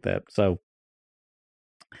behavior like that. So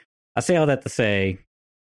I say all that to say,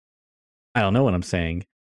 I don't know what I'm saying,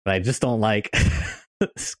 but I just don't like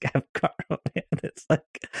Scav Karma, man. It's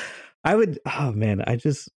like, oh man, I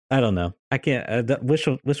don't know. I can't,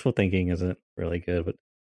 wishful thinking isn't really good, but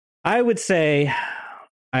I would say,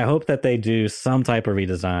 I hope that they do some type of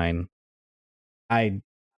redesign. I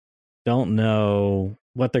don't know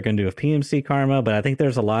what they're going to do with PMC Karma, but I think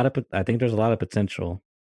there's a lot of potential.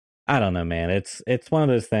 I don't know, man. It's one of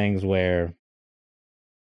those things where,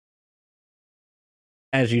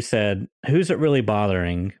 as you said, who's it really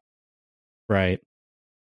bothering, right?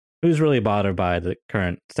 Who's really bothered by the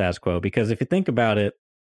current status quo? Because if you think about it,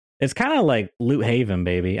 it's kind of like Loot Haven,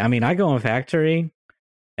 baby. I mean, I go in Factory,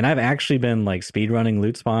 and I've actually been like speedrunning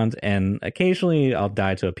loot spawns, and occasionally I'll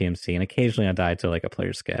die to a PMC, and occasionally I die to like a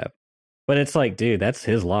player scav. But it's like, dude, that's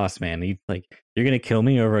his loss, man. You're gonna kill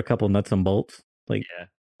me over a couple nuts and bolts? Like, yeah.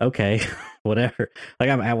 Okay, whatever.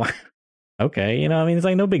 Like, okay, I mean, it's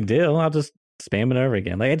like no big deal. I'll just spam it over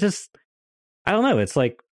again. Like, I don't know. It's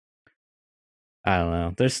like, I don't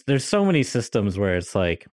know. There's so many systems where it's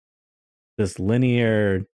like this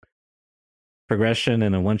linear progression,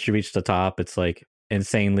 and then once you reach the top, it's like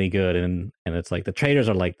insanely good, and it's like the traders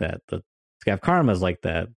are like that. The Scav Karma's like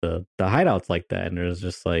that. The hideouts like that, and there's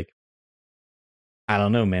just like, I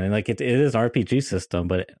don't know, man. And like it is RPG system,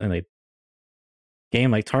 but in a game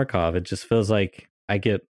like Tarkov, it just feels like I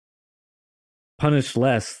get punished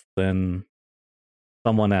less than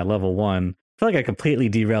someone at level 1. I feel like I completely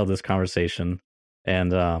derailed this conversation,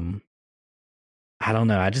 and I don't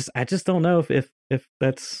know. I just don't know if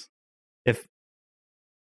that's if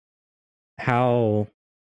how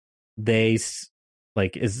they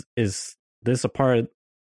like is this a part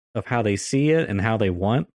of how they see it and how they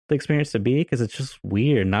want the experience to be, because it's just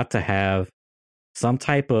weird not to have some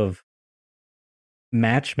type of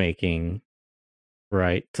matchmaking,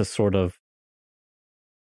 right, to sort of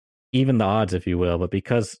even the odds, if you will. But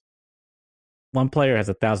because one player has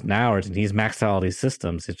 1,000 hours and he's maxed out all these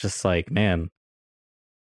systems, it's just like, man,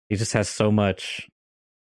 he just has so many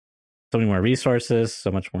more resources,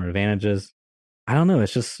 so much more advantages. I don't know.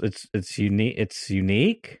 It's just it's unique. It's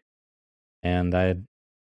unique, and I'm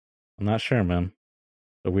not sure, man.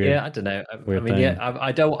 A weird, Yeah, I don't know. I weird mean, thing. yeah,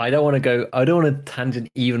 I don't want to go. I don't want to tangent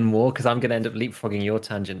even more because I'm going to end up leapfrogging your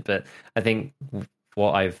tangent. But I think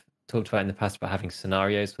what I've talked about in the past about having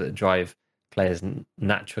scenarios that drive players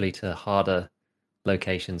naturally to harder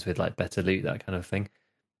locations with like better loot, that kind of thing.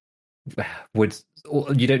 Would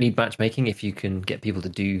you don't need matchmaking if you can get people to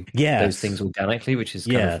do those things Yes, organically, which is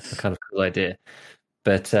kind of a yes, kind of cool idea.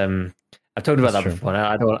 But I've talked about that's that true. before. And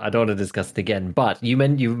I don't want to discuss it again. But you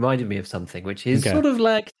reminded me of something which is Okay. sort of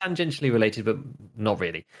like tangentially related, but not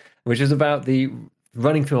really. Which is about the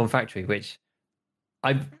running through on factory, which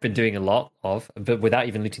I've been doing a lot of, but without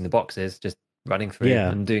even looting the boxes, just running through Yeah.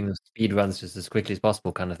 and doing the speed runs just as quickly as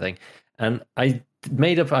possible, kind of thing. And I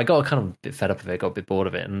got kind of a bit fed up of it, got a bit bored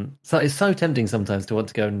of it, and so it's so tempting sometimes to want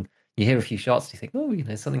to go and you hear a few shots, you think, oh,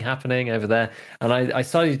 something happening over there. And I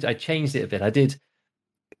changed it a bit. I did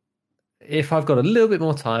if I've got a little bit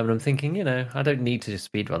more time and I'm thinking, I don't need to just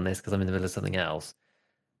speed run this because I'm in the middle of something else.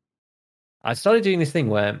 I started doing this thing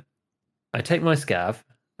where I take my scav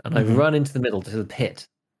and I Mm-hmm. run into the middle to the pit,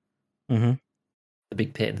 Mm-hmm. the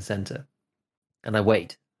big pit in the center, and I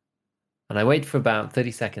wait. And I wait for about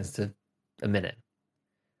 30 seconds to a minute.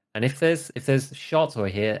 And if there's shots or I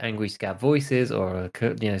hear angry scav voices or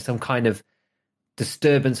some kind of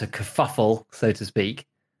disturbance or kerfuffle, so to speak,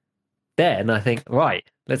 then I think, right,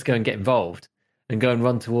 let's go and get involved and go and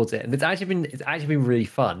run towards it. And it's actually been really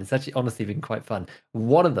fun. It's actually honestly been quite fun.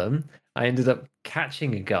 One of them, I ended up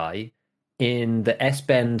catching a guy in the S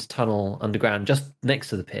Bend tunnel underground, just next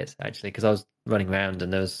to the pit, actually, because I was running around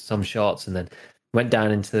and there was some shots, and then went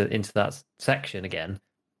down into that section again.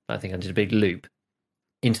 I think I did a big loop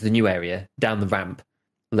into the new area, down the ramp,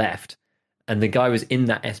 left, and the guy was in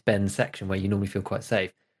that S Bend section where you normally feel quite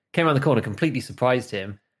safe. Came around the corner, completely surprised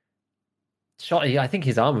him, shot. I think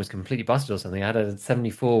his armor was completely busted or something. I had a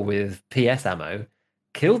 74 with PS ammo,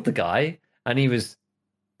 killed the guy, and he was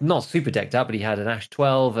not super decked out, but he had an Ash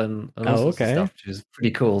 12 and all Oh, sorts of okay. stuff, which was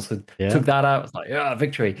pretty cool. So Yeah. took that out. It's like, yeah,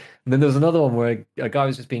 victory. And then there was another one where a guy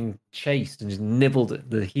was just being chased and just nibbled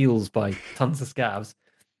at the heels by tons of scavs,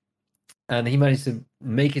 and he managed to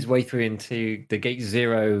make his way through into the Gate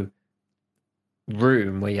Zero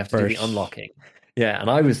room where you have to do the First. unlocking. Yeah, and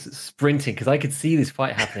I was sprinting because I could see this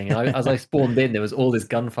fight happening. And as I spawned in, there was all this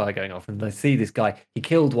gunfire going off, and I see this guy. He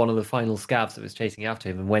killed one of the final scavs that was chasing after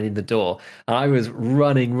him and went in the door. And I was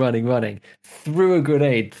running, running, running, threw a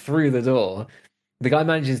grenade through the door. The guy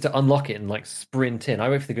manages to unlock it and like sprint in. I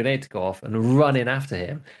wait for the grenade to go off and run in after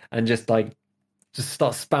him and just start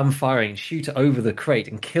spam firing, shoot over the crate,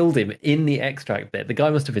 and killed him in the extract bit. The guy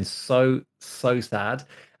must have been so, so sad.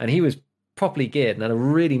 And he was properly geared and had a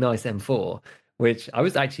really nice M4, which I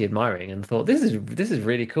was actually admiring and thought, this is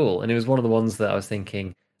really cool. And it was one of the ones that I was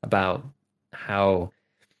thinking about how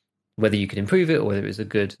whether you could improve it or whether it was a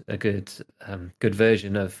good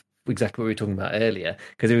version of exactly what we were talking about earlier,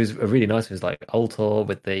 because it was a really nice. It was like Ultor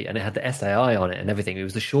and it had the SAI on it and everything. It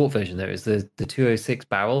was the short version though. It was the 206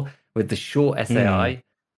 barrel with the short Mm. SAI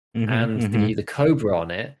Mm-hmm. and Mm-hmm. the Cobra on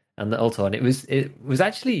it and the Ultor, and it was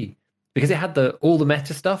actually because it had the all the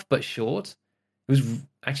meta stuff but short. It was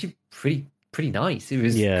actually pretty nice. It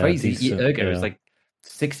was Yeah, crazy decent. ergo. It was Yeah. like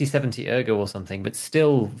 60, 70 ergo or something, but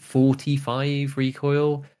still 45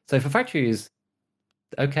 recoil. So for factory is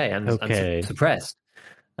okay and Okay. suppressed,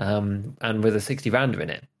 and with a 60 rounder in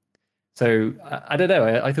it. So I don't know.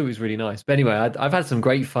 I thought it was really nice. But anyway, I've had some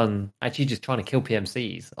great fun actually just trying to kill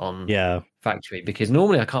PMCs on Yeah. factory because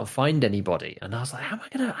normally I can't find anybody, and I was like, how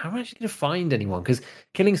am I actually gonna find anyone? Because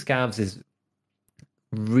killing scavs is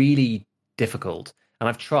really difficult, and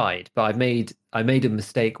I've tried, but I made a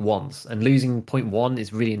mistake once, and losing point one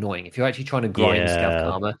is really annoying. If you're actually trying to grind scav Yeah.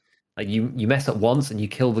 karma, like you mess up once and you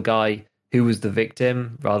kill the guy who was the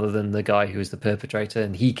victim rather than the guy who was the perpetrator,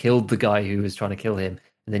 and he killed the guy who was trying to kill him,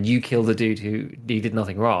 and then you kill the dude who he did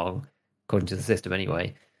nothing wrong, according to the system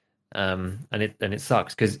anyway. And it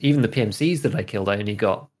sucks because even the PMCs that I killed, I only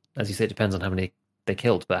got, as you say, it depends on how many they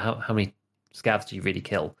killed, but how many scavs do you really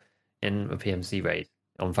kill in a PMC raid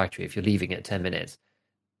on factory if you're leaving at 10 minutes?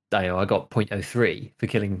 I got 0.03 for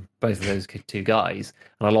killing both of those two guys,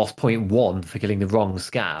 and I lost point 0.1 for killing the wrong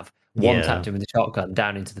scav. One Yeah. tapped him with the shotgun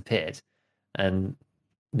down into the pit, and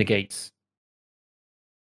negates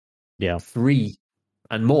Yeah. 3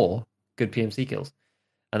 and more good PMC kills,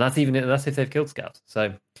 and that's if they've killed scouts.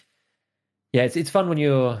 So yeah, it's fun when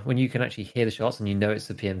you can actually hear the shots and you know it's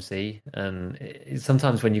the PMC. And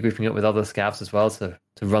sometimes when you're grouping up with other scavs as well to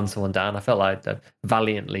run someone down, I felt like I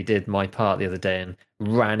valiantly did my part the other day and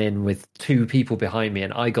ran in with 2 people behind me,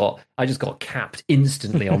 and I just got capped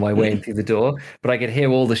instantly on my way in through the door. But I could hear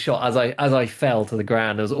all the shot as I fell to the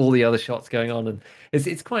ground. There was all the other shots going on, and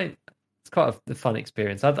it's quite a fun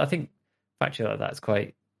experience. I think factually like that's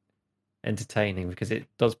quite entertaining because it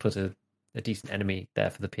does put a decent enemy there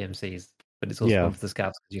for the PMCs, but it's also Yeah. fun for the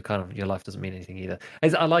scouts because your life doesn't mean anything either.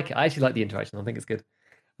 I like it. I actually like the interaction. I think it's good.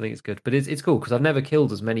 But it's cool because I've never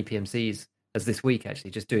killed as many PMCs as this week. Actually,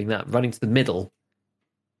 just doing that, running to the middle,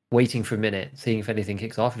 waiting for a minute, seeing if anything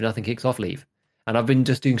kicks off. If nothing kicks off, leave. And I've been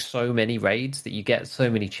just doing so many raids that you get so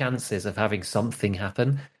many chances of having something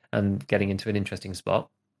happen and getting into an interesting spot.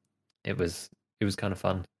 It was kind of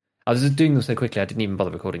fun. I was just doing them so quickly I didn't even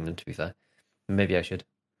bother recording them. To be fair, maybe I should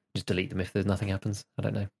just delete them if there's nothing happens. I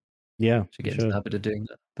don't know. Yeah. Should get into the habit of doing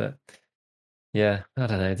that. But yeah, I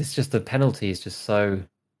don't know. It's just the penalty is just so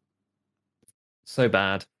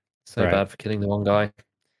bad. So Right. bad for killing the one guy. It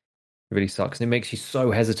really sucks. And it makes you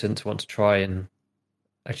so hesitant to want to try and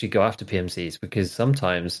actually go after PMCs because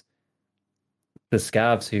sometimes the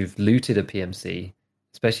scavs who've looted a PMC,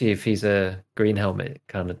 especially if he's a green helmet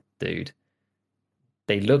kind of dude,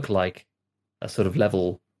 they look like a sort of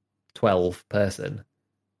level 12 person.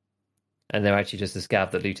 And they're actually just a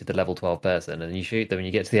scav that looted the level 12 person. And you shoot them and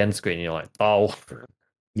you get to the end screen and you're like, oh.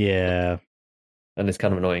 Yeah. And it's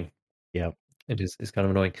kind of annoying. Yeah. It's kind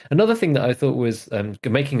of annoying. Another thing that I thought was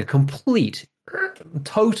making a complete,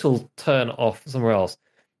 total turn off somewhere else,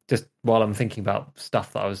 just while I'm thinking about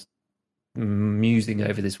stuff that I was musing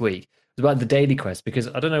over this week, was about the daily quest, because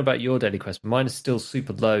I don't know about your daily quest, but mine is still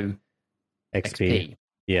super low XP.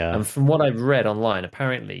 Yeah. And from what I've read online,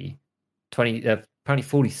 apparently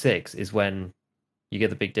 46 is when you get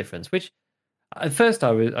the big difference, which at first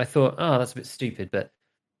I thought, oh, that's a bit stupid, but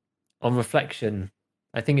on reflection,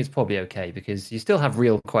 I think it's probably okay because you still have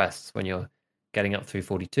real quests when you're getting up through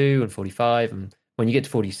 42 and 45, and when you get to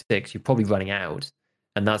 46, you're probably running out,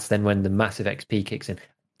 and that's then when the massive XP kicks in.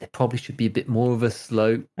 There probably should be a bit more of a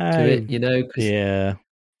slope to it, because Yeah.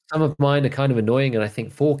 some of mine are kind of annoying, and I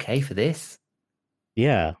think 4K for this,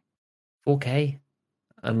 Yeah. 4K,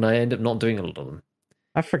 and I end up not doing a lot of them.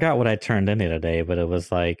 I forgot what I turned in today, but it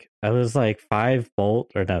was like 3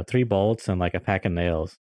 bolts and like a pack of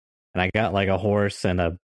nails, and I got like a horse and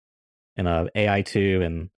a AI2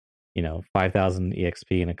 and 5,000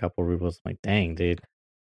 EXP and a couple rubles. I'm like, dang, dude.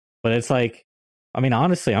 But it's like, I mean,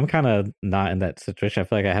 honestly, I'm kind of not in that situation. I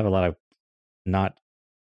feel like I have a lot of not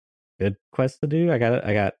good quests to do. I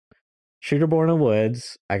got Shooterborn in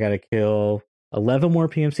Woods. I got to kill 11 more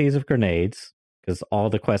PMCs of grenades because all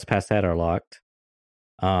the quests past that are locked.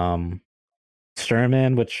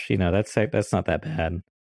 Sturman, which that's not that bad.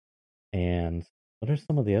 And what are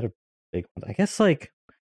some of the other big ones? I guess like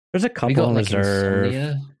there's a couple in reserve.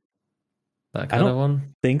 Insomnia? That I kind of don't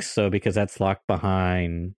one? think so because that's locked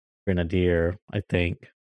behind Grenadier, I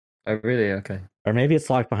think. Oh, really? Okay. Or maybe it's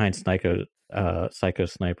locked behind Psycho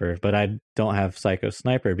Sniper, but I don't have Psycho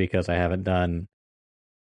Sniper because I haven't done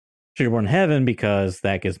Shooterborn Heaven because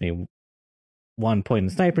that gives me 1 point in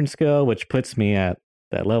sniping skill, which puts me at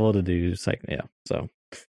that level to do Psycho. Yeah, so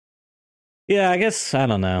yeah, I guess I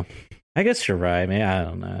don't know. I guess you're right, man. I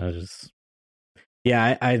don't know.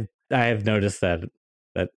 I have noticed that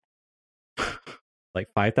like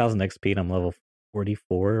 5,000 XP and I'm level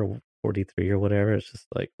 44 or 43 or whatever. It's just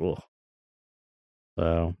like, ugh.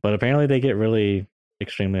 So, but apparently they get really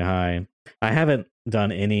extremely high. I haven't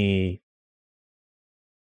done any,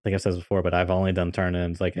 like I said before, but I've only done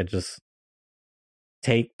turn-ins. Like I just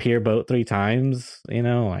take Pier Boat 3 times,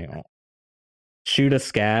 like shoot a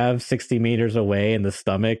scav 60 meters away in the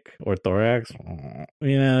stomach or thorax.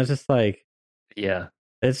 It's just like, yeah,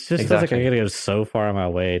 it's just feels like I gotta go so far on my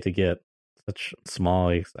way to get such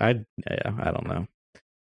small. I don't know.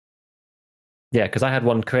 Yeah, because I had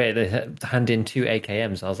one created to hand in 2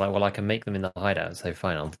 AKMs. I was like, well, I can make them in the hideout, so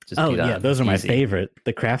fine, I'll just do that. Yeah, those are my favorite.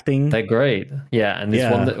 The crafting. They're great. Yeah, and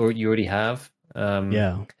this one that you already have.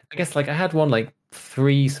 Yeah. I guess like I had one like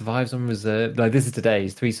 3 survives on reserve. Like this is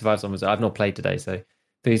today's 3 survives on reserve. I've not played today, so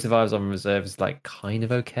 3 survives on reserve is like kind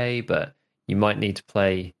of okay, but you might need to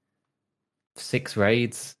play 6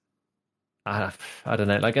 raids. I don't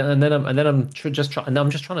know. Like, and then I'm just trying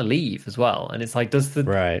to leave as well. And it's like, does the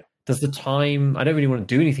time? I don't really want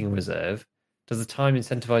to do anything in reserve. Does the time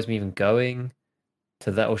incentivize me even going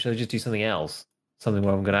to that, or should I just do something else? Something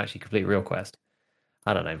where I'm going to actually complete a real quest.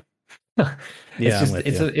 I don't know. It's Yeah, I'm just with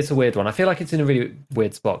you. it's a weird one. I feel like it's in a really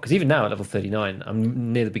weird spot because even now at level 39,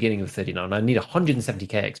 I'm near the beginning of 39. I need 170k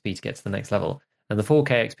XP to get to the next level, and the 4k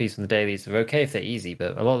XPs from the dailies are okay if they're easy,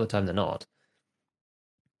 but a lot of the time they're not.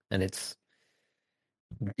 And it's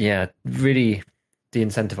yeah, really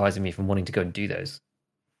de-incentivizing me from wanting to go and do those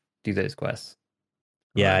quests.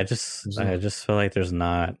 Yeah, Right. I just feel like there's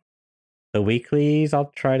not the weeklies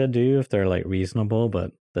I'll try to do if they're like reasonable,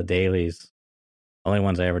 but the dailies, only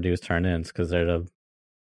ones I ever do is turn ins because they're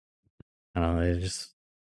I don't know, they just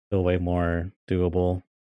feel way more doable.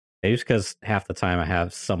 Maybe just because half the time I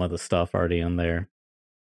have some of the stuff already in there.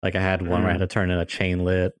 Like I had one where I had Mm. to turn in a chain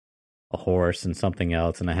lit, a horse, and something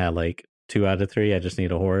else, and I had like 2 out of 3. I just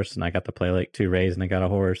need a horse, and I got to play like 2 raids, and I got a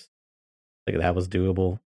horse. Like that was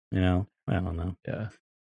doable. I don't know. Yeah,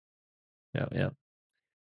 yeah.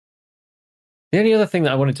 The only other thing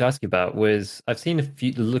that I wanted to ask you about was I've seen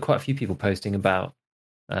quite a few people posting about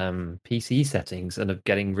PC settings and of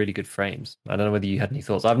getting really good frames. I don't know whether you had any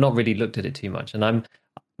thoughts. I've not really looked at it too much, and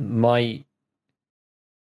my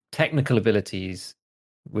technical abilities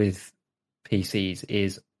with PCs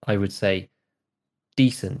is, I would say,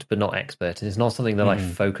 decent but not expert, and it's not something that I Hmm.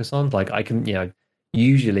 focus on. Like I can,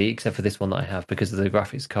 usually, except for this one that I have because of the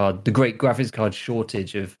great graphics card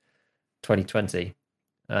shortage of 2020.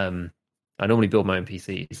 I normally build my own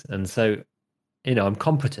PCs, and so I'm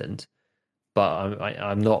competent, but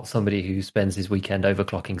I'm not somebody who spends his weekend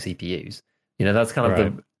overclocking CPUs. That's kind of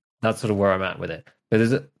Right. that's sort of where I'm at with it. But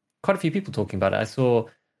there's quite a few people talking about it. I saw,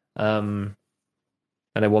 um,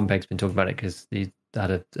 I know One Peg's been talking about it because he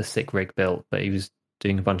had a sick rig built, but he was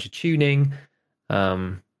doing a bunch of tuning.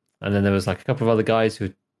 And then there was like a couple of other guys who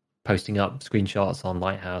were posting up screenshots on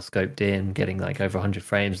Lighthouse, scoped in, getting like over 100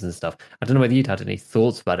 frames and stuff. I don't know whether you'd had any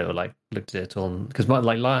thoughts about it or like looked at it at all, because my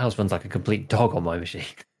like Lighthouse runs like a complete dog on my machine.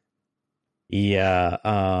 Yeah.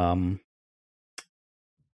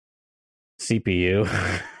 CPU.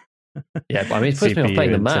 Yeah, but I mean, it puts me off CPU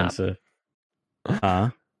playing the map. intensive.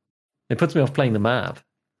 Huh? It puts me off playing the map.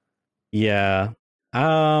 Yeah. Yeah,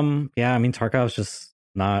 I mean Tarkov's just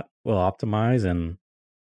not well optimized, and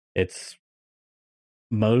it's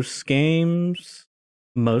most games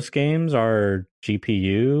most games are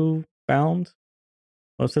GPU bound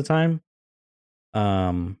most of the time.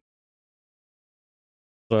 Um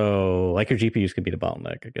so like your GPUs could be the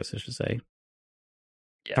bottleneck, I guess I should say.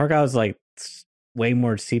 Yeah. Tarkov's like way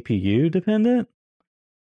more CPU dependent.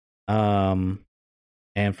 Um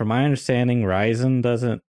and from my understanding, Ryzen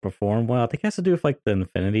doesn't perform well. I think it has to do with like the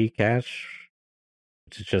Infinity cache,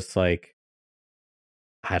 which is just like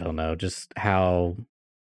I don't know, just how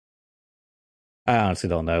I honestly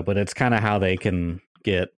don't know, but it's kind of how they can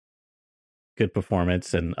get good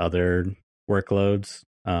performance in other workloads.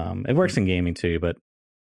 It works in gaming too, but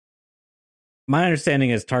my understanding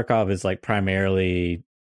is Tarkov is like primarily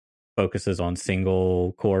focuses on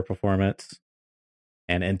single core performance,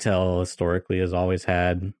 and Intel historically has always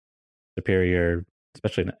had superior,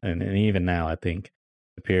 especially and even now, I think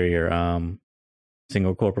superior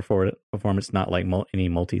single core performance, not like any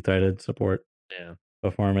multi-threaded support Yeah.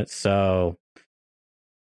 performance. So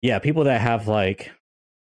yeah, people that have like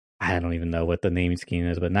I don't even know what the naming scheme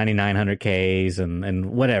is, but 9900Ks and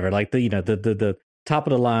whatever, like the top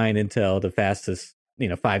of the line Intel, the fastest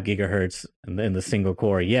 5 gigahertz in the single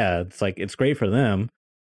core. Yeah, it's like it's great for them.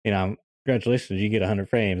 Congratulations, you get 100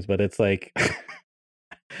 frames, but it's like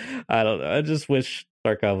I don't know. I just wish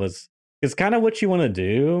Tarkov was because kind of what you want to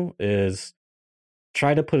do is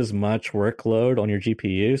try to put as much workload on your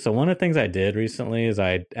GPU. So one of the things I did recently is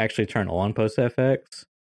I actually turned on PostFX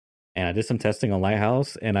and I did some testing on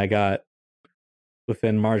Lighthouse, and I got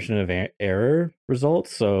within margin of error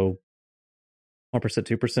results. So 1%,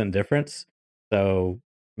 2% difference. So,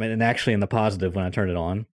 and actually in the positive when I turned it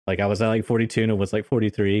on, like I was at like 42 and it was like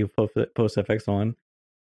 43 post FX on.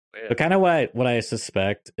 Yeah. But kind of what I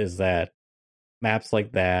suspect is that maps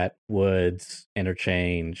like that, woods,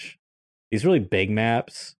 interchange, these really big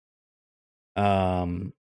maps,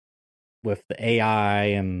 um, with the AI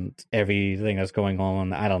and everything that's going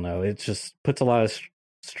on, I don't know. It just puts a lot of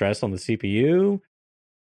stress on the CPU,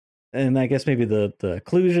 and I guess maybe the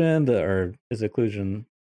occlusion, or is occlusion?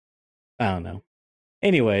 I don't know.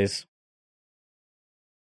 Anyways,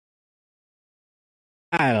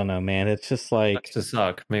 I don't know, man. It's just That's like, to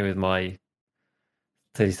suck. Me with my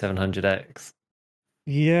 3700X.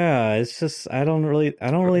 yeah, it's just I don't really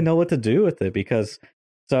know what to do with it because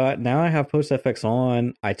so now I have PostFX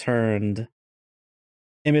on. I turned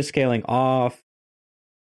image scaling off,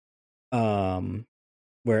 um,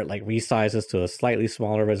 where it like resizes to a slightly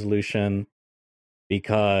smaller resolution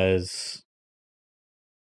because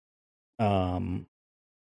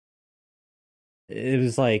it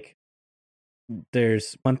was like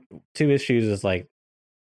there's two issues is like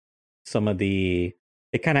some of the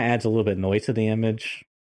it kind of adds a little bit of noise to the image,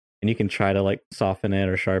 and you can try to like soften it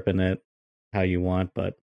or sharpen it how you want,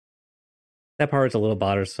 but that part is a little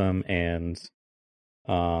bothersome, and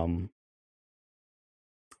um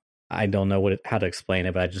I don't know how to explain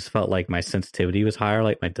it, but I just felt like my sensitivity was higher,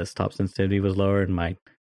 like my desktop sensitivity was lower, and I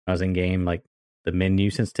was in game, like the menu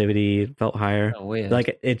sensitivity felt higher. Oh, weird.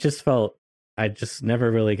 Like it just felt, I just never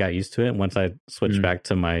really got used to it. Once I switched back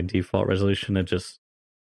to my default resolution, it just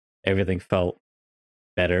everything felt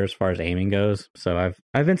better as far as aiming goes. So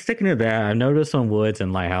I've been sticking to that. I've noticed on Woods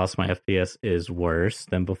and Lighthouse, my FPS is worse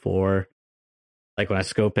than before. Like when I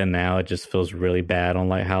scope in now, it just feels really bad on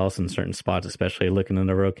Lighthouse in certain spots, especially looking in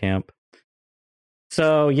the row camp.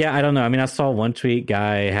 So yeah, I don't know. I mean, I saw one tweet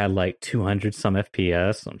guy had like 200 some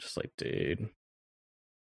FPS. I'm just like, dude,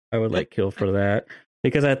 I would like kill for that,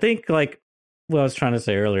 because I think like what I was trying to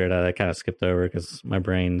say earlier that I kind of skipped over because my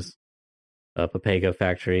brain's Papago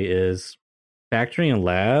factory is factory and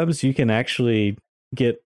labs. You can actually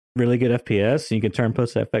get really good FPS. You can turn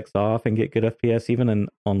post FX off and get good FPS even in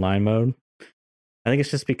online mode. I think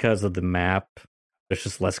it's just because of the map. There's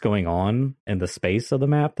just less going on in the space of the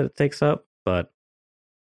map that it takes up. But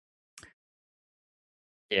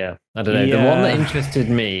yeah, I don't know. The one that interested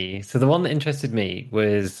me. So the one that interested me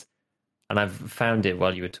was, and I've found it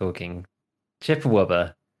while you were talking.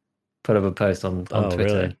 Chipperwubber put up a post on Twitter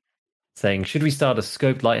really? saying, "Should we start a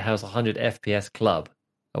scoped Lighthouse 100 FPS club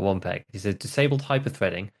at one peg?" He said, "Disabled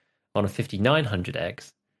hyperthreading on a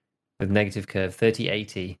 5900X with negative curve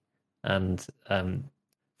 3080 and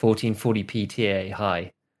 1440p TAA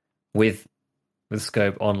high with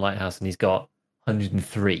scope on Lighthouse," and he's got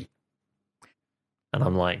 103. And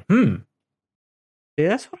I'm like, yeah,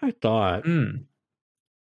 that's what I thought.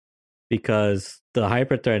 Because the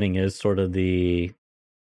hyperthreading is sort of the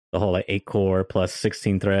whole like 8 core plus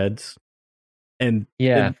 16 threads, and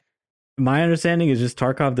yeah, my understanding is just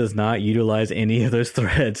Tarkov does not utilize any of those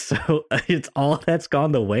threads, so it's all that's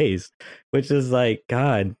gone to waste. Which is like,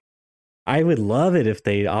 God, I would love it if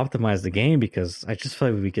they optimize the game, because I just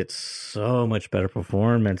feel like we get so much better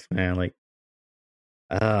performance, man. Like,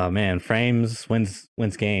 oh man, frames wins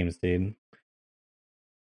games, dude.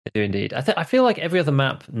 I do indeed. I feel like every other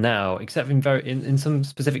map now, except in some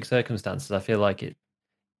specific circumstances, I feel like it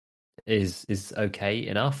is okay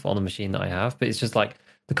enough on the machine that I have. But it's just like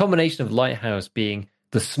the combination of Lighthouse being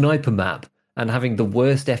the sniper map and having the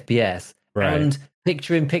worst FPS, Right. and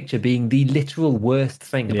picture in picture being the literal worst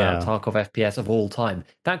thing about Yeah. Tarkov FPS of all time.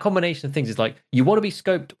 That combination of things is like you want to be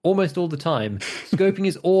scoped almost all the time. Scoping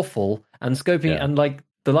is awful, and scoping Yeah. and like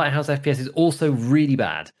the Lighthouse FPS is also really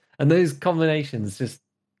bad. And those combinations just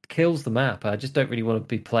kills the map. I just don't really want to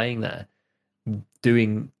be playing there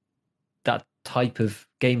doing that type of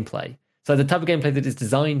gameplay. So the type of gameplay that it's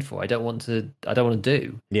designed for, I don't want to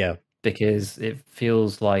do. Yeah. Because it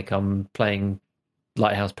feels like I'm playing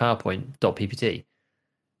Lighthouse PowerPoint.ppt.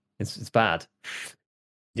 It's bad.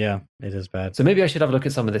 Yeah, it is bad. So maybe I should have a look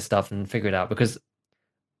at some of this stuff and figure it out, because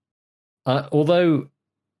although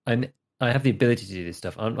I have the ability to do this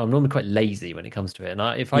stuff, I'm normally quite lazy when it comes to it.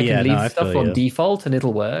 And if I can leave stuff on default and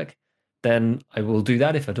it'll work, then I will do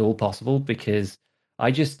that if at all possible, because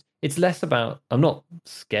it's less about, I'm not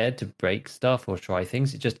scared to break stuff or try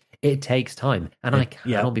things. It takes time, and I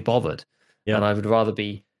cannot be bothered. Yep. And I would rather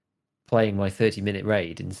be playing my 30-minute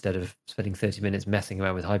raid instead of spending 30 minutes messing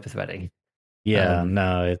around with hyperthreading. Yeah,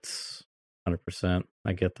 no, it's 100%.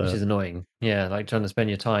 I get that. Which is annoying. Yeah, like trying to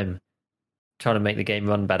spend your time trying to make the game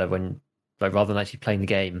run better when, like, rather than actually playing the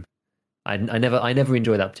game. I never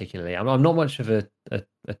enjoy that particularly. I'm not much of a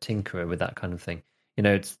tinkerer with that kind of thing. You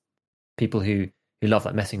know, it's people who love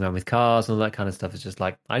like messing around with cars and all that kind of stuff. It's just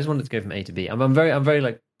like, I just wanted to go from A to B. I'm very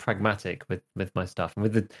like pragmatic with my stuff, and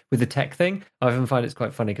with the tech thing, I often find it's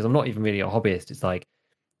quite funny because I'm not even really a hobbyist. It's like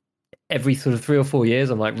every sort of 3 or 4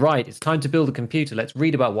 years, I'm like, right, it's time to build a computer. Let's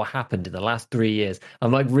read about what happened in the last 3 years.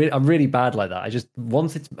 I'm like, I'm really bad like that. I just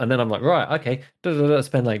once it's, and then I'm like, right, okay,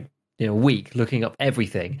 spend like a week looking up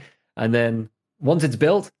everything, and then once it's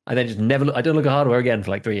built, I then just never I don't look at hardware again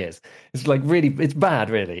for like 3 years. It's like really, it's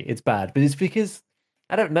bad, really. It's bad, but it's because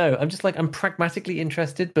I don't know. I'm just like, I'm pragmatically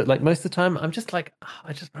interested, but like most of the time, I'm just like,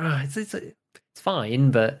 it's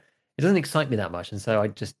fine, but it doesn't excite me that much, and so I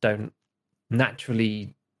just don't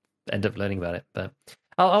naturally end up learning about it. But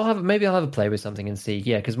I'll have a play with something and see.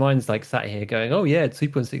 Yeah, because mine's like sat here going, oh yeah, it's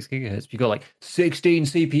 3.6 gigahertz. You've got like 16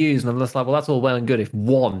 CPUs, and I'm just like, well, that's all well and good if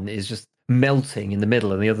one is just melting in the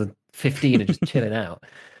middle and the other 15 are just chilling out.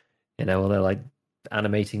 Or they're like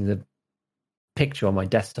animating the picture on my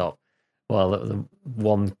desktop while the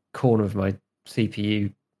one corner of my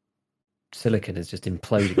CPU silicon is just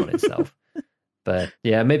imploding on itself. But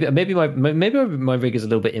yeah, maybe my rig is a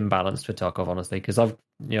little bit imbalanced for Tarkov, honestly, because I've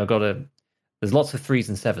got there's lots of 3s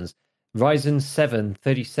and 7s. Ryzen 7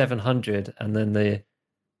 3700 and then the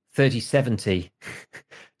 3070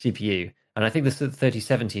 GPU. And I think the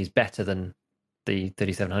 3070 is better than the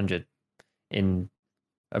 3700 in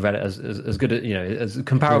as good as as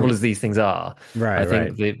comparable as these things are. Right, I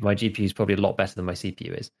think right. my GPU is probably a lot better than my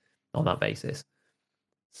CPU is on that basis.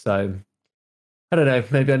 So I don't know.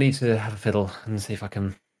 Maybe I need to have a fiddle and see if I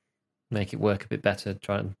can make it work a bit better.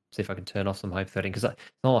 Try and see if I can turn off some hyperthreading because it's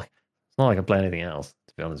not like I play anything else.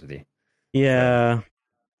 To be honest with you. Yeah. So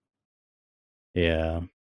Yeah.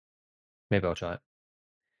 maybe I'll try it.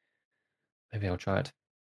 Maybe I'll try it.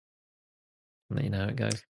 And let you know how it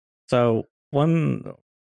goes. So one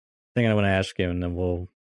thing I want to ask you, and then we'll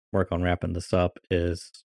work on wrapping this up,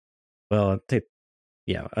 is, well,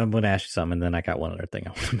 I'm going to ask you something, and then I got one other thing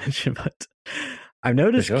I want to mention. But I've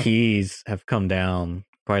noticed sure. keys have come down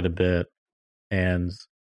quite a bit, and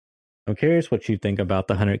I'm curious what you think about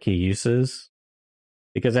the 100 key uses,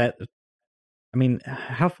 because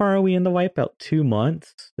how far are we in the wipeout? 2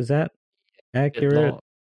 months? Is that accurate?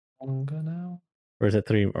 Longer now, or is it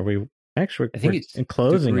 3? Are we actually? I think We're it's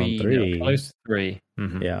closing on 3 now, 3. close to 3.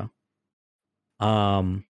 Mm-hmm. Yeah.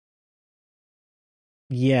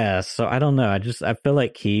 Yeah, so I don't know. I feel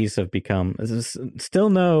like keys have become still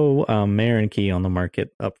no Marin key on the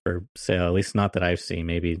market up for sale. At least not that I've seen.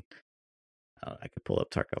 Maybe I could pull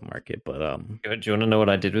up Tarkov Market, but Do you want to know what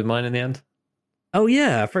I did with mine in the end? oh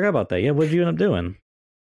yeah, I forgot about that. Yeah, what did you end up doing?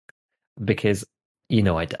 Because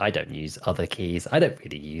I don't use other keys. I don't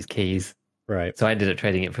really use keys, Right. so I ended up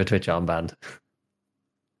trading it for a Twitch armband.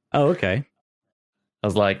 Oh, okay. I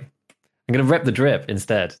was like, I'm going to rep the drip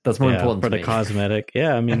instead. That's more important for to the me. cosmetic.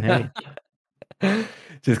 Yeah, I mean, hey.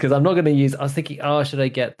 Just because I'm not going to use. I was thinking, oh, should I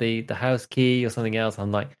get the house key or something else?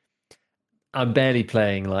 I'm like, I'm barely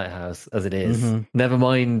playing Lighthouse as it is. Mm-hmm. Never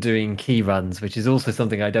mind doing key runs, which is also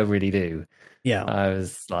something I don't really do. Yeah. I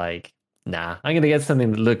was like, nah, I'm going to get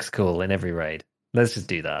something that looks cool in every raid. Let's just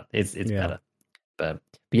do that. It's better. But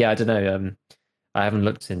yeah, I don't know. I haven't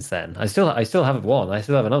looked since then. I still have one. I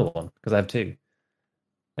still have another one because I have two,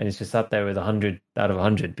 and it's just sat there with 100 out of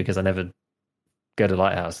 100 because I never go to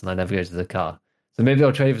Lighthouse and I never go to the car. So maybe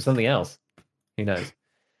I'll trade for something else. Who knows?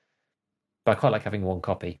 But I quite like having one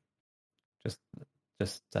copy, just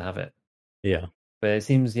to have it. Yeah. But it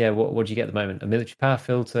seems, yeah. What do you get at the moment? A military power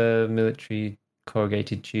filter, military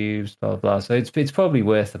corrugated tubes, blah blah blah. So it's probably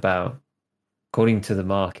worth about, according to the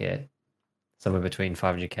market, somewhere between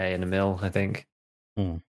 500k and a mil, I think.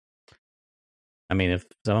 I mean, if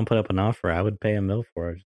someone put up an offer, I would pay a mil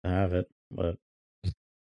for it to have it. But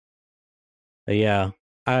yeah,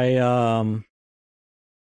 I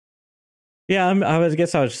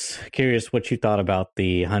guess I was curious what you thought about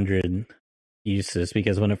the 100 uses,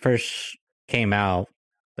 because when it first came out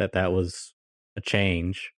that was a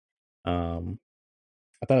change. I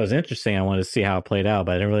thought it was interesting. I wanted to see how it played out,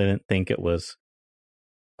 but I really didn't think it was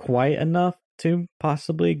quite enough to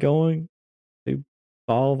possibly going to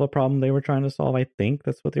solve a problem they were trying to solve. I think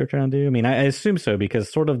that's what they were trying to do. I mean, I assume so,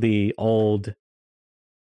 because sort of the old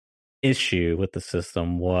issue with the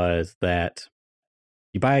system was that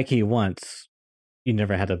you buy a key once, you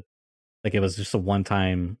never had to, like, it was just a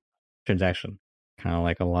one-time transaction, kind of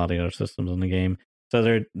like a lot of the other systems in the game.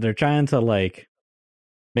 So they're trying to like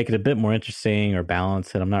make it a bit more interesting or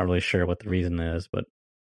balance it. I'm not really sure what the reason is, but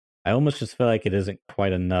I almost just feel like it isn't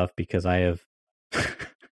quite enough, because I have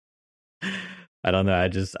I don't know,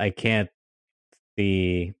 I can't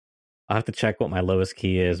see. I'll have to check what my lowest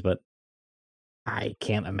key is, but I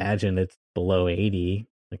can't imagine it's below 80.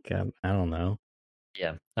 Like, I don't know.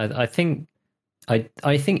 Yeah, I think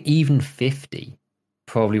I think even 50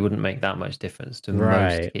 probably wouldn't make that much difference to most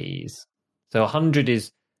Right. keys. So 100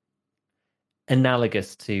 is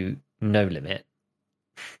analogous to no limit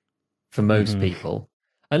for most Mm-hmm. people,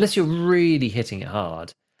 unless you're really hitting it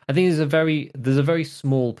hard. I think there's a very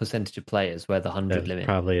small percentage of players where the 100 That limit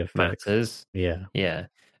probably affects. matters. Yeah. Yeah,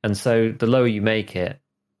 and so the lower you make it,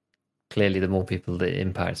 clearly the more people that it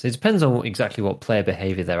impacts. It depends on exactly what player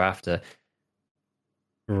behavior they're after.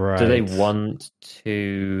 Do they Right. want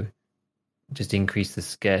to just increase the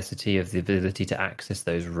scarcity of the ability to access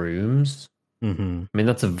those rooms? Mm-hmm. I mean,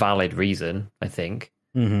 that's a valid reason, I think.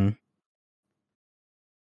 Mm-hmm.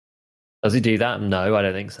 Does it do that? No, I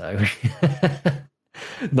don't think so.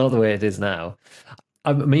 Not the way it is now.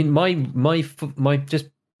 I mean, my just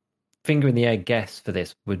finger in the air guess for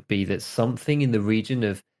this would be that something in the region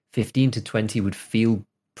of 15 to 20 would feel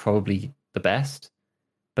probably the best,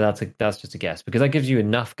 but that's just a guess because that gives you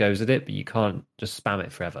enough goes at it, but you can't just spam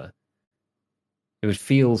it forever. It would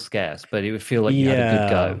feel scarce, but it would feel like you had a good Yeah.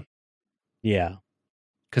 go. Yeah.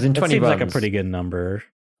 Because in That 20 seems like a runs, pretty good number.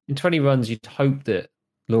 you'd hope that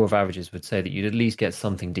law of averages would say that you'd at least get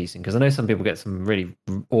something decent. Because I know some people get some really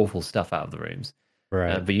awful stuff out of the rooms,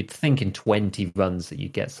 Right. but you'd think in 20 runs that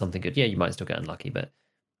you'd get something good. Yeah, you might still get unlucky, but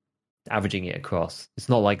averaging it across, it's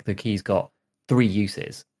not like the key's got 3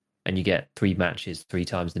 uses and you get 3 matches 3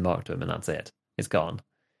 times the mark to them and that's it. It's gone.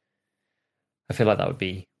 I feel like that would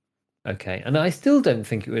be okay. And I still don't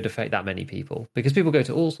think it would affect that many people because people go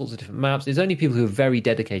to all sorts of different maps. There's only people who are very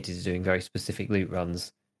dedicated to doing very specific loot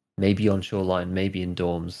runs, maybe on Shoreline, maybe in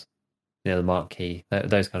dorms, the Mark Key,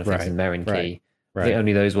 those kind of things, Right. and Merrin Right. Key. I think Right.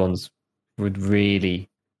 only those ones would really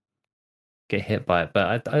get hit by it.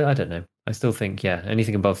 But I don't know. I still think, yeah,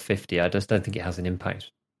 anything above 50, I just don't think it has an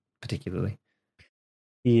impact particularly.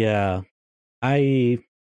 Yeah. I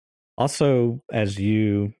also, as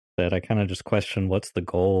you said, I kind of just question what's the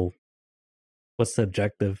goal? What's the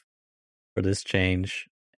objective for this change?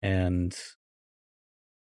 And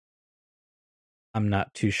I'm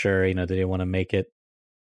not too sure, do they want to make it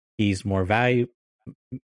keys more value,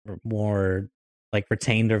 more like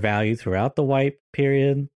retain their value throughout the wipe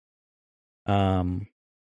period? Um,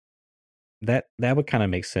 that would kind of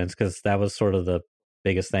make sense because that was sort of the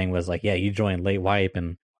biggest thing was like, yeah, you joined late wipe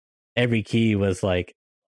and every key was like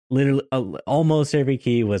literally almost every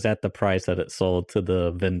key was at the price that it sold to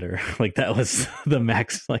the vendor. Like that was the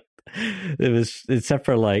max. Like it was, except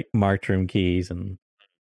for like marked room keys and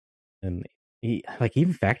like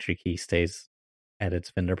even factory key stays at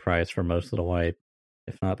its vendor price for most of the wipe,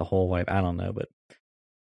 if not the whole wipe. I don't know, but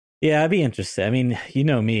yeah, I'd be interested. I mean, you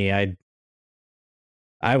know me,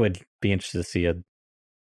 I would be interested to see a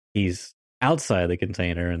keys outside the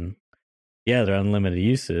container, and yeah, they're unlimited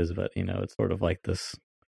uses, but it's sort of like this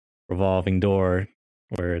revolving door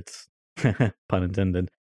where it's pun intended,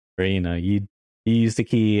 where you use the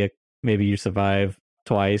key, maybe you survive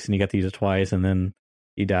twice and you got to use it twice, and then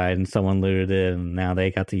you died and someone looted it and now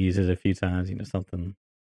they got to use it a few times, something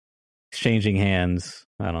exchanging hands.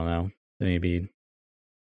 I don't know, maybe a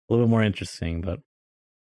little bit more interesting. But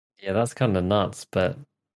Yeah, that's kind of nuts, but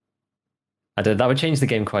I don't. That would change the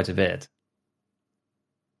game quite a bit.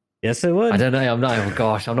 yes, it I would. don't know. I'm not. Oh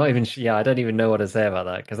gosh, I'm not even. Yeah, I don't even know what to say about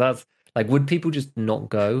that because that's like, would people just not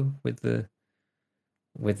go with the?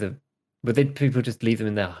 Would they people just leave them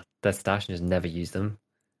in their stash and just never use them?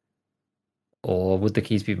 Or would the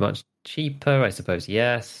keys be much cheaper? I suppose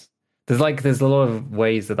yes. There's a lot of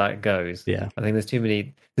ways that goes. Yeah, I think there's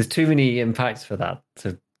too many impacts for that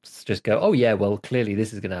to just go, oh yeah, well clearly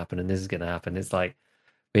this is going to happen and this is going to happen. It's like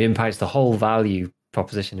it impacts the whole value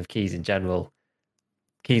proposition of keys in general.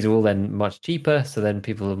 Keys are all then much cheaper, so then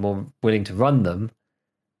people are more willing to run them,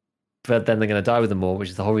 but then they're going to die with them more, which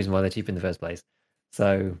is the whole reason why they're cheap in the first place.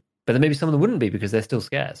 So, but then maybe some of them wouldn't be because they're still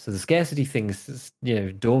scarce. So the scarcity thing is,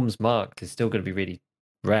 Dorm's marked is still going to be really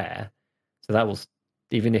rare. So that will,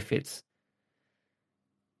 even if it's,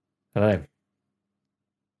 I don't know.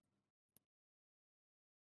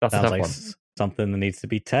 That's a sounds tough like one. something that needs to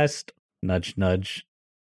be tested. Nudge, nudge.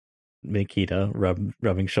 Mikita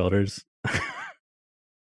rubbing shoulders.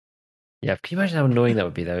 Yeah, can you imagine how annoying that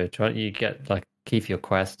would be though? You get like key for your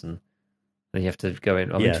quest and then you have to go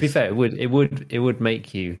in. I mean, to be Yes. fair, it would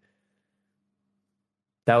make you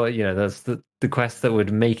that would, that's the quest that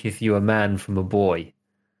would maketh you a man from a boy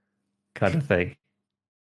kind of thing.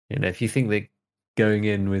 If you think that going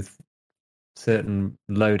in with certain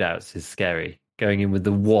loadouts is scary, going in with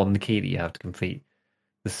the one key that you have to complete,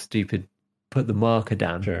 the stupid put the marker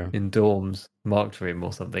down Sure. in dorms marked room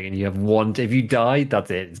or something, and you have one. If you die,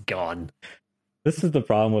 that's it. It's gone. This is the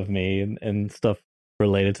problem with me and stuff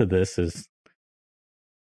related to this is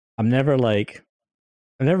I've never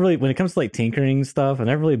really, when it comes to like tinkering stuff, I've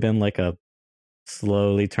never really been like a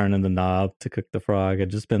slowly turning the knob to cook the frog. I've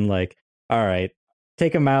just been like, all right,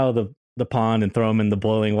 take him out of the pond and throw him in the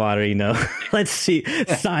boiling water, let's see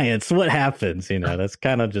science, what happens, that's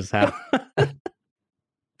kind of just how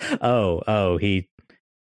oh, he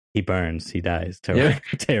burns, he dies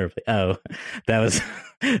terribly. Oh, that was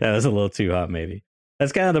that was a little too hot, maybe.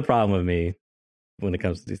 That's kind of the problem with me when it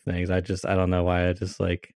comes to these things. I don't know why I just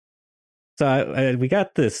like. So we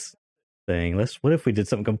got this thing. What if we did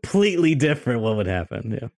something completely different? What would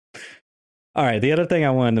happen? Yeah. All right. The other thing I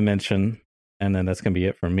wanted to mention, and then that's gonna be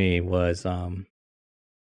it for me, was I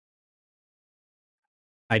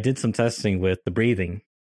did some testing with the breathing.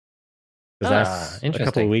 Because that's a couple of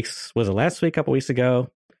Interesting. weeks. Was it last week? A couple weeks ago?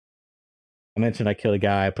 I mentioned I killed a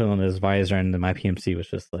guy, I put on his visor, and then my PMC was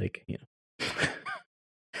just like,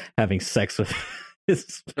 having sex with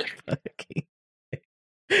It's fucking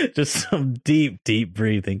just some deep, deep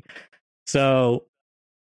breathing. So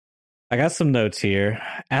I got some notes here.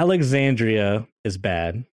 Alexandria is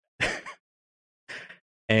bad.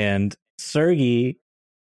 And Sergey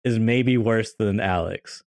is maybe worse than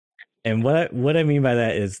Alex. And what I mean by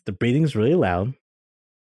that is the breathing's really loud,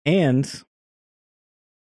 and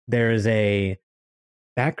there is a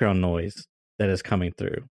background noise that is coming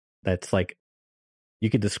through. That's like you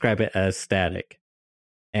could describe it as static,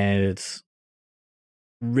 and it's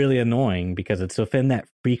really annoying because it's within that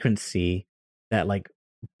frequency that like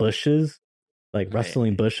bushes, like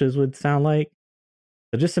rustling bushes would sound like.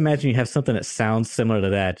 So just imagine you have something that sounds similar to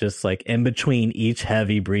that, just like in between each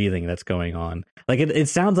heavy breathing that's going on. Like it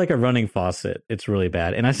sounds like a running faucet. It's really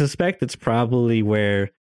bad. And I suspect it's probably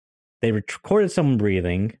where they recorded someone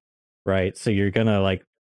breathing, right? So you're going to like,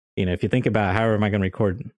 if you think about how am I going to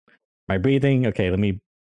record my breathing? Okay, let me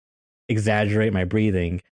exaggerate my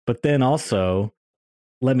breathing, but then also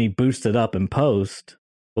let me boost it up in post.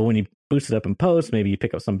 But when you boost it up in post, maybe you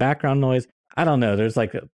pick up some background noise. I don't know. There's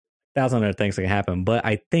like 1,000 other things that can happen, but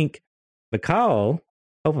I think the call.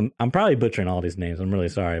 I'm probably butchering all these names. I'm really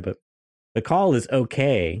sorry, but the call is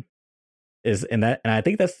okay. And I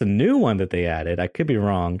think that's the new one that they added. I could be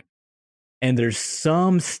wrong. And there's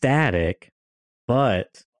some static,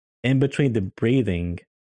 but in between the breathing,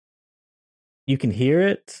 you can hear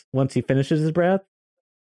it once he finishes his breath,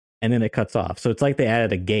 and then it cuts off. So it's like they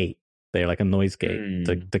added a gate there, like a noise gate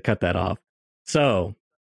to cut that off. So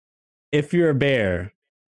if you're a bear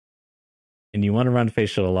and you want to run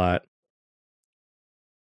face shield a lot,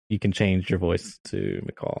 you can change your voice to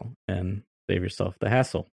McCall and save yourself the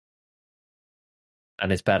hassle.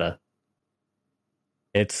 And it's better.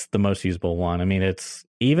 It's the most usable one. I mean, it's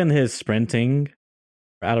even his sprinting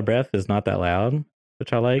out of breath is not that loud,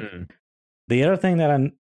 which I like. The other thing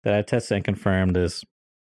that I tested and confirmed is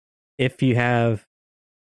if you have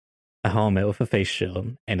a helmet with a face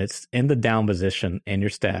shield and it's in the down position in your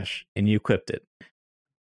stash and you equipped it,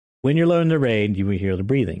 when you're loading the raid, you will hear the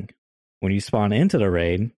breathing. When you spawn into the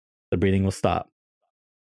raid, the breathing will stop.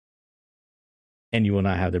 And you will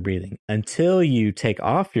not have the breathing until you take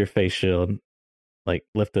off your face shield, like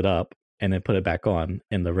lift it up and then put it back on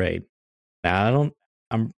in the raid. Now,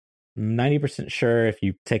 I'm 90% sure if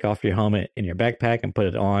you take off your helmet in your backpack and put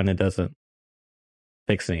it on, it doesn't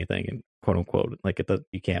fix anything, and quote unquote, like it does,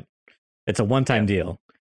 you can't. It's a one-time deal.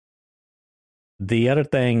 The other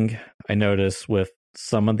thing I noticed with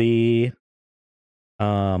some of the,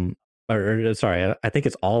 sorry, I think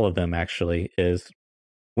it's all of them actually, is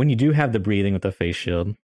when you do have the breathing with the face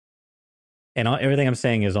shield, and everything I'm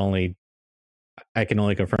saying is only, I can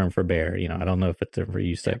only confirm for Bear. I don't know if it's for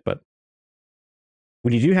you, Sec, but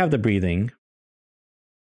when you do have the breathing,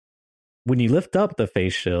 when you lift up the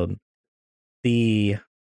face shield, the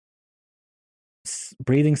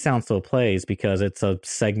breathing sound still plays because it's a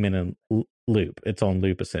segmented loop. It's on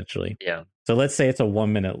loop essentially. Yeah. So let's say it's a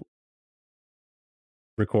 1 minute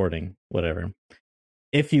recording, whatever.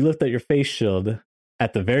 If you lift up your face shield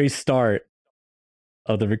at the very start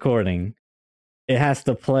of the recording, it has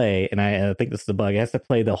to play, and I think this is the bug. It has to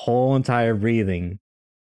play the whole entire breathing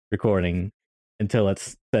recording until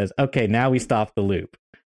it says, "Okay, now we stop the loop,"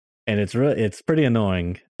 and it's pretty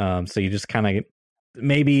annoying. So you just kind of,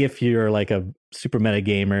 maybe if you're like a super meta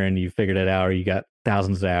gamer and you figured it out, or you got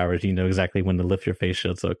thousands of hours, you know exactly when to lift your face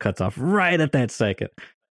shield, so it cuts off right at that second.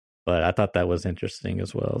 But I thought that was interesting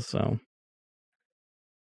as well. So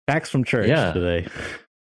facts from church today.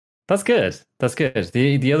 That's good. That's good.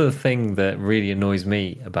 The other thing that really annoys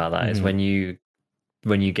me about that is when you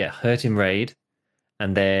get hurt in raid,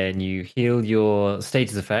 and then you heal your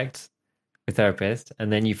status effect with therapist,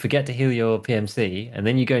 and then you forget to heal your PMC, and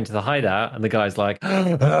then you go into the hideout, and the guy's like,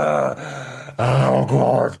 "Oh god, oh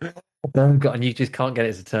god," and you just can't get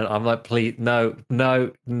it to turn. I'm like, please, no,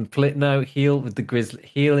 heal with the grizzly,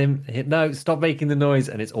 heal him. No, stop making the noise,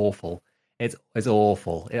 and it's awful. It's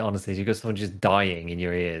awful. It honestly, you've got someone just dying in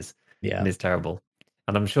your ears. Yeah, and it's terrible.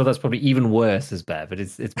 And I'm sure that's probably even worse as Bear, but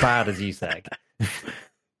it's bad as USEC.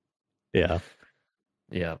 Yeah.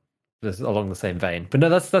 Along the same vein. But no,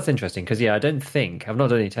 that's interesting because I've not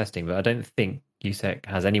done any testing, but I don't think USEC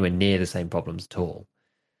has anywhere near the same problems at all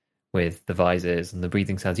with the visors and the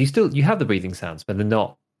breathing sounds. You have the breathing sounds, but they're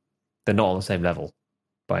not on the same level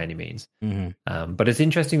by any means. But it's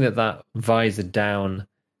interesting that visor down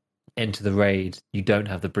into the raid, you don't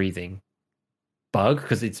have the breathing bug,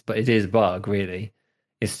 because it is a bug, really.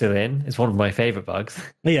 It's still in. It's one of my favorite bugs.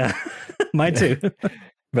 Yeah, mine too.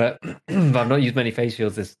 But I've not used many face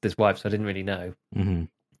shields this wipe, so I didn't really know.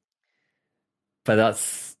 But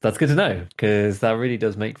that's good to know, because that really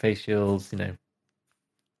does make face shields,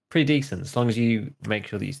 pretty decent. As long as you make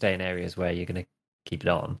sure that you stay in areas where you're going to keep it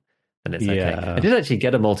on, then it's okay. I Yeah. did actually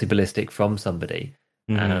get a multi-ballistic from somebody,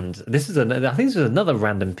 Hmm. and I think this was another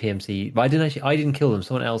random PMC, but I didn't kill them.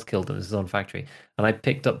 Someone else killed them. This is on factory, and I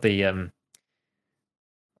picked up the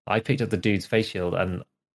dude's face shield, and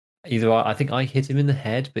I think I hit him in the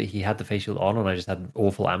head, but he had the face shield on, and I just had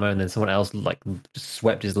awful ammo. And then someone else like just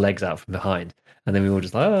swept his legs out from behind, and then we all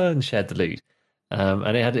just like and shared the loot.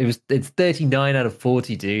 And it's 39 out of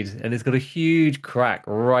 40, dude, and it's got a huge crack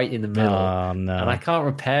right in the middle, Oh and I no. can't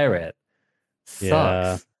repair it.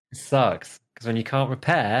 Yeah. Sucks. It sucks because when you can't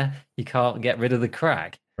repair, you can't get rid of the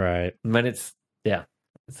crack. Right. And when yeah,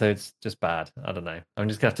 so it's just bad. I don't know. I'm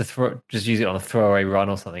just gonna have to just use it on a throwaway run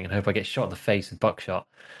or something, and hope I get shot in the face with buckshot,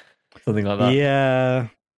 something like that. Yeah.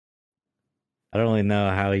 I don't really know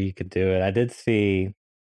how you could do it. I did see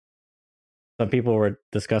some people were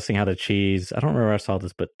discussing how to cheese. I don't remember where I saw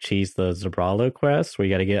this, but cheese the Zabralo quest where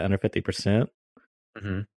you got to get under 50%.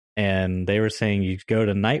 Mm-hmm. And they were saying you go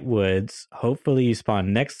to Night Woods. Hopefully, you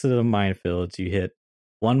spawn next to the minefields. You hit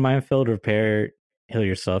one minefield, repair, heal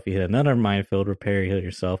yourself. You hit another minefield, repair, heal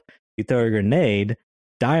yourself. You throw a grenade,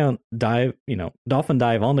 dive, dolphin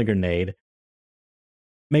dive on the grenade.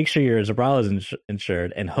 Make sure your Zabrala is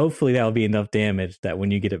insured, and hopefully that will be enough damage that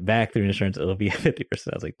when you get it back through insurance, it'll be 50%.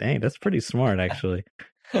 I was like, dang, that's pretty smart, actually.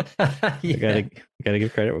 Yeah, You gotta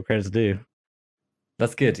give credit where credit's due.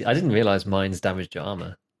 that's good. I didn't realize mines damaged your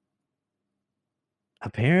armor.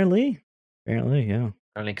 Apparently, yeah, Apparently,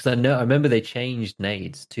 because I remember they changed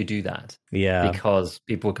nades to do that yeah, because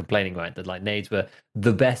people were complaining, right, that like nades were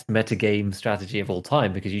the best metagame strategy of all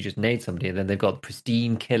time because you just nade somebody and then they've got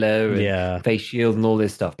pristine killer and yeah. face shield and all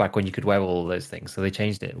this stuff back when you could wear all those things. So they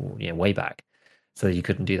changed it, way back, so you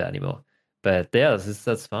couldn't do that anymore. But yeah,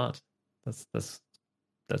 that's smart. That's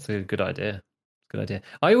that's a good idea. Good idea.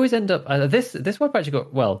 I always end up this wipe actually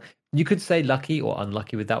got well. You could say lucky or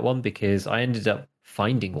unlucky with that one because I ended up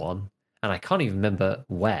finding one, and I can't even remember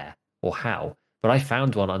where or how. But I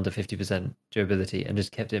found one under 50% durability and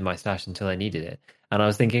just kept it in my stash until I needed it. And I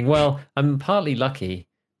was thinking, well, I'm partly lucky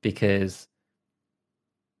because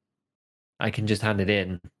I can just hand it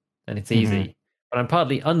in and it's Hmm. easy. But I'm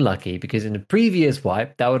partly unlucky because in the previous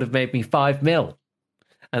wipe that would have made me 5 mil.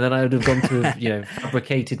 And then I would have gone to have,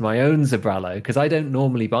 fabricated my own Zabralo because I don't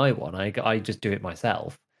normally buy one. I just do it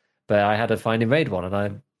myself. But I had a find and raid one,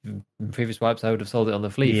 and in previous wipes I would have sold it on the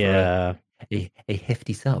flea for Yeah. a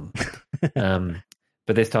hefty sum. Um,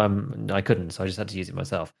 but this time I couldn't, so I just had to use it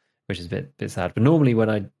myself, which is a bit sad. But normally when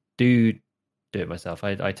I do it myself,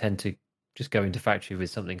 I tend to just go into factory with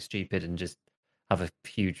something stupid and just have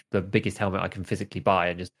the biggest helmet I can physically buy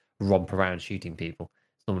and just romp around shooting people.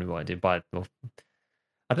 It's normally what I do.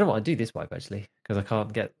 I don't know what I'd do this wipe actually, because I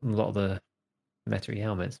can't get a lot of the Metairie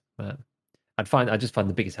helmets. But I just find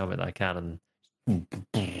the biggest helmet that I can and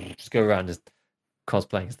just go around just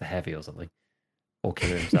cosplaying as the heavy or something, or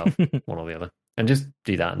Killer himself, one or the other, and just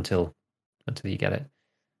do that until you get it.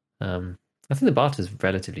 I think the barter's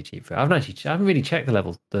relatively cheap for it. I haven't really checked the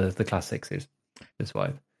level the class sixes this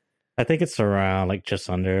wipe. I think it's around like just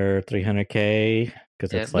under 300k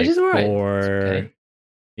because Yeah, it's which like is all right. It's four, okay.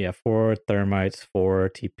 yeah, four thermites, four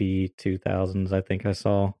TP 2000s. I think I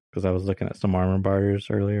saw because I was looking at some armor barters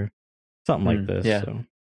earlier, something like this. Yeah, So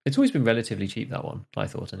it's always been relatively cheap, that one. I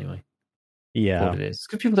thought anyway. For what yeah, it is,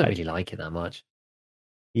 because people don't I really like it that much.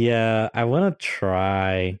 yeah, I want to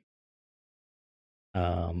try.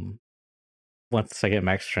 Um, once I get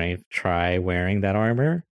max strength, try wearing that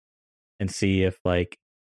armor and see if like,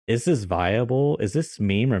 is this viable? Is this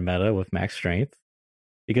meme or meta with max strength?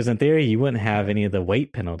 Because in theory, you wouldn't have any of the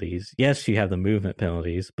weight penalties. Yes, you have the movement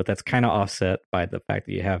penalties, but that's kind of offset by the fact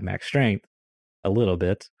that you have max strength a little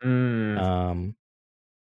bit. Mm. Um,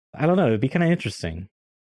 I don't know. It'd be kind of interesting.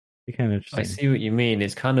 Be kind of I interesting. see what you mean.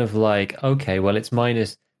 It's kind of like, okay, well, it's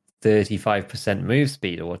minus 35% move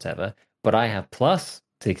speed or whatever, but I have plus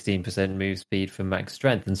 16% move speed from max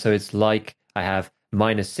strength. And so it's like I have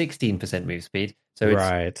minus 16% move speed. So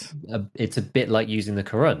Right. it's a bit like using the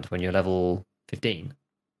current when you're level 15.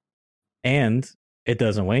 And it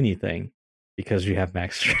doesn't weigh anything because you have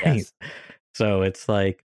max strength. Yes. So it's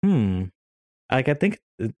like, like I think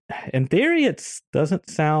in theory it doesn't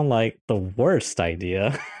sound like the worst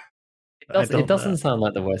idea. I It don't know, doesn't sound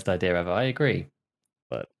like the worst idea ever. I agree.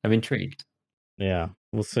 but I'm intrigued. yeah,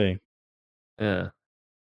 we'll see. Yeah,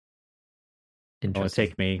 It'll interesting.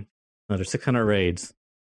 take me another 600 raids.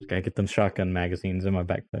 Gotta get them shotgun magazines in my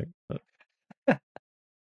backpack. But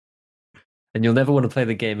And you'll never want to play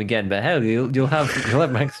the game again, but hell, you'll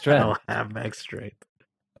have max strength. I'll have max strength.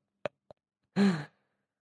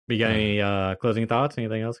 You got any closing thoughts?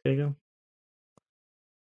 Anything else, Keiko?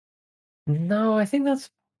 No, I think that's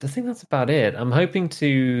about it. I'm hoping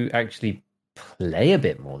to actually play a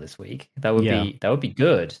bit more this week. Yeah. That would be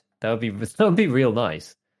good. That would be real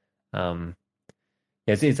nice. Um,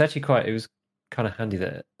 yeah, it's actually quite. It was kind of handy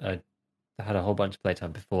that I had a whole bunch of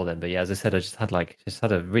playtime before then. But yeah, as I said, I just had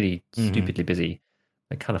a really Hmm. stupidly busy,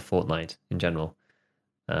 like kind of fortnight in general.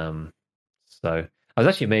 Um, so I was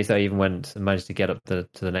actually amazed that I even went and managed to get up to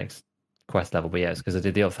the next quest level. But yeah, it's because I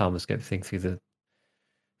did the ophthalmoscope thing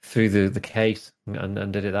through the case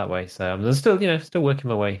and did it that way. So I'm still still working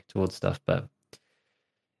my way towards stuff. But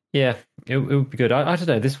yeah, it would be good. I don't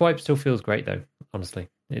know. This wipe still feels great though. Honestly,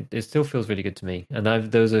 it still feels really good to me. And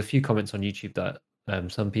there was a few comments on YouTube that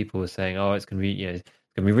some people were saying, "Oh, it's gonna be it's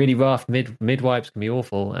gonna be really rough. Mid wipes can be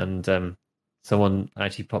awful." And someone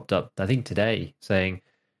actually popped up, I think today, saying,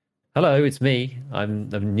 "Hello, it's me. I'm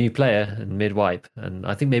a new player and mid wipe." And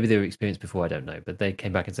I think maybe they were experienced before. I don't know, but they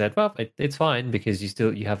came back and said, "Well, it's fine because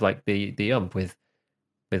you have like the ump with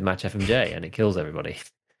Match FMJ and it kills everybody."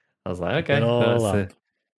 I was like, Good okay, well, old that's lump.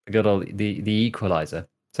 the good old the equalizer.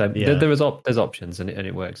 So Yeah. there's options and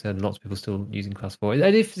it works, and lots of people still using class four, and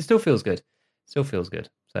it still feels good. Still feels good.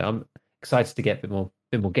 So I'm excited to get a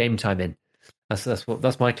bit more game time in.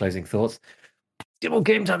 That's my closing thoughts. Get more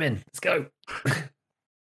game time in. Let's go.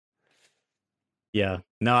 Yeah.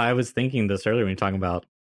 No, I was thinking this earlier when you're talking about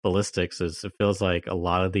ballistics. Is it feels like a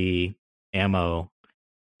lot of the ammo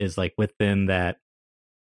is like within that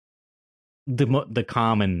the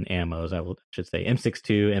common ammos. Should say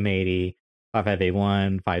M62, M80,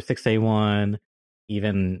 55A1, 56A1,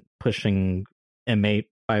 even pushing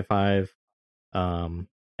M855,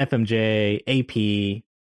 FMJ, AP,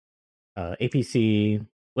 APC,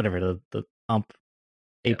 whatever the ump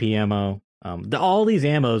Yeah. AP ammo. All these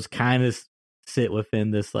ammos kind of sit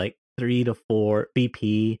within this like 3 to 4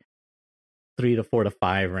 BP, 3 to 4 to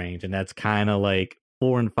 5 range, and that's kind of like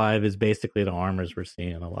 4 and 5 is basically the armors we're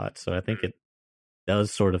seeing a lot. So I think it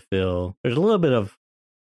does sort of feel there's a little bit of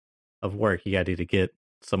work you got to do to get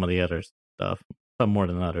some of the other stuff, some more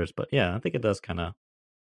than others. But yeah, I think it does kind of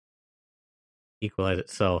equalize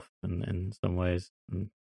itself in some ways. And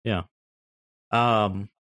yeah. Um.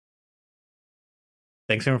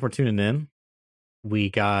 Thanks everyone for tuning in. We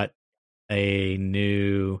got a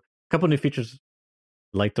couple new features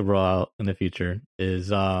like to roll out in the future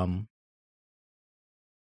is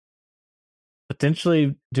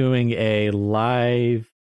potentially doing an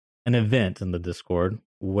event in the Discord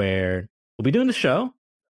where we'll be doing the show,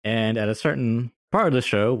 and at a certain part of the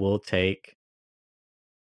show we'll take,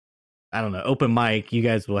 I don't know, open mic. You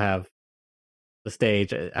guys will have the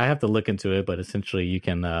stage. I have to look into it, but essentially you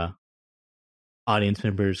can audience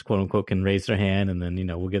members, quote unquote, can raise their hand, and then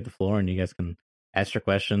we'll get the floor, and you guys can ask your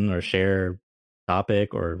question or share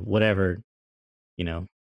topic or whatever. Tell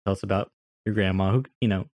us about your grandma. Who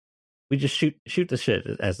we just shoot the shit,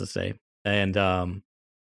 as to say. And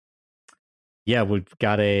yeah, we've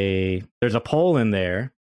got there's a poll in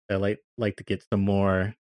there. I like to get some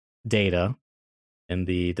more data in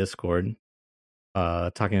the Discord,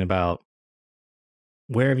 talking about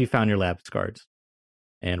where have you found your lab cards.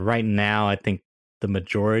 And right now, I think the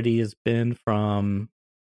majority has been from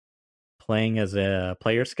playing as a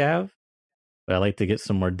player scav. But I like to get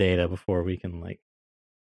some more data before we can like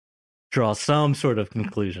draw some sort of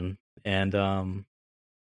conclusion. And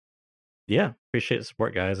yeah, appreciate the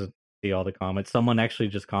support, guys. I see all the comments. Someone actually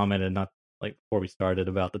just commented not like before we started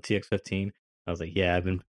about the TX15. I was like, yeah, I've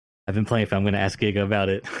been playing. If I'm going to ask Giga about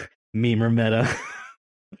it, meme or meta.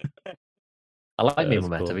 I like That's Meme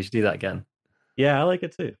Meta. cool. We should do that again. Yeah, I like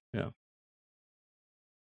it too. Yeah,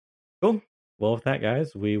 cool. Well, with that,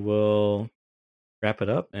 guys, we will wrap it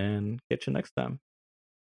up and get you next time.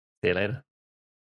 See you later.